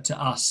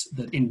to us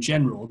that in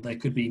general, there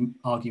could be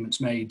arguments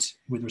made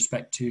with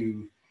respect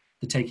to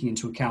the taking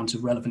into account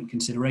of relevant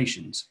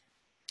considerations.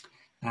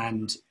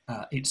 And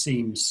it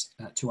seems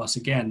to us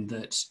again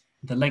that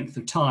the length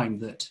of time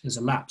that has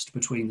elapsed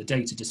between the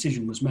date a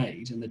decision was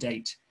made and the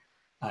date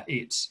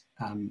it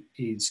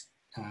is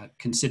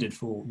considered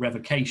for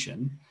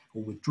revocation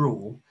or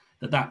withdrawal,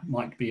 that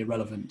might be a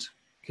relevant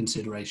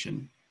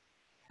consideration.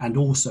 And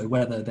also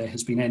whether there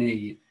has been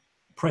any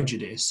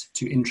prejudice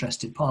to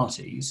interested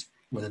parties,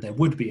 whether there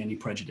would be any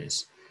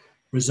prejudice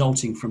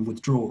resulting from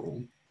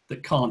withdrawal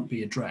that can't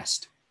be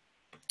addressed,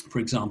 for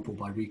example,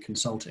 by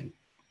reconsulting.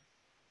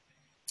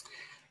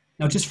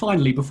 Now, just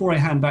finally, before I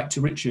hand back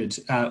to Richard,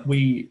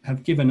 we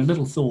have given a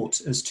little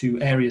thought as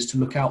to areas to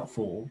look out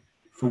for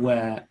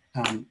where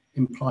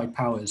implied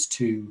powers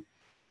to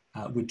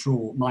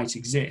withdraw might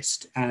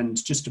exist.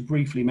 And just to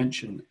briefly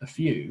mention a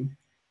few,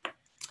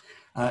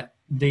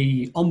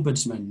 the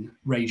ombudsman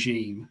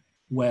regime,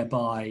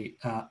 whereby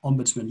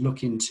ombudsmen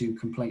look into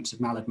complaints of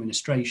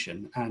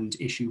maladministration and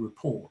issue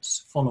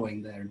reports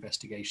following their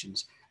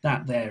investigations,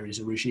 that there is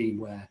a regime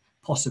where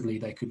possibly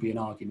there could be an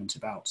argument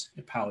about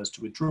the powers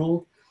to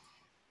withdraw.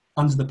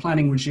 Under the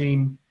planning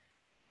regime,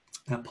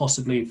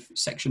 possibly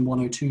Section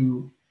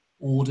 102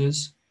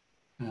 orders,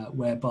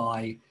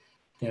 whereby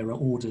there are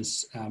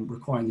orders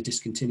requiring the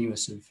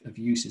discontinuance of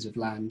uses of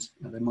land.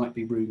 There might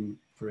be room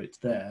for it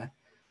there.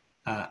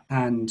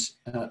 And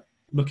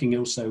looking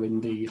also in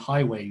the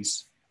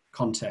highways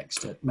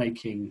context at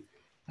making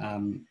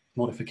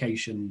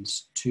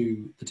modifications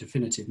to the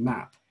definitive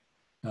map,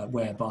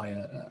 whereby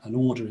an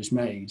order is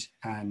made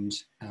and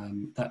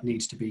that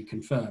needs to be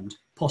confirmed.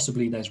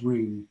 Possibly there's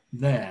room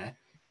there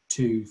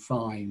to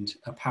find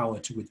a power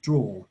to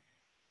withdraw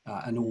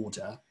an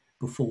order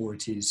before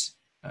it is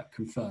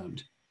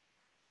confirmed.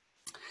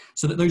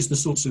 So that those are the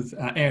sorts of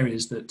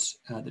areas that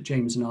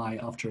James and I,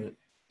 after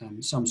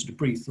some sort of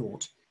brief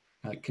thought,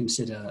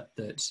 consider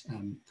that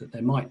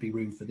there might be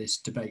room for this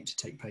debate to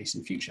take place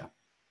in future.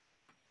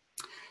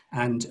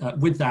 And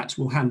with that,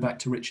 we'll hand back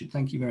to Richard.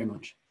 Thank you very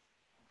much.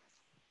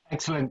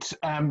 Excellent.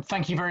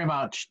 Thank you very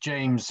much,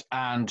 James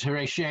and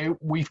Horatio.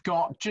 We've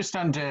got just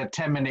under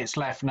 10 minutes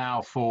left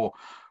now for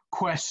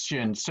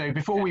questions. So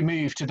before we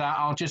move to that,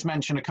 I'll just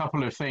mention a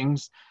couple of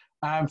things.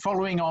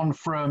 Following on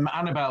from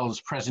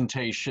Annabel's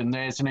presentation,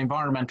 there's an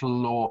environmental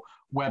law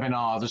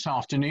webinar this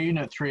afternoon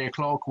at 3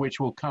 o'clock, which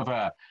will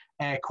cover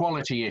air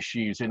quality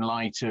issues in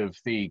light of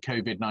the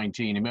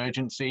COVID-19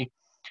 emergency.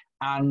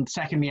 And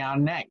secondly, our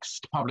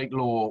next public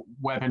law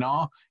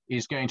webinar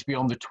is going to be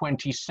on the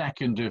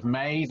 22nd of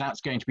May.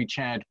 That's going to be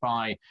chaired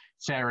by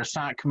Sarah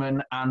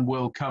Sackman and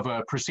will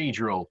cover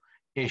procedural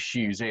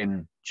issues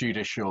in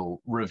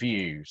judicial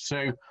review.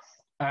 So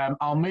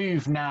I'll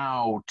move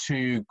now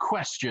to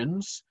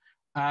questions.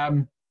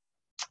 And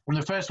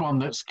the first one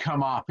that's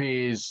come up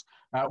is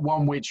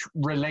one which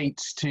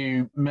relates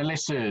to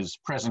Melissa's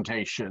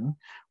presentation,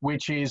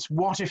 which is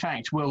what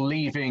effect will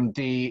leaving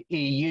the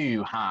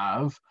EU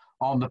have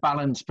on the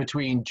balance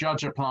between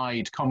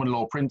judge-applied common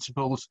law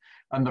principles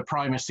and the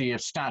primacy of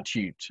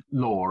statute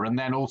law? And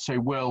then also,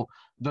 will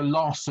the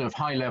loss of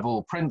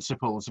high-level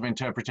principles of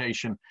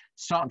interpretation,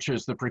 such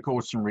as the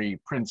precautionary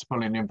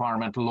principle in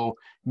environmental law,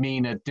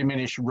 mean a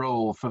diminished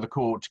role for the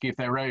court to give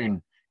their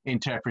own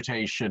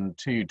interpretation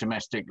to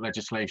domestic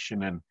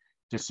legislation and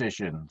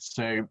decisions?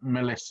 So,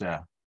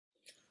 Melissa.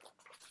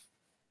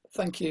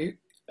 Thank you.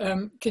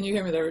 Can you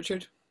hear me there,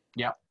 Richard?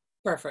 Yeah.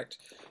 Perfect.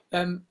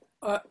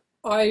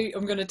 I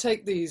am going to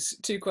take these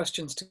two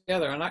questions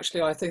together, and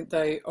actually I think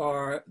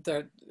they're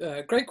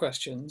great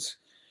questions.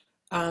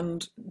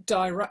 And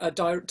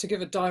to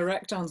give a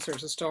direct answer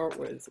to start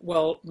with,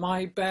 well,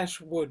 my bet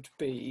would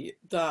be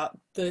that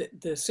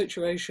the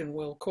situation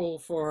will call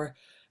for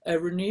a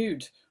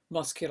renewed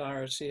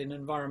muscularity in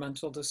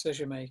environmental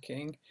decision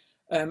making,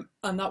 and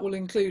that will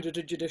include at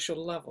a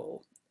judicial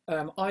level.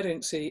 I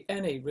don't see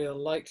any real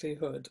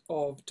likelihood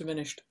of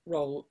diminished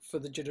role for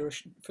the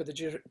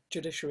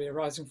judiciary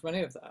arising from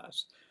any of that.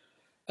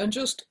 And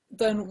just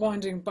then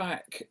winding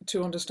back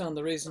to understand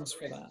the reasons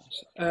for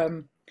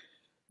that.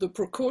 The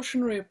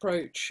precautionary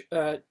approach,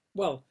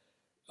 well,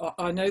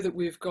 I know that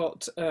we've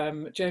got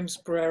James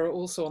Pereira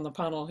also on the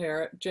panel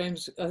here.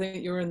 James, I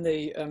think you're in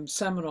the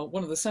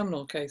one of the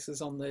seminal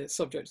cases on the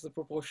subject of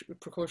the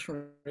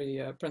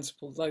precautionary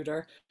principle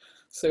loader.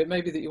 So it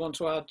may be that you want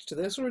to add to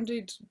this or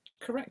indeed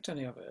correct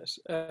any of it.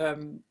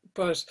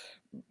 But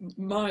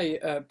my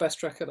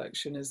best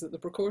recollection is that the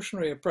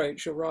precautionary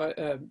approach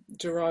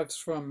derives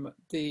from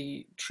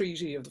the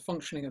Treaty of the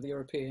Functioning of the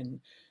European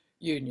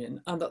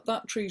Union, and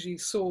that treaty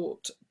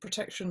sought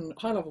protection,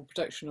 high-level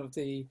protection of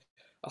the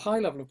a high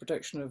level of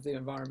protection of the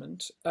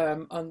environment,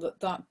 and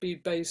that be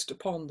based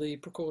upon the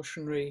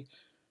precautionary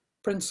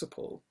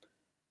principle.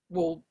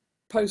 Well,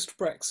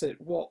 post-Brexit,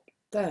 what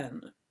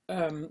then?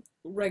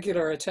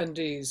 Regular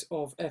attendees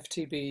of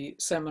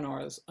FTB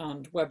seminars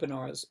and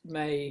webinars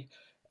may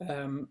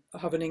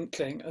have an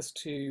inkling as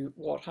to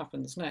what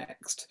happens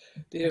next.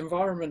 The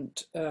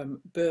Environment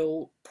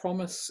Bill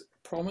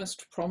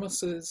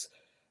promises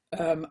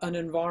an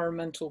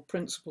environmental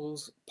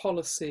principles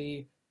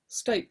policy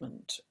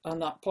statement,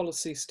 and that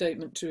policy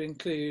statement to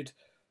include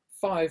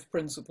 5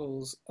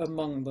 principles,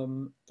 among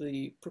them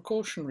the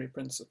precautionary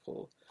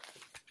principle.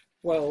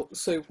 Well,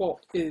 so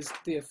what is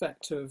the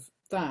effect of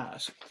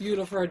that? You'll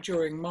have heard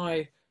during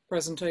my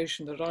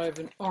presentation that I have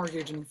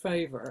argued in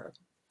favour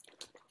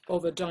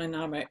of a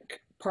dynamic,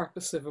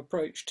 purposive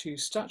approach to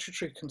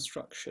statutory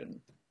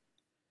construction.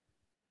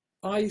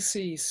 I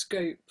see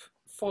scope,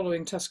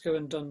 following Tesco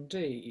and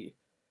Dundee,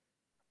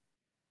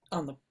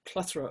 and the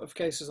plethora of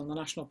cases on the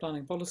National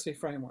Planning Policy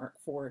Framework,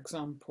 for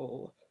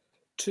example,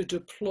 to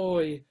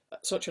deploy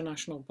such a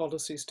national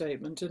policy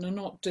statement in a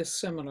not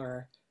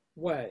dissimilar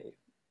way.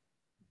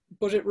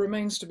 But it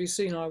remains to be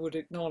seen, I would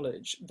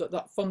acknowledge, that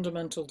that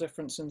fundamental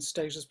difference in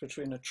status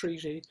between a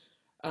treaty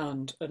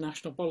and a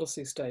national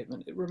policy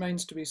statement, it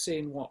remains to be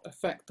seen what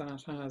effect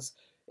that has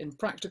in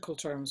practical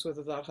terms,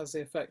 whether that has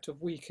the effect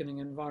of weakening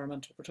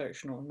environmental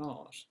protection or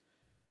not.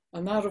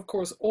 And that, of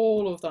course,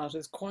 all of that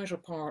is quite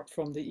apart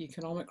from the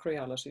economic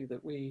reality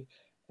that we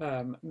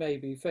may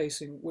be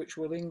facing, which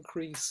will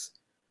increase,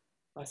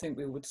 I think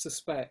we would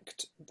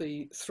suspect,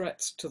 the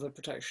threats to the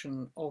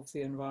protection of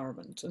the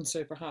environment, and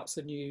so perhaps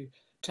a new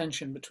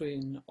tension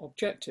between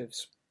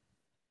objectives.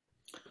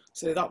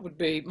 So that would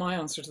be my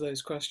answer to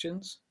those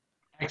questions.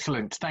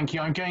 Excellent, thank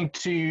you. I'm going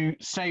to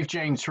save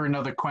James for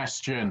another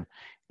question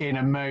in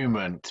a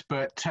moment,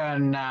 but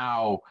turn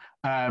now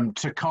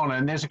to Conor.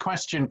 And there's a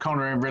question,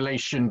 Conor, in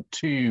relation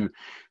to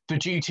the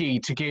duty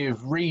to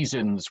give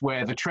reasons,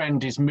 where the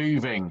trend is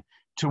moving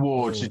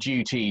towards a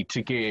duty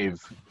to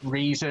give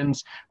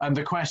reasons. And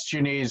the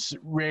question is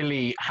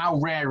really, how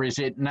rare is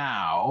it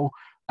now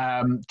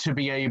to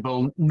be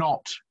able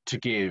not to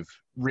give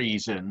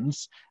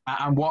reasons,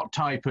 and what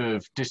type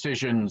of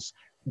decisions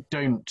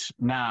don't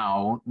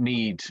now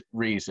need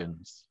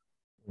reasons?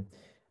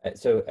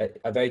 So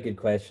a very good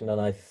question, and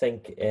I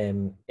think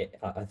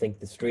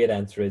the straight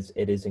answer is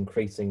it is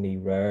increasingly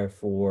rare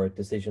for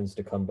decisions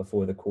to come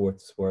before the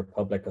courts where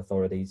public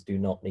authorities do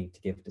not need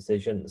to give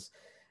decisions.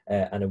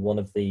 And in one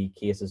of the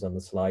cases on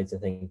the slides, I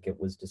think it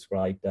was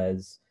described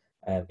as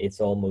it's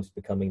almost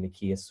becoming the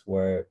case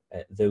where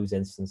those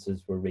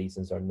instances where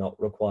reasons are not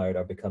required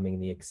are becoming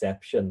the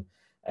exception,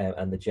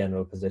 and the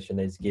general position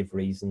is give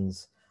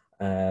reasons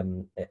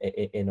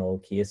in all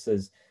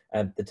cases.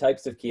 The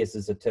types of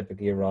cases that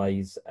typically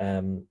arise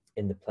in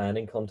the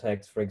planning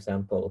context, for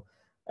example,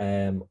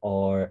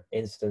 are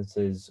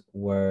instances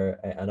where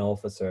an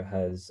officer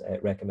has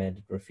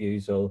recommended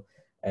refusal,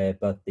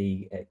 but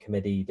the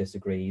committee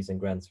disagrees and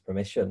grants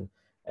permission.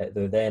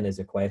 There then is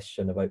a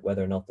question about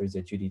whether or not there's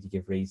a duty to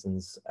give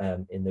reasons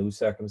in those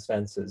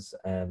circumstances.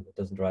 It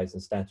doesn't arise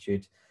in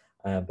statute,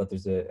 but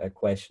there's a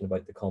question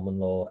about the common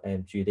law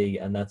duty,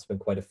 and that's been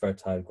quite a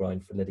fertile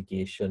ground for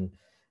litigation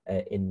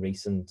in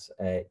recent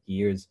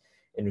years.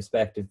 In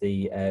respect of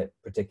the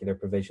particular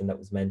provision that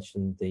was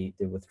mentioned, the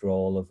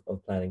withdrawal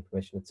of planning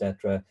permission,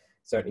 etc.,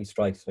 certainly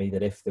strikes me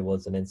that if there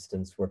was an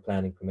instance where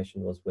planning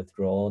permission was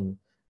withdrawn,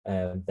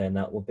 then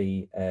that will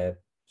be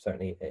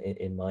certainly,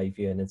 in my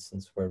view, an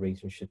instance where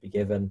reasons should be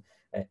given.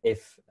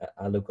 If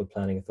a local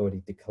planning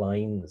authority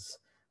declines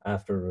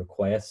after a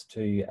request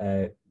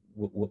to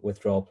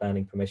withdraw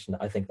planning permission,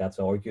 I think that's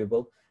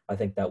arguable. I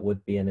think that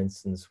would be an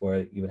instance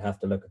where you would have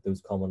to look at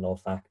those common law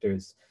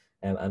factors.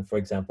 And for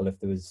example, if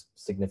there was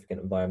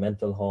significant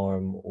environmental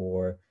harm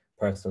or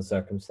personal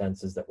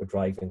circumstances that were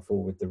driving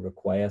forward the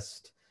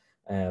request,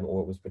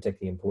 or it was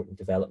particularly important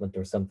development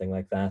or something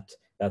like that,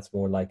 that's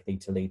more likely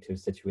to lead to a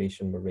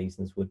situation where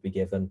reasons would be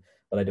given.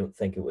 But I don't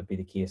think it would be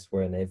the case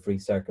where in every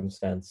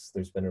circumstance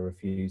there's been a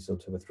refusal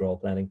to withdraw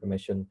planning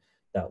permission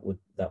that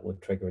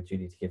would trigger a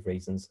duty to give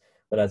reasons.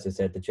 But as I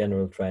said, the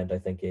general trend, I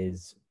think,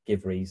 is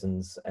give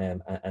reasons,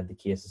 and the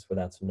cases where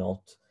that's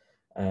not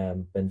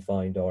been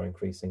found are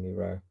increasingly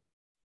rare.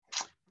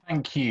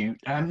 Thank you.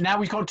 Now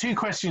we've got 2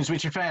 questions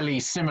which are fairly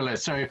similar,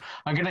 so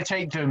I'm going to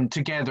take them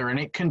together, and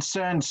it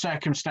concerns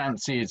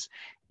circumstances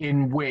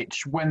in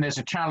which, when there's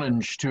a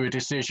challenge to a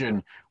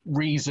decision,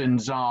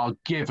 reasons are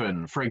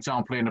given, for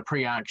example, in a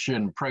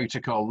pre-action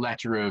protocol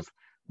letter of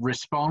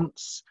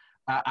response,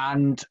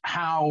 and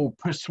how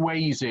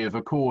persuasive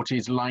a court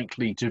is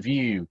likely to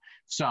view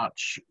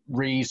such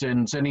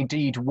reasons, and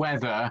indeed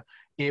whether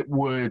it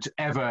would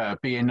ever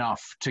be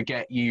enough to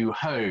get you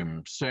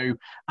home. So,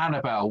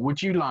 Annabel,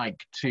 would you like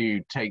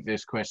to take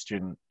this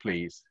question,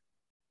 please?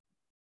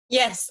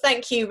 Yes,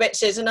 thank you,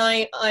 Richard. And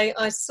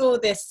I saw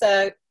this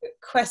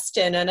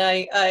question, and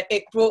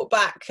it brought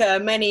back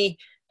many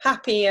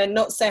happy and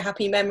not so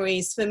happy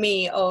memories for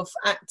me of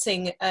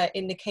acting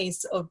in the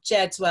case of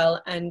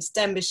Jedwell and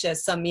Denbighshire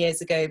some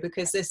years ago,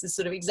 because this is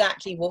sort of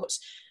exactly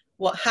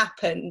what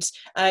happened.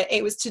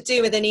 It was to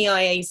do with an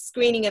EIA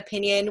screening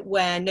opinion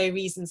where no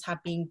reasons had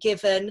been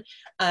given,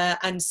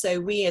 and so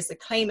we as a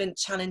claimant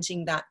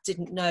challenging that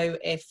didn't know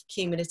if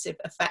cumulative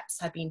effects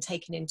had been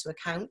taken into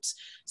account.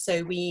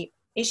 So we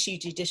issue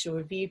judicial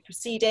review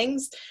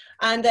proceedings,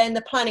 and then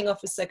the planning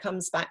officer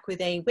comes back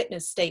with a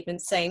witness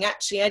statement saying,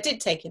 actually, I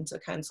did take into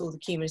account all the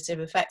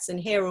cumulative effects, and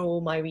here are all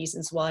my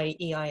reasons why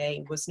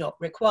EIA was not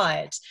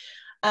required.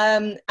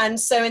 And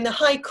so in the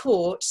High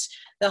Court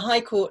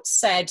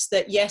said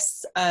that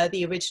yes,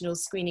 the original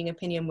screening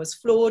opinion was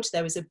flawed,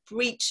 there was a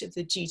breach of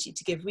the duty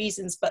to give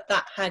reasons, but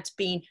that had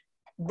been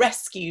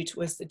rescued,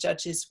 was the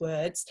judge's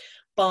words,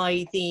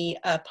 by the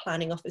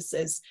planning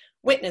officer's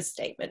witness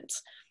statement.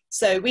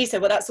 So we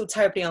said, well, that's all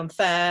terribly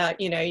unfair.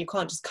 You know, you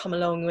can't just come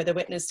along with a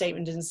witness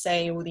statement and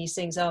say all these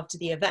things after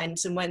the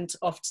event, and went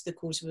off to the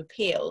Court of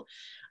Appeal.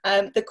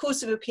 The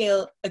Court of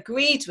Appeal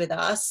agreed with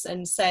us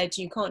and said,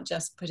 you can't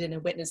just put in a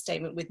witness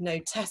statement with no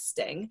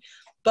testing.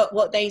 But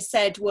what they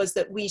said was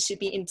that we should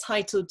be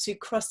entitled to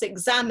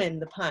cross-examine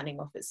the planning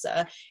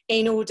officer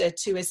in order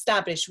to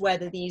establish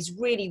whether these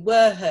really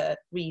were her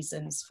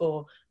reasons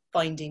for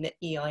finding that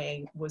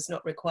EIA was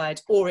not required,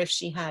 or if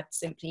she had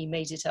simply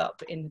made it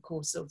up in the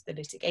course of the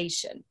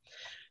litigation.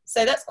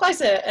 So that's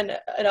quite an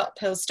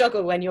uphill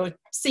struggle when you're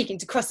seeking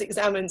to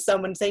cross-examine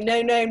someone and say,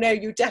 no,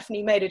 you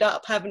definitely made it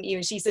up, haven't you?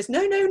 And she says,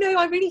 no,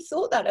 I really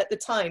thought that at the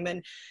time.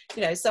 And,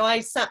 you know, so I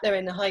sat there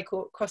in the High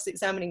Court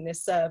cross-examining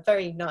this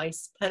very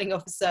nice planning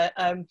officer,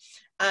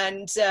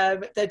 and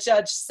the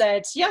judge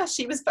said, yeah,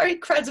 she was very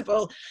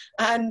credible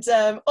and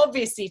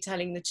obviously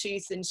telling the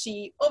truth. And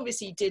she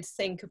obviously did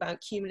think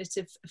about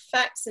cumulative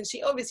effects, and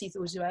she obviously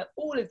thought about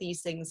all of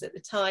these things at the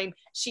time.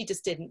 She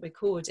just didn't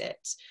record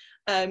it.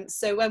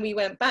 So when we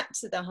went back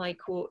to the High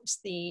Court,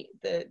 the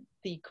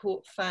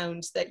court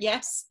found that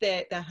yes,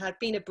 there had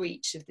been a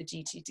breach of the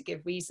duty to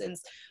give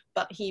reasons,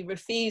 but he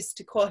refused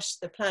to quash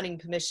the planning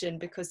permission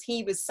because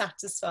he was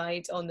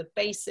satisfied on the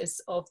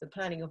basis of the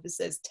planning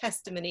officer's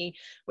testimony,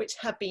 which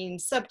had been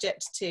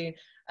subject to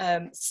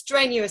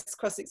strenuous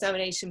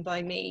cross-examination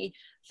by me,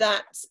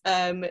 that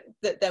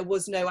there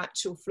was no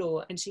actual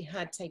flaw, and she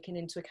had taken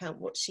into account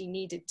what she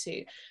needed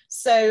to.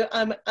 So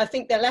I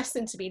think the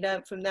lesson to be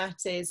learned from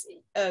that is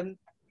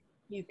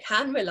you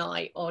can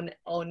rely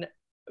on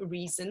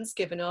reasons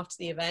given after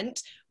the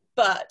event,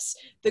 but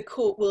the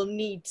court will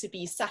need to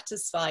be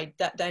satisfied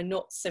that they're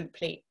not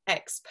simply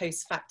ex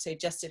post facto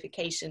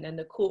justification, and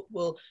the court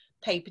will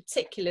pay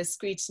particular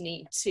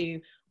scrutiny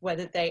to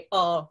whether they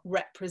are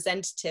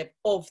representative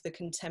of the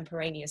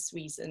contemporaneous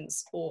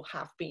reasons or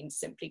have been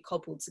simply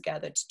cobbled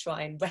together to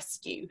try and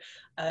rescue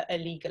a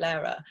legal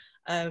error.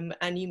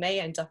 And you may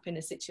end up in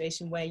a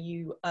situation where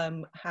you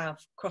have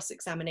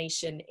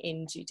cross-examination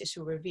in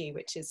judicial review,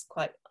 which is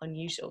quite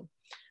unusual.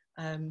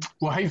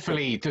 Well,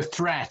 hopefully the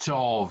threat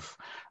of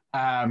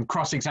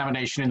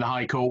cross-examination in the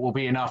High Court will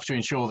be enough to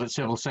ensure that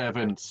civil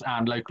servants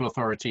and local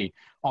authority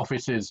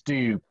officers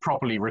do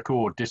properly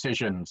record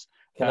decisions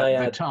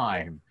at the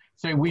time.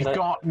 So we've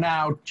got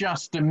now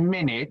just a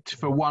minute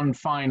for one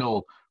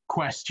final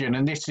question,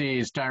 and this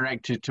is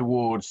directed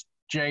towards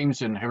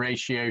James and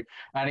Horatio,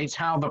 and it's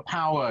how the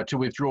power to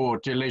withdraw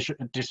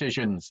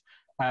decisions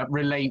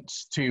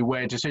relates to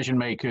where decision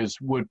makers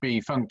would be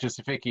functus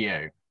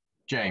officio.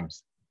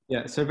 James.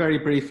 Yeah, so very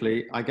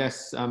briefly, I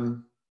guess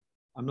I'm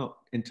not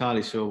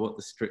entirely sure what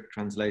the strict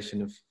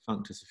translation of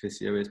functus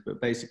officio is,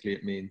 but basically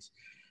it means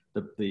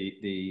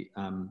the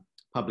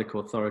public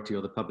authority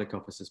or the public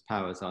officer's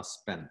powers are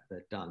spent,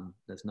 they're done,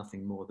 there's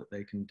nothing more that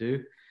they can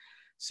do.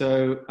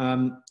 So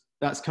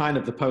that's kind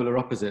of the polar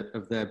opposite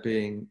of there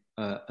being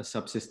a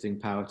subsisting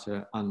power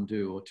to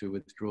undo or to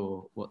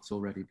withdraw what's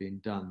already been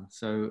done.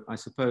 So I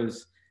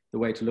suppose the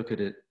way to look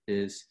at it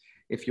is,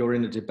 if you're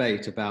in a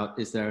debate about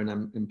is there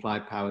an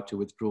implied power to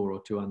withdraw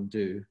or to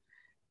undo,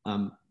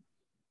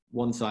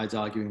 one side's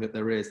arguing that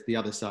there is, the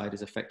other side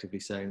is effectively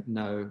saying,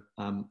 no,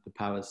 the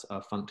powers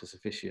are functus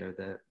officio,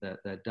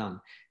 they're done.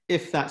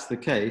 If that's the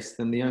case,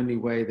 then the only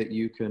way that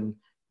you can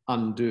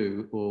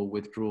undo or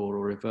withdraw or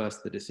reverse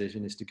the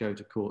decision is to go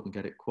to court and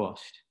get it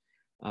quashed.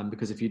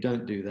 Because if you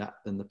don't do that,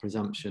 then the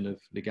presumption of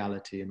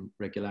legality and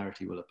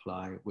regularity will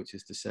apply, which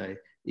is to say,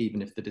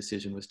 even if the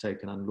decision was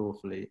taken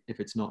unlawfully, if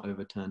it's not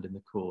overturned in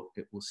the court,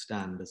 it will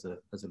stand as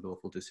a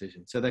lawful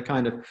decision. So they're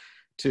kind of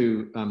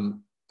two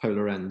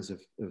polar ends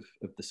of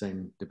the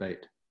same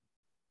debate.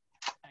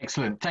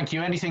 Excellent, thank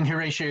you. Anything,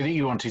 Horatio, that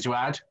you wanted to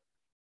add?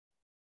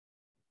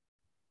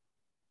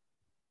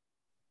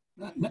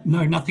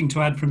 No, nothing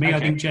to add from me. Okay. I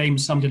think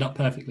James summed it up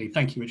perfectly.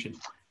 Thank you, Richard.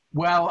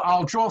 Well,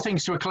 I'll draw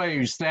things to a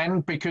close then,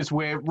 because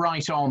we're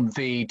right on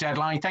the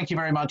deadline. Thank you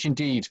very much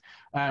indeed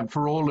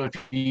for all of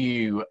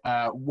you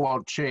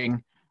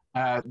watching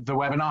the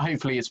webinar.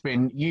 Hopefully it's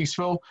been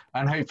useful,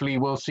 and hopefully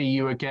we'll see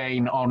you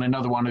again on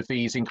another one of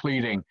these,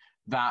 including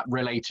that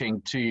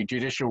relating to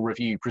judicial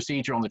review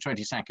procedure on the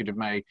 22nd of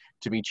May,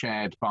 to be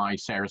chaired by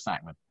Sarah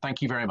Sackman.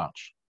 Thank you very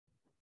much.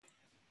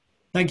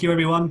 Thank you,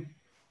 everyone.